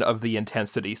oscillation of the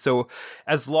intensity. So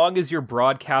as long as you're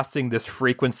broadcasting this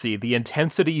frequency, the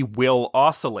intensity will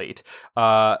oscillate.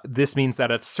 This means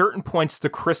that at certain points, the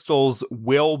crystals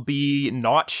will be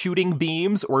not shooting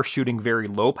beams or shooting very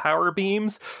low power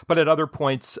beams, but at other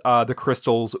points, the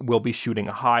crystals will be shooting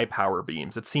high power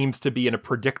beams. It seems to be in a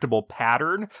predictable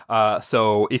pattern.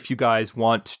 So if you guys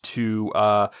want to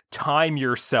time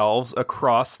yourselves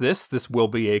across this will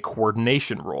be a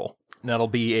coordination roll. And that'll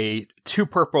be a 2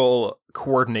 purple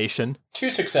coordination. 2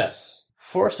 success.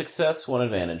 4 success, 1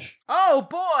 advantage. Oh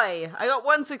boy! I got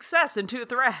 1 success and 2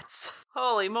 threats.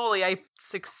 Holy moly, I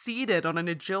succeeded on an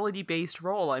agility-based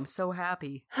roll. I'm so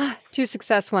happy. 2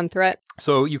 success, 1 threat.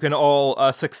 So you can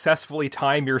all successfully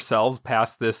time yourselves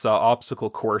past this obstacle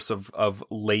course of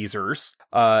lasers.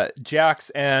 Jax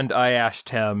and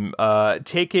Ayashtem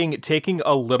taking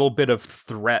a little bit of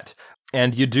threat.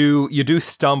 And you do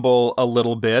stumble a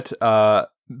little bit,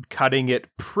 cutting it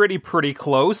pretty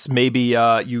close. Maybe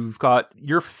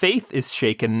your faith is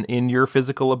shaken in your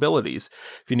physical abilities.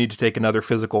 If you need to take another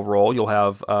physical roll, you'll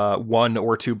have 1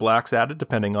 or 2 blacks added,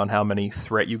 depending on how many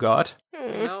threat you got.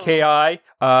 No. KI,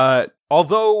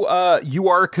 although you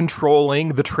are controlling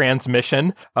the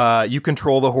transmission, you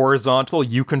control the horizontal,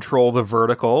 you control the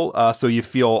vertical, so you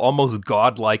feel almost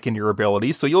godlike in your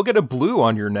ability. So you'll get a blue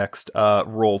on your next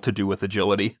roll to do with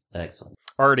agility. Excellent.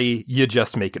 Artie, you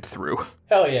just make it through.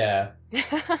 Hell yeah.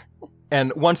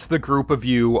 And once the group of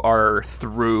you are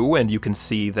through, and you can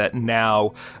see that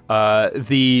now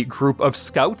the group of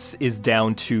scouts is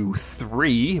down to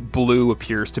 3. Blue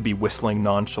appears to be whistling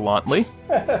nonchalantly.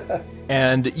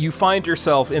 And you find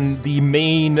yourself in the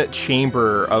main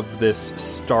chamber of this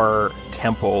star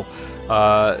temple.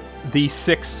 The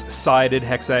 6-sided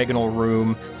hexagonal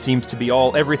room seems to be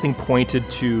everything pointed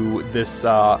to this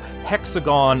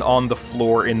hexagon on the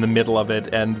floor in the middle of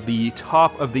it, and the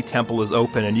top of the temple is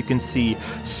open, and you can see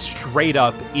straight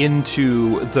up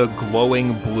into the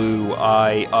glowing blue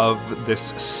eye of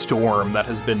this storm that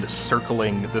has been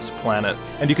circling this planet.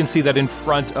 And you can see that in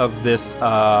front of this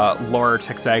large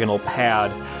hexagonal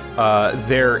pad,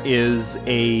 there is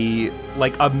a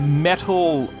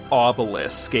metal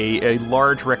obelisk, a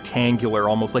large rectangular,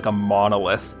 almost like a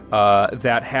monolith,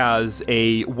 that has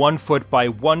a 1 foot by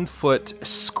 1 foot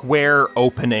square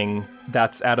opening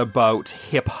that's at about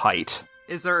hip height.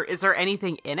 Is there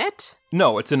anything in it?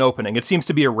 No, it's an opening. It seems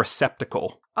to be a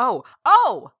receptacle. Oh!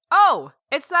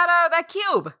 It's that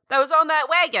cube that was on that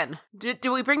wagon. Did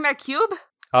we bring that cube?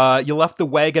 You left the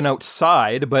wagon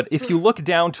outside, but if you look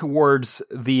down towards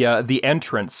the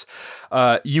entrance,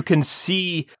 you can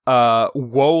see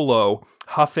Wolo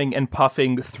huffing and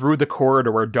puffing through the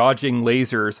corridor, dodging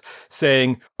lasers,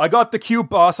 saying, "I got the cube,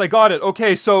 boss. I got it.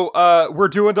 Okay, so we're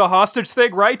doing the hostage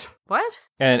thing, right?" What?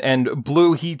 And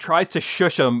Blue, he tries to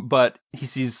shush him, but he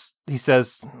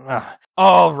says,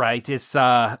 "All right, it's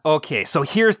okay. So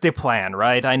here's the plan,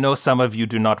 right? I know some of you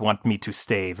do not want me to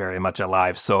stay very much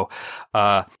alive, so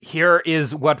here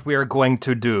is what we're going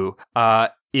to do.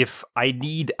 If I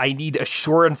need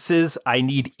assurances, I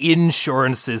need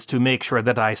insurances to make sure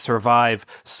that I survive.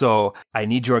 So I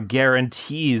need your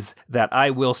guarantees that I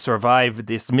will survive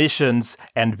these missions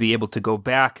and be able to go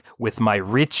back with my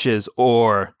riches,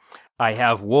 or I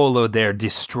have Wolo there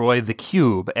destroy the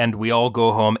cube and we all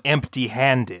go home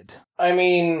empty-handed." I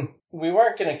mean, we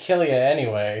weren't gonna kill you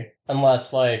anyway,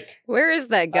 unless, Where is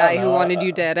that guy who wanted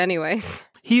you dead anyways?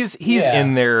 He's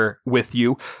in there with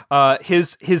you.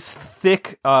 His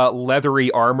thick, leathery,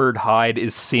 armored hide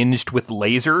is singed with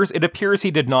lasers. It appears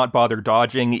he did not bother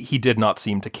dodging. He did not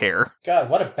seem to care. God,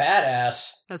 what a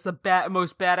badass. That's the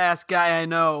most badass guy I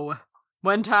know.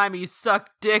 One time he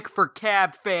sucked dick for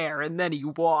cab fare, and then he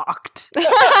walked.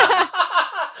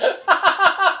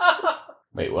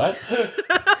 Wait, what?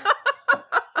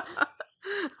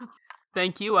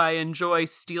 Thank you, I enjoy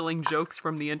stealing jokes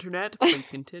from the internet. Please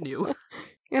continue.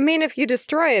 I mean, if you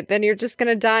destroy it, then you're just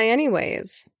gonna die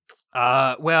anyways.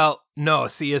 Well, no,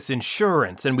 see, it's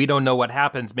insurance, and we don't know what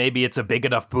happens. Maybe it's a big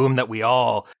enough boom that we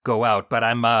all go out, but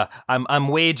I'm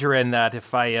wagering that if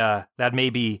that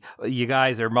maybe you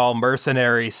guys are all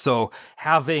mercenaries, so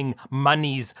having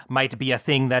monies might be a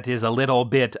thing that is a little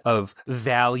bit of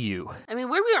value. I mean,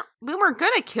 we weren't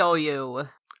gonna kill you.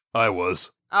 I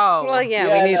was. Oh. Well,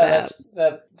 yeah, we knew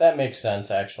that. That makes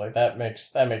sense, actually. That makes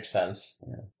sense.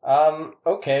 Yeah.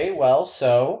 Okay, well,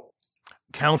 so...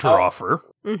 Counteroffer.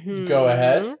 Mm-hmm. Go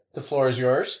ahead. The floor is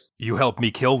yours. You help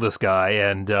me kill this guy,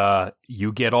 and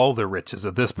you get all the riches.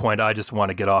 At this point, I just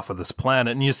want to get off of this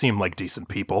planet, and you seem like decent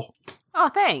people. Oh,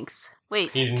 thanks.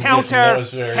 Wait. Counter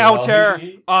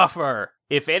offer.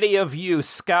 if any of you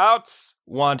scouts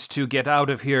want to get out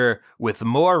of here with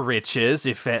more riches,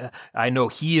 I know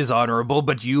he is honorable,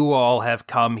 but you all have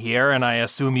come here, and I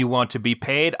assume you want to be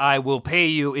paid, I will pay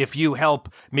you if you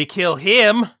help me kill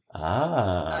him.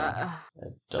 Double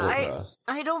cross.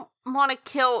 I don't want to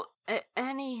kill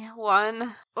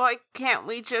anyone. Why can't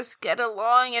we just get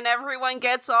along and everyone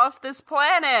gets off this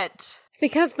planet?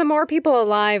 Because the more people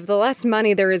alive, the less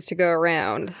money there is to go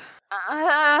around.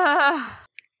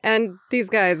 And these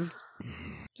guys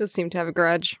just seem to have a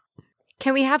grudge.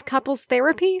 Can we have couples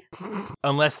therapy?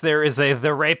 Unless there is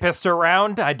the rapist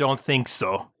around, I don't think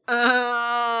so.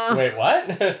 Wait, what?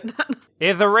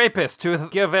 The rapist, to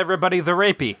give everybody the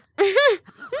rapey.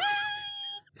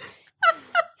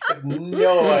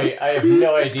 I have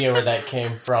no idea where that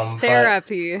came from.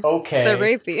 Therapy. But okay. The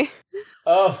rapey.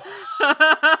 Oh.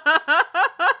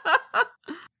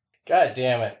 God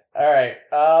damn it. Alright,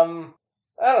 I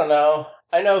don't know.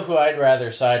 I know who I'd rather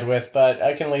side with, but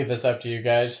I can leave this up to you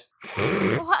guys.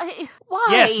 Why?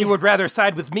 Yes, you would rather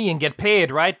side with me and get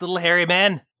paid, right, little hairy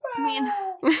man? I mean,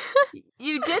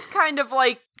 you did kind of,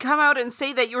 come out and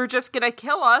say that you were just gonna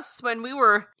kill us when we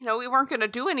weren't gonna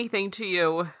do anything to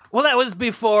you. Well, that was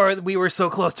before we were so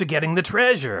close to getting the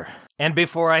treasure. And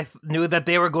before I knew that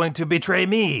they were going to betray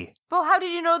me. Well, how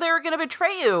did you know they were gonna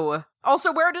betray you?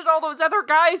 Also, where did all those other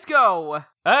guys go?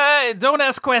 Don't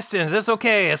ask questions. It's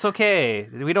okay.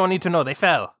 We don't need to know. They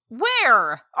fell.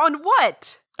 Where? On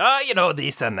what?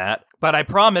 This and that. But I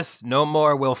promise no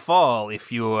more will fall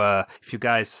if you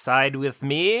guys side with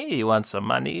me. You want some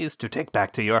monies to take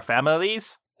back to your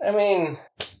families? I mean,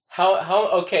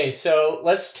 okay, so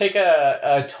let's take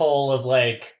a toll of,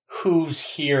 who's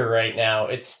here right now.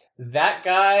 It's that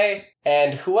guy,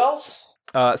 and who else?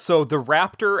 So the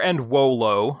Raptor and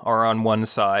Wolo are on one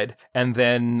side, and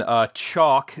then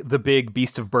Chalk, the big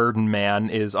beast of burden man,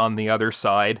 is on the other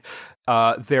side.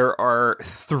 There are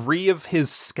 3 of his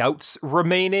scouts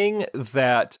remaining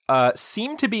that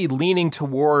seem to be leaning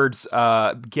towards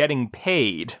getting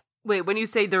paid. Wait, when you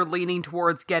say they're leaning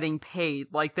towards getting paid,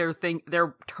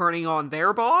 they're turning on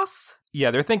their boss? Yeah,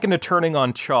 they're thinking of turning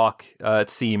on Chalk, it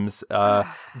seems.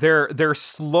 They're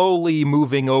slowly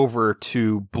moving over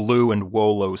to Blue and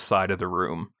Wolo's side of the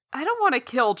room. I don't want to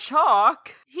kill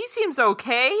Chalk. He seems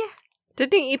okay.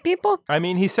 Didn't he eat people? I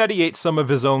mean, he said he ate some of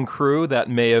his own crew. That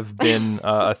may have been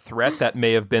a threat. That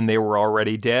may have been they were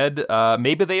already dead.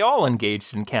 Maybe they all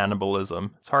engaged in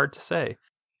cannibalism. It's hard to say.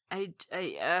 I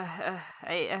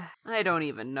don't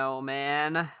even know,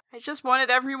 man. I just wanted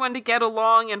everyone to get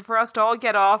along and for us to all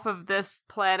get off of this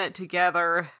planet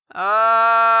together.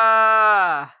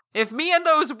 If me and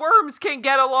those worms can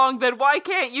get along, then why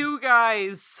can't you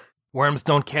guys? Worms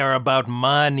don't care about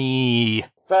money.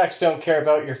 Facts don't care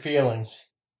about your feelings.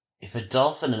 If a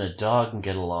dolphin and a dog can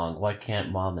get along, why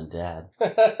can't mom and dad?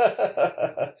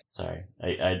 Sorry,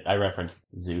 I reference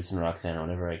Zeus and Roxanne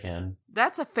whenever I can.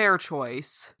 That's a fair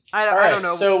choice. I don't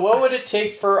know. So what would it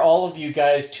take for all of you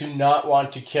guys to not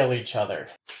want to kill each other?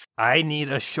 I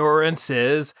need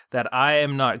assurances that I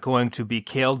am not going to be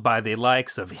killed by the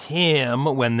likes of him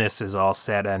when this is all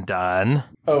said and done.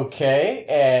 Okay,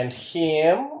 and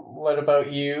him? What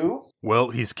about you?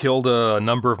 Well, he's killed a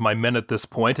number of my men at this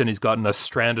point, and he's gotten us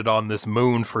stranded on this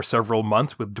moon for several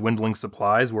months with dwindling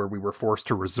supplies where we were forced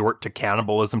to resort to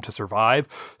cannibalism to survive.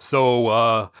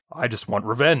 So, I just want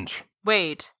revenge.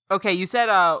 Wait, okay, you said,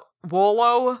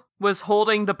 Wolo was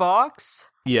holding the box?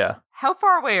 Yeah. How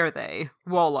far away are they,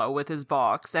 Wolo, with his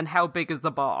box, and how big is the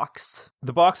box?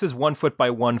 The box is 1 foot by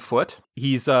 1 foot.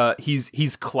 He's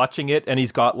clutching it, and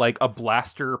he's got a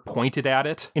blaster pointed at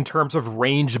it. In terms of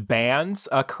range bands,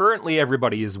 currently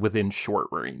everybody is within short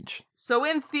range. So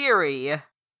in theory,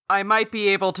 I might be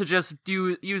able to just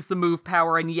use the move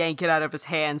power and yank it out of his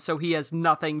hand, so he has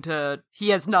nothing to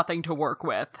work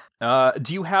with.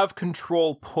 Do you have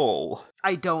control pull?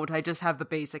 I don't. I just have the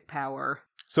basic power.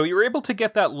 So you were able to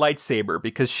get that lightsaber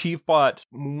because Sheevbot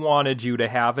wanted you to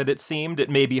have it, it seemed. It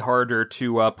may be harder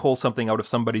to pull something out of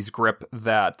somebody's grip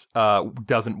that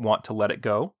doesn't want to let it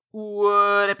go.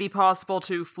 Would it be possible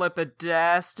to flip a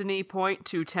destiny point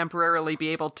to temporarily be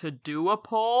able to do a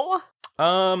pull?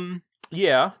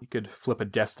 Yeah, you could flip a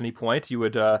destiny point. You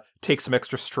would take some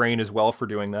extra strain as well for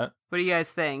doing that. What do you guys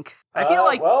think? I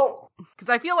feel because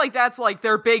I feel like that's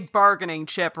their big bargaining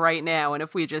chip right now, and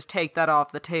if we just take that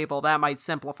off the table, that might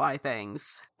simplify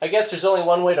things. I guess there's only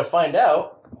one way to find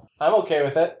out. I'm okay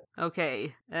with it.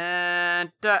 Okay,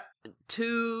 and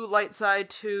 2 light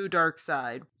side, 2 dark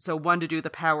side. So 1 to do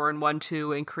the power and 1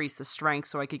 to increase the strength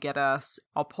so I could get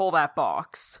I'll pull that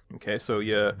box. Okay, so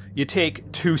you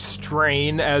take 2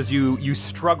 strain as you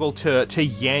struggle to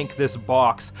yank this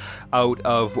box out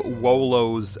of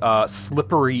Wolo's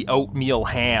slippery oatmeal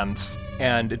hands.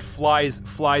 And it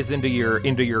flies into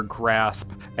your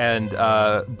grasp, and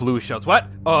Blue shouts, "What?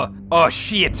 Oh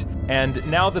shit!" And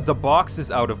now that the box is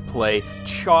out of play,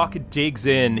 Chalk digs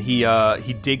in. He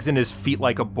digs in his feet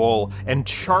like a bull and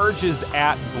charges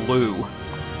at Blue.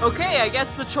 Okay, I guess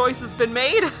the choice has been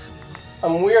made.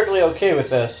 I'm weirdly okay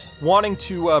with this. Wanting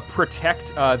to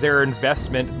protect their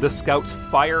investment, the scouts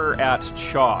fire at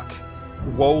Chalk.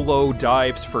 Wolo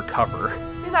dives for cover.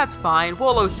 That's fine.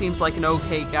 Wolo seems like an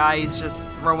okay guy. He's just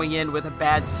throwing in with a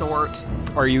bad sort.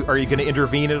 Are you going to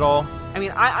intervene at all? I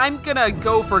mean, I'm gonna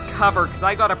go for cover because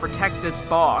I gotta protect this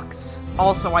box.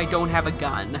 Also, I don't have a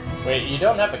gun. Wait, you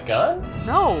don't have a gun?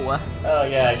 No. Oh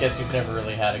yeah, I guess you've never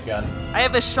really had a gun. I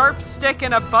have a sharp stick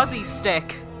and a buzzy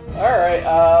stick. Alright,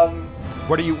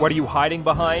 What are you hiding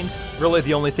behind? Really,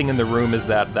 the only thing in the room is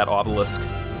that obelisk.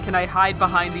 Can I hide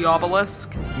behind the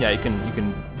obelisk? Yeah, you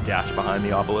can dash behind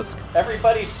the obelisk.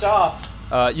 everybody stop.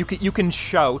 You can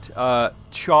shout.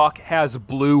 Chalk has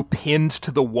Blue pinned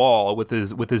to the wall with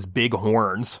his big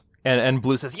horns, and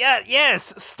Blue says,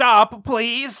 "Yes, stop,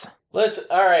 please."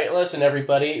 Listen,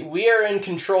 everybody. We are in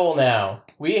control now.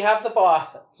 We have the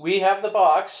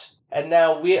box, and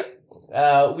now we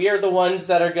are the ones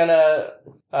that are gonna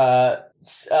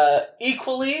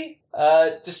equally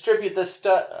distribute this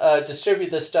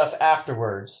stuff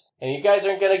afterwards. And you guys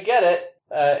aren't gonna get it.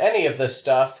 Any of this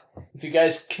stuff, if you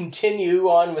guys continue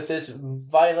on with this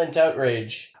violent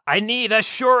outrage. I need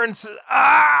assurance.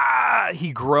 Ah!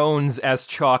 He groans as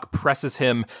Chalk presses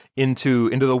him into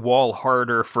the wall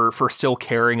harder for still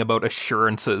caring about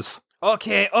assurances.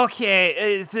 Okay,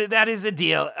 that is a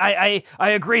deal. I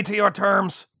agree to your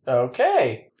terms.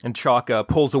 Okay. And Chalk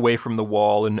pulls away from the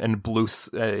wall, and Blue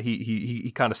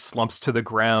he kind of slumps to the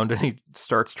ground, and he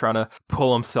starts trying to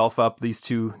pull himself up. These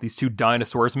two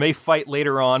dinosaurs may fight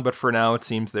later on, but for now it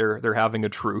seems they're having a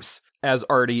truce. As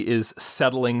Artie is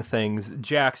settling things,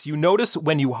 Jax, you notice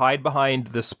when you hide behind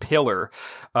this pillar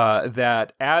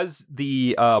that as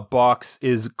the box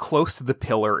is close to the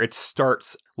pillar, it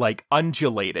starts like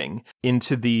undulating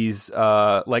into these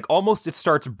like almost it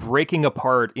starts breaking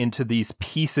apart into these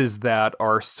pieces that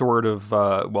are sort of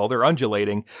they're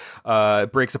undulating.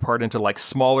 It breaks apart into like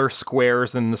smaller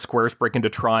squares, and the squares break into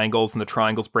triangles, and the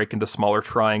triangles break into smaller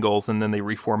triangles, and then they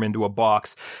reform into a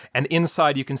box. And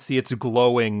inside you can see it's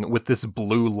glowing with this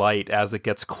blue light as it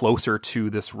gets closer to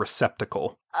this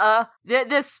receptacle.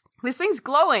 This thing's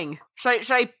glowing.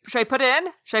 Should I put it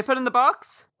in? Should I put it in the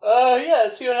box? Yeah,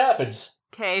 let's see what happens.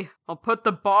 Okay, I'll put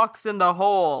the box in the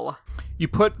hole. You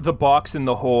put the box in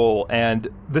the hole, and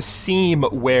the seam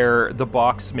where the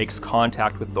box makes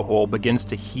contact with the hole begins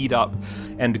to heat up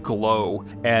and glow,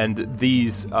 and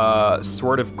these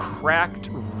sort of cracked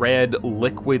red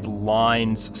liquid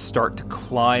lines start to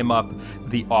climb up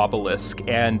the obelisk,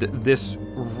 and this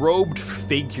robed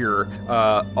figure,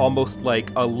 almost like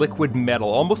a liquid metal,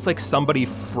 almost like somebody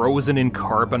frozen in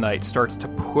carbonite, starts to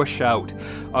push out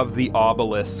of the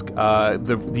obelisk,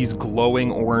 these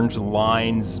glowing orange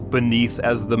lines beneath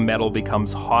as the metal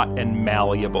becomes hot and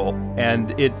malleable. And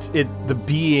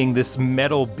this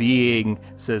metal being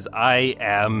says, "I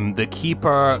am the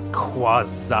Keeper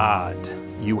Quasad.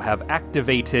 You have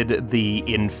activated the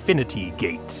Infinity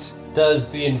Gate." Does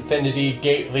the Infinity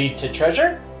Gate lead to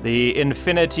treasure? The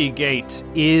Infinity Gate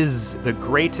is the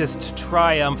greatest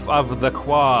triumph of the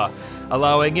Qua,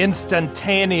 allowing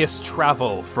instantaneous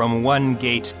travel from one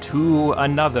gate to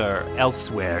another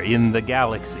elsewhere in the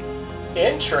galaxy.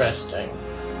 Interesting.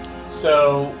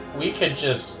 So we could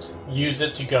just use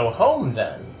it to go home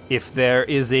then? If there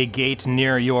is a gate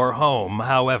near your home,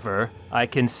 however, I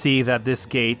can see that this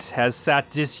gate has sat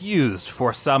disused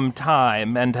for some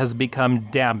time and has become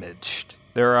damaged.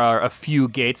 There are a few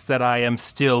gates that I am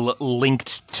still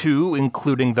linked to,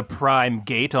 including the Prime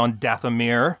Gate on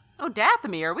Dathomir. Oh,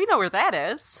 Dathomir, we know where that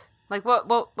is. Like, what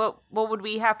would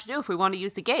we have to do if we want to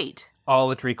use the gate?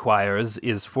 All it requires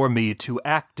is for me to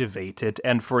activate it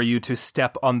and for you to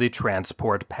step on the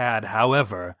transport pad.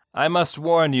 However, I must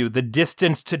warn you, the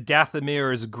distance to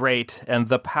Dathomir is great, and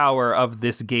the power of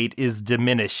this gate is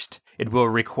diminished. It will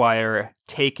require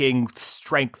taking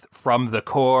strength from the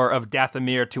core of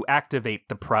Dathomir to activate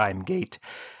the Prime Gate,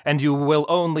 and you will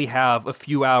only have a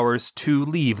few hours to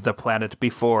leave the planet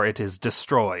before it is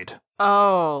destroyed.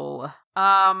 Oh,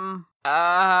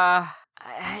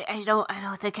 I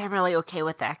don't think I'm really okay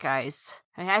with that, guys.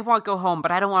 I want to go home,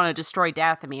 but I don't want to destroy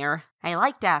Dathomir. I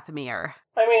like Dathomir.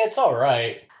 I mean, it's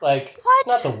alright. Like, What? it's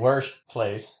not the worst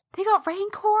place. They got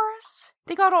rancors.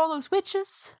 They got all those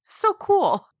witches. So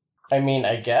cool. I mean,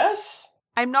 I guess?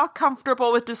 I'm not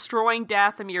comfortable with destroying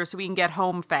Dathomir so we can get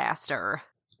home faster.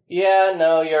 Yeah,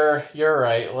 no, you're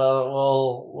right.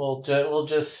 Well, we'll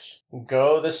just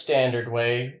go the standard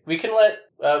way. We can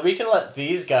let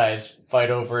these guys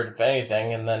fight over it if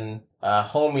anything, and then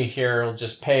homie here will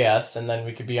just pay us, and then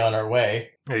we could be on our way.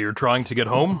 Hey, you're trying to get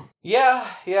home? Yeah,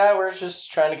 we're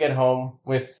just trying to get home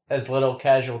with as little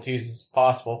casualties as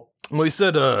possible. Well, he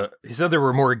said there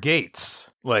were more gates.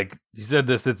 Like, he said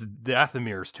that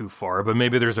Dathomir's too far, but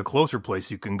maybe there's a closer place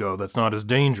you can go that's not as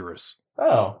dangerous.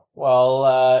 Oh,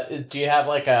 well, do you have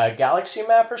like a galaxy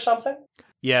map or something?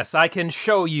 Yes, I can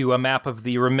show you a map of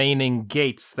the remaining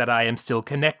gates that I am still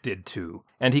connected to.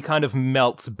 And he kind of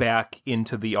melts back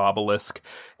into the obelisk,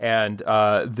 and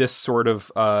this sort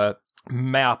of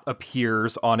map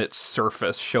appears on its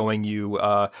surface, showing you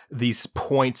these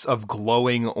points of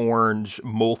glowing orange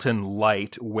molten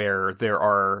light where there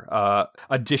are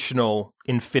additional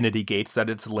infinity gates that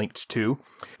it's linked to.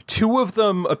 2 of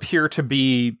them appear to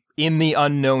be in the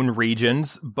unknown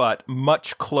regions, but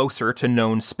much closer to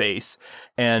known space.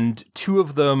 And 2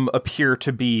 of them appear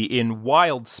to be in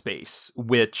wild space,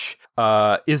 which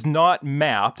is not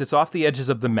mapped. It's off the edges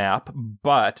of the map,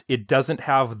 but it doesn't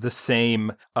have the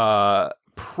same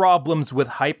problems with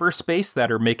hyperspace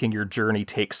that are making your journey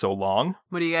take so long.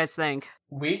 What do you guys think?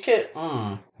 We could,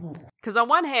 Because on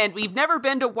one hand, we've never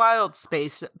been to wild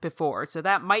space before, so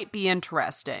that might be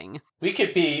interesting. we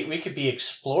could be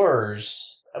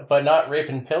explorers, but not rape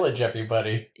and pillage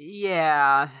everybody.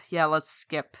 Yeah, let's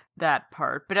skip that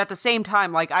part. But at the same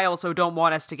time, like, I also don't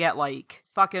want us to get, like,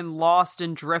 fucking lost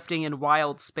and drifting in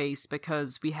wild space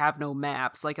because we have no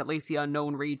maps. Like, at least the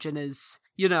unknown region is,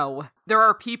 you know, there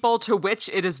are people to which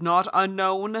it is not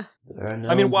unknown.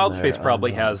 I mean, wild space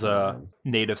probably has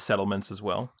native settlements as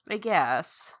well. I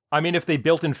guess. I mean, if they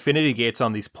built infinity gates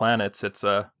on these planets, it's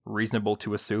reasonable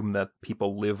to assume that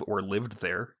people live or lived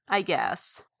there. I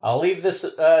guess. I'll leave this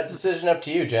decision up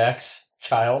to you, Jax,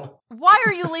 child. Why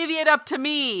are you leaving it up to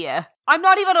me? I'm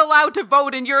not even allowed to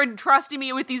vote and you're entrusting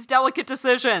me with these delicate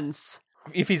decisions.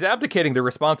 If he's abdicating the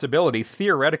responsibility,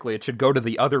 theoretically it should go to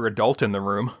the other adult in the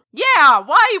room. Yeah,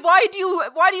 why do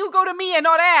you go to me and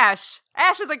not Ash?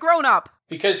 Ash is a grown-up.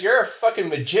 Because you're a fucking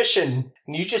magician,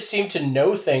 and you just seem to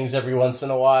know things every once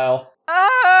in a while.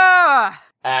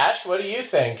 Ash, what do you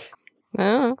think?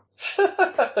 Oh.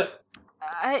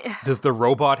 Does the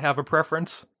robot have a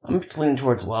preference? I'm leaning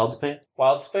towards wild space.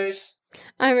 Wild space?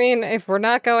 I mean, if we're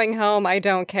not going home, I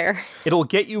don't care. It'll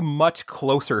get you much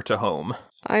closer to home.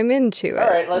 I'm into it. All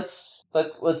right, let's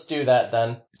do that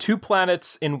then. 2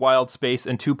 planets in wild space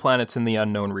and 2 planets in the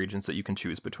unknown regions that you can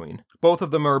choose between. Both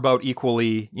of them are about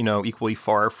equally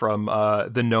far from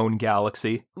the known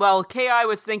galaxy. Well, K.I.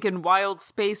 was thinking wild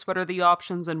space. What are the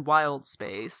options in wild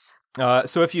space?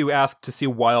 So if you ask to see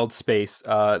wild space,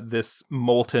 this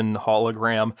molten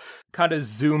hologram kind of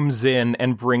zooms in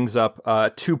and brings up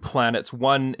 2 planets.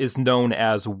 One is known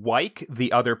as Wyke,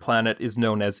 the other planet is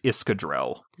known as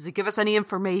Iskadrel. Does it give us any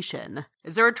information?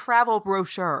 Is there a travel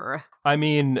brochure? I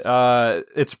mean,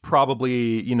 it's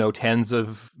probably, tens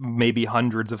of, maybe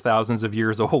hundreds of thousands of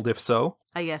years old, if so.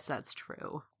 I guess that's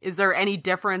true. Is there any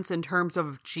difference in terms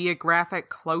of geographic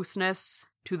closeness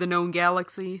to the known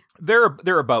galaxy?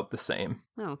 They're about the same.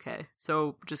 Okay,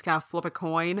 so just kind of flip a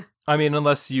coin? I mean,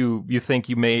 unless you think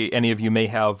any of you may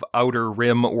have outer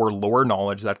rim or lore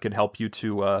knowledge that could help you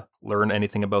to learn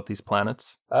anything about these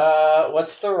planets.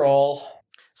 What's the roll?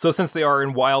 So since they are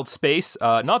in wild space,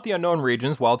 not the unknown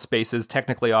regions, wild space is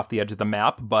technically off the edge of the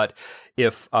map, but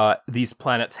if these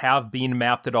planets have been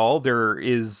mapped at all, there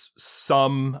is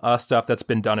some stuff that's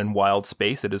been done in wild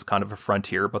space. It is kind of a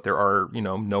frontier, but there are,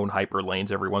 known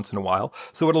hyperlanes every once in a while.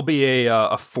 So it'll be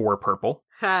a 4 purple.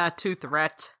 Ha, 2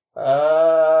 threat.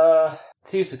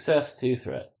 2 success, 2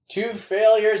 threat. 2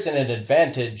 failures and an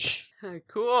advantage.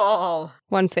 Cool.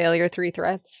 1 failure, 3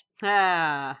 threats.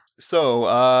 Ah.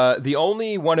 So, the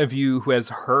only one of you who has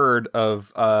heard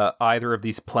of either of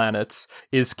these planets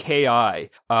is K.I.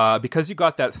 Because you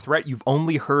got that threat, you've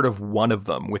only heard of one of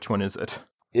them. Which one is it?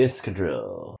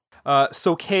 Iskadril.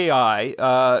 So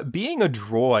K.I., being a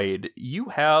droid, you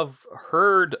have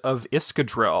heard of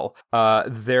Iskadrel.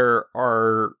 There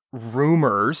are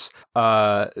rumors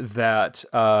that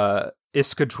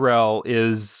Iskadrel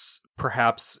is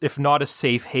perhaps, if not a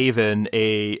safe haven,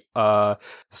 a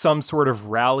some sort of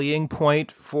rallying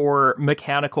point for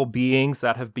mechanical beings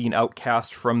that have been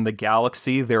outcast from the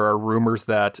galaxy. There are rumors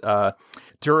that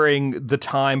during the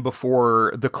time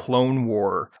before the Clone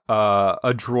War,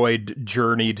 a droid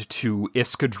journeyed to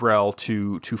Iskadrel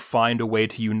to find a way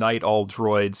to unite all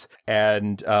droids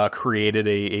and created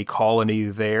a colony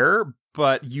there.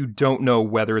 But you don't know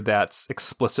whether that's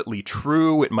explicitly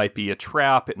true. It might be a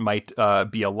trap. It might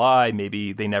be a lie.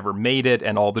 Maybe they never made it,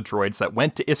 and all the droids that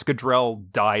went to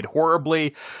Iskadrel died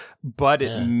horribly. But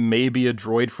it may be a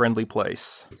droid-friendly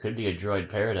place. It could be a droid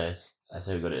paradise. I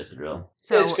say we go to Iskadrel.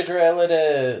 So, Iskadrel it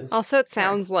is. Also, it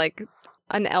sounds like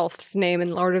an elf's name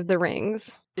in Lord of the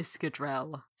Rings.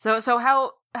 Iskadrel. So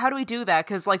how do we do that?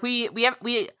 Because like we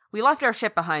left our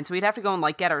ship behind, so we'd have to go and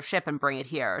like get our ship and bring it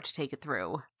here to take it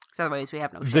through. Because otherwise we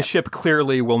have no ship. The ship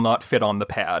clearly will not fit on the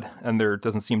pad, and there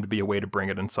doesn't seem to be a way to bring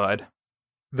it inside.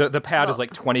 The pad is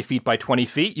like 20 feet by 20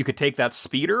 feet. You could take that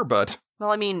speeder, but...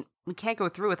 Well, I mean, we can't go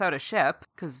through without a ship,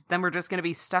 because then we're just going to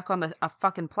be stuck on a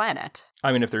fucking planet.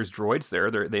 I mean, if there's droids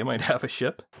there, they might have a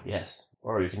ship. Yes.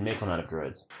 Or you can make one out of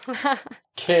droids.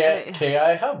 Ki,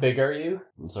 how big are you?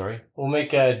 I'm sorry? We'll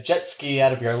make a jet ski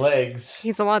out of your legs.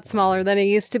 He's a lot smaller than he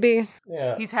used to be.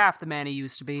 Yeah. He's half the man he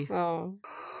used to be. Oh.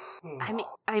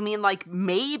 I mean, like,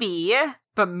 maybe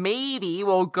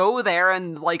we'll go there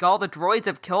and, like, all the droids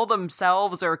have killed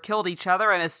themselves or killed each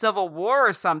other in a civil war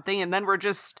or something, and then we're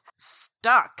just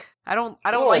stuck. I don't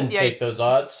like the take those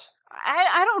odds.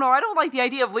 I don't know. I don't like the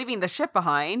idea of leaving the ship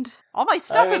behind. All my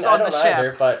stuff is on the ship.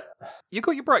 Either, but you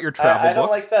brought your travel book. I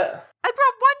don't like that. I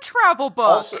brought one travel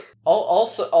book.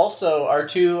 Also, our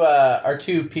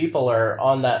two people are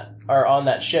on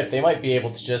that ship. They might be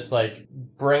able to just like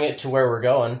bring it to where we're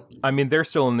going. I mean, they're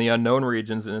still in the unknown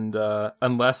regions, and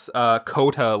unless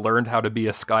Kota learned how to be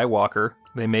a Skywalker,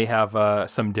 they may have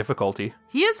some difficulty.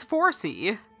 He is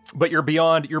 4C. But you're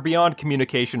beyond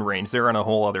communication range. They're on a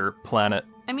whole other planet.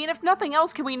 I mean, if nothing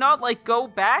else, can we not, like, go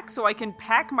back so I can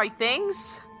pack my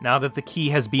things? Now that the key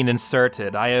has been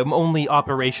inserted, I am only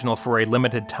operational for a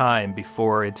limited time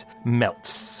before it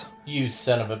melts. You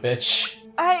son of a bitch.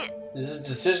 This is a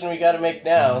decision we gotta make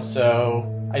now,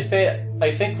 so I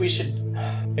think we should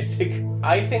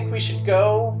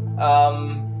go,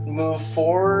 move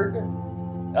forward,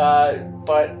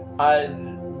 but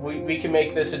we can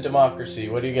make this a democracy.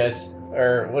 What are you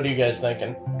guys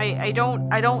thinking? I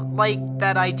don't like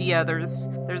that idea.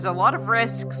 There's a lot of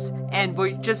risks, and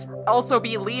we'd just also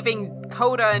be leaving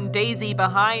Kota and Daisy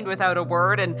behind without a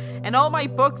word, and all my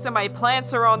books and my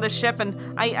plants are on the ship,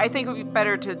 and I think it would be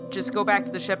better to just go back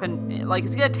to the ship, and like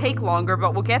it's gonna take longer,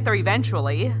 but we'll get there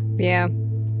eventually. Yeah.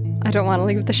 I don't want to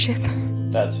leave the ship.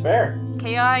 That's fair.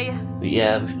 K.I.?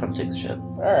 Yeah, we should probably take the ship.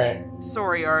 Alright.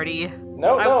 Sorry, Artie.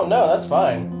 No, that's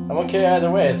fine. I'm okay either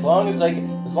way, as long as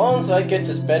I get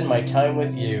to spend my time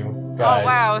with you, guys. Oh,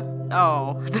 wow.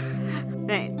 Oh.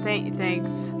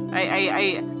 Thanks.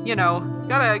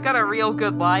 I got a real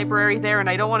good library there, and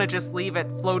I don't want to just leave it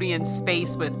floating in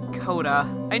space with Kota.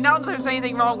 I know that there's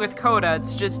anything wrong with Kota,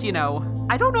 it's just,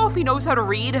 I don't know if he knows how to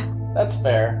read. That's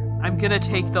fair. I'm gonna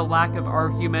take the lack of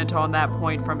argument on that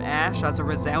point from Ash as a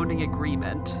resounding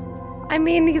agreement. I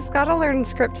mean, he's gotta learn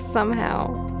scripts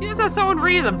somehow. He just has someone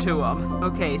read them to him.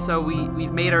 Okay, so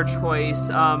we've made our choice.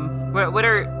 What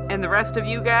are, and the rest of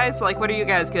you guys, like, what are you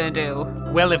guys gonna do?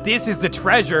 Well, if this is the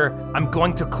treasure, I'm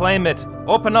going to claim it.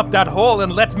 Open up that hole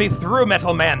and let me through,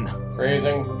 Metal Man.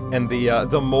 Phrasing. And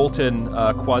the molten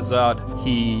Quasad,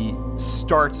 he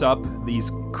starts up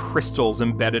these crystals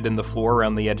embedded in the floor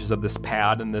around the edges of this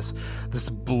pad, and this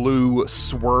blue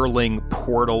swirling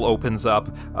portal opens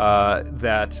up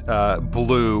that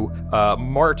blue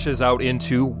marches out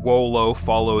into Wolo,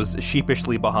 follows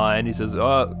sheepishly behind. He says,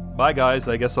 bye guys,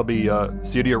 I guess I'll be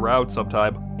see you to your route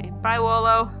sometime. Okay, bye,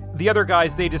 Wolo. The other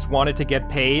guys, they just wanted to get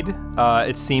paid.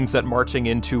 It seems that marching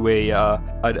into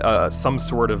some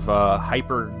sort of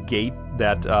hyper gate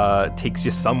that takes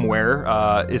you somewhere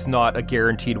is not a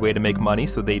guaranteed way to make money,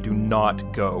 so they do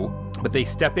not go. But they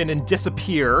step in and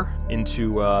disappear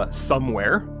into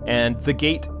somewhere, and the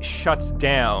gate shuts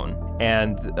down.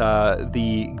 And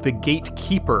the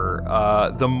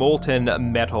gatekeeper, the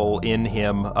molten metal in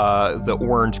him, the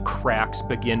orange cracks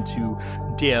begin to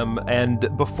dim, and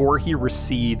before he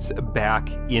recedes back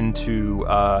into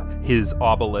his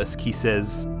obelisk, he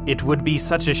says, "It would be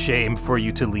such a shame for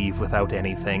you to leave without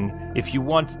anything. If you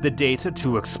want the data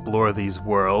to explore these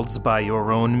worlds by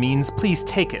your own means, please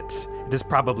take it. It is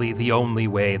probably the only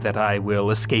way that I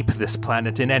will escape this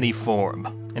planet in any form.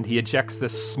 And he ejects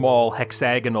this small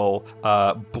hexagonal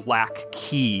black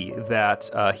key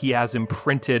that he has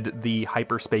imprinted the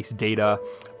hyperspace data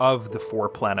of the 4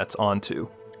 planets onto.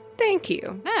 Thank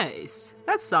you. Nice.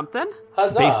 That's something.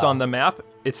 Huzzah. Based on the map,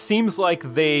 it seems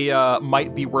like they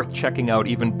might be worth checking out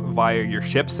even via your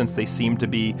ship, since they seem to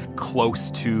be close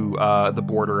to the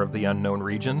border of the unknown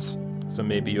regions. So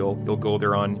maybe you'll go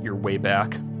there on your way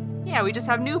back. Yeah, we just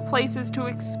have new places to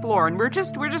explore, and we're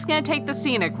just gonna take the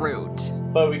scenic route.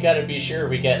 But we gotta be sure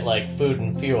we get, like, food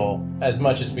and fuel as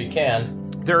much as we can.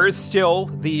 There is still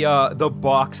the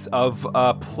box of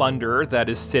plunder that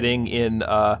is sitting in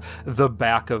the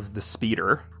back of the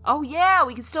speeder. Oh yeah,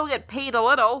 we can still get paid a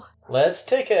little. Let's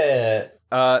take it.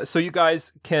 So you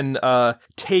guys can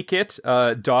take it,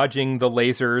 dodging the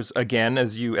lasers again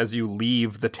as you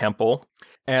leave the temple.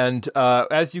 And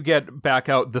as you get back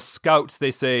out, the scouts,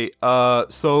 they say,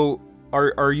 so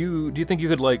are you, do you think you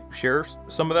could, like, share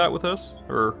some of that with us?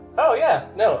 Or Oh yeah,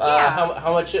 no. Yeah.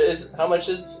 How much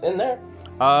is in there?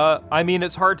 I mean,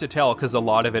 it's hard to tell because a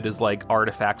lot of it is like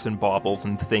artifacts and baubles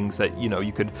and things that,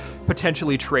 you could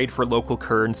potentially trade for local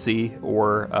currency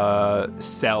or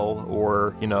sell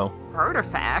or,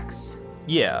 Artifacts?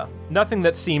 Yeah. Nothing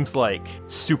that seems like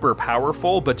super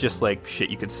powerful, but just like shit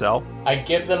you could sell. I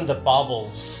give them the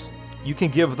baubles. You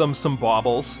can give them some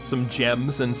baubles, some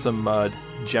gems, and some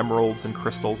gemeralds and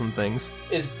crystals and things.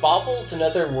 Is baubles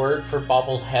another word for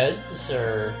bobbleheads,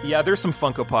 or...? Yeah, there's some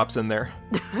Funko Pops in there.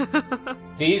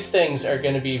 These things are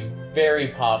going to be very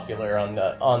popular on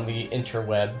the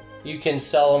interweb. You can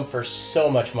sell them for so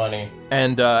much money.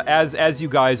 And as you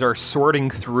guys are sorting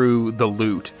through the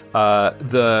loot,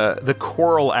 the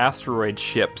Coral asteroid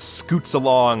ship scoots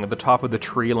along the top of the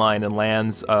tree line and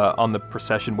lands on the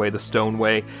procession way, the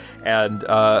Stoneway, and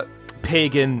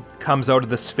Pagan comes out of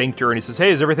the sphincter and he says,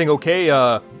 "Hey, is everything okay?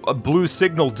 A blue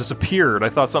signal disappeared. I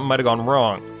thought something might have gone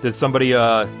wrong. Did somebody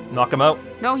knock him out?"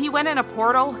 No, he went in a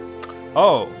portal.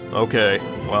 Oh, okay.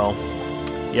 Well,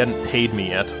 he hadn't paid me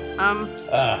yet.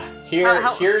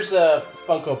 Here's a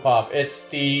Funko Pop. It's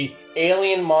the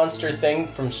alien monster thing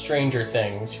from Stranger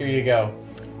Things. Here you go.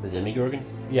 The Demogorgon?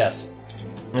 Yes.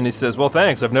 And he says, "Well,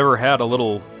 thanks. I've never had a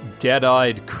little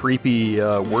dead-eyed, creepy,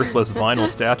 worthless vinyl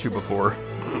statue before.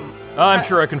 I'm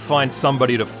sure I can find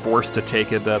somebody to force to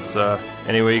take it. That's,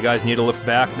 Anyway, you guys need to lift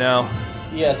back now?"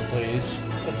 Yes, please.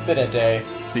 It's been a day.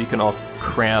 So you can all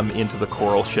cram into the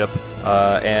Coral ship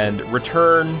and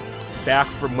return back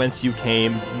from whence you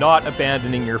came, not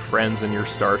abandoning your friends and your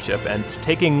starship, and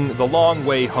taking the long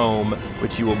way home,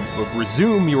 which you will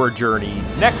resume your journey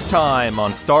next time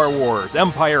on Star Wars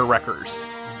Empire Wreckers.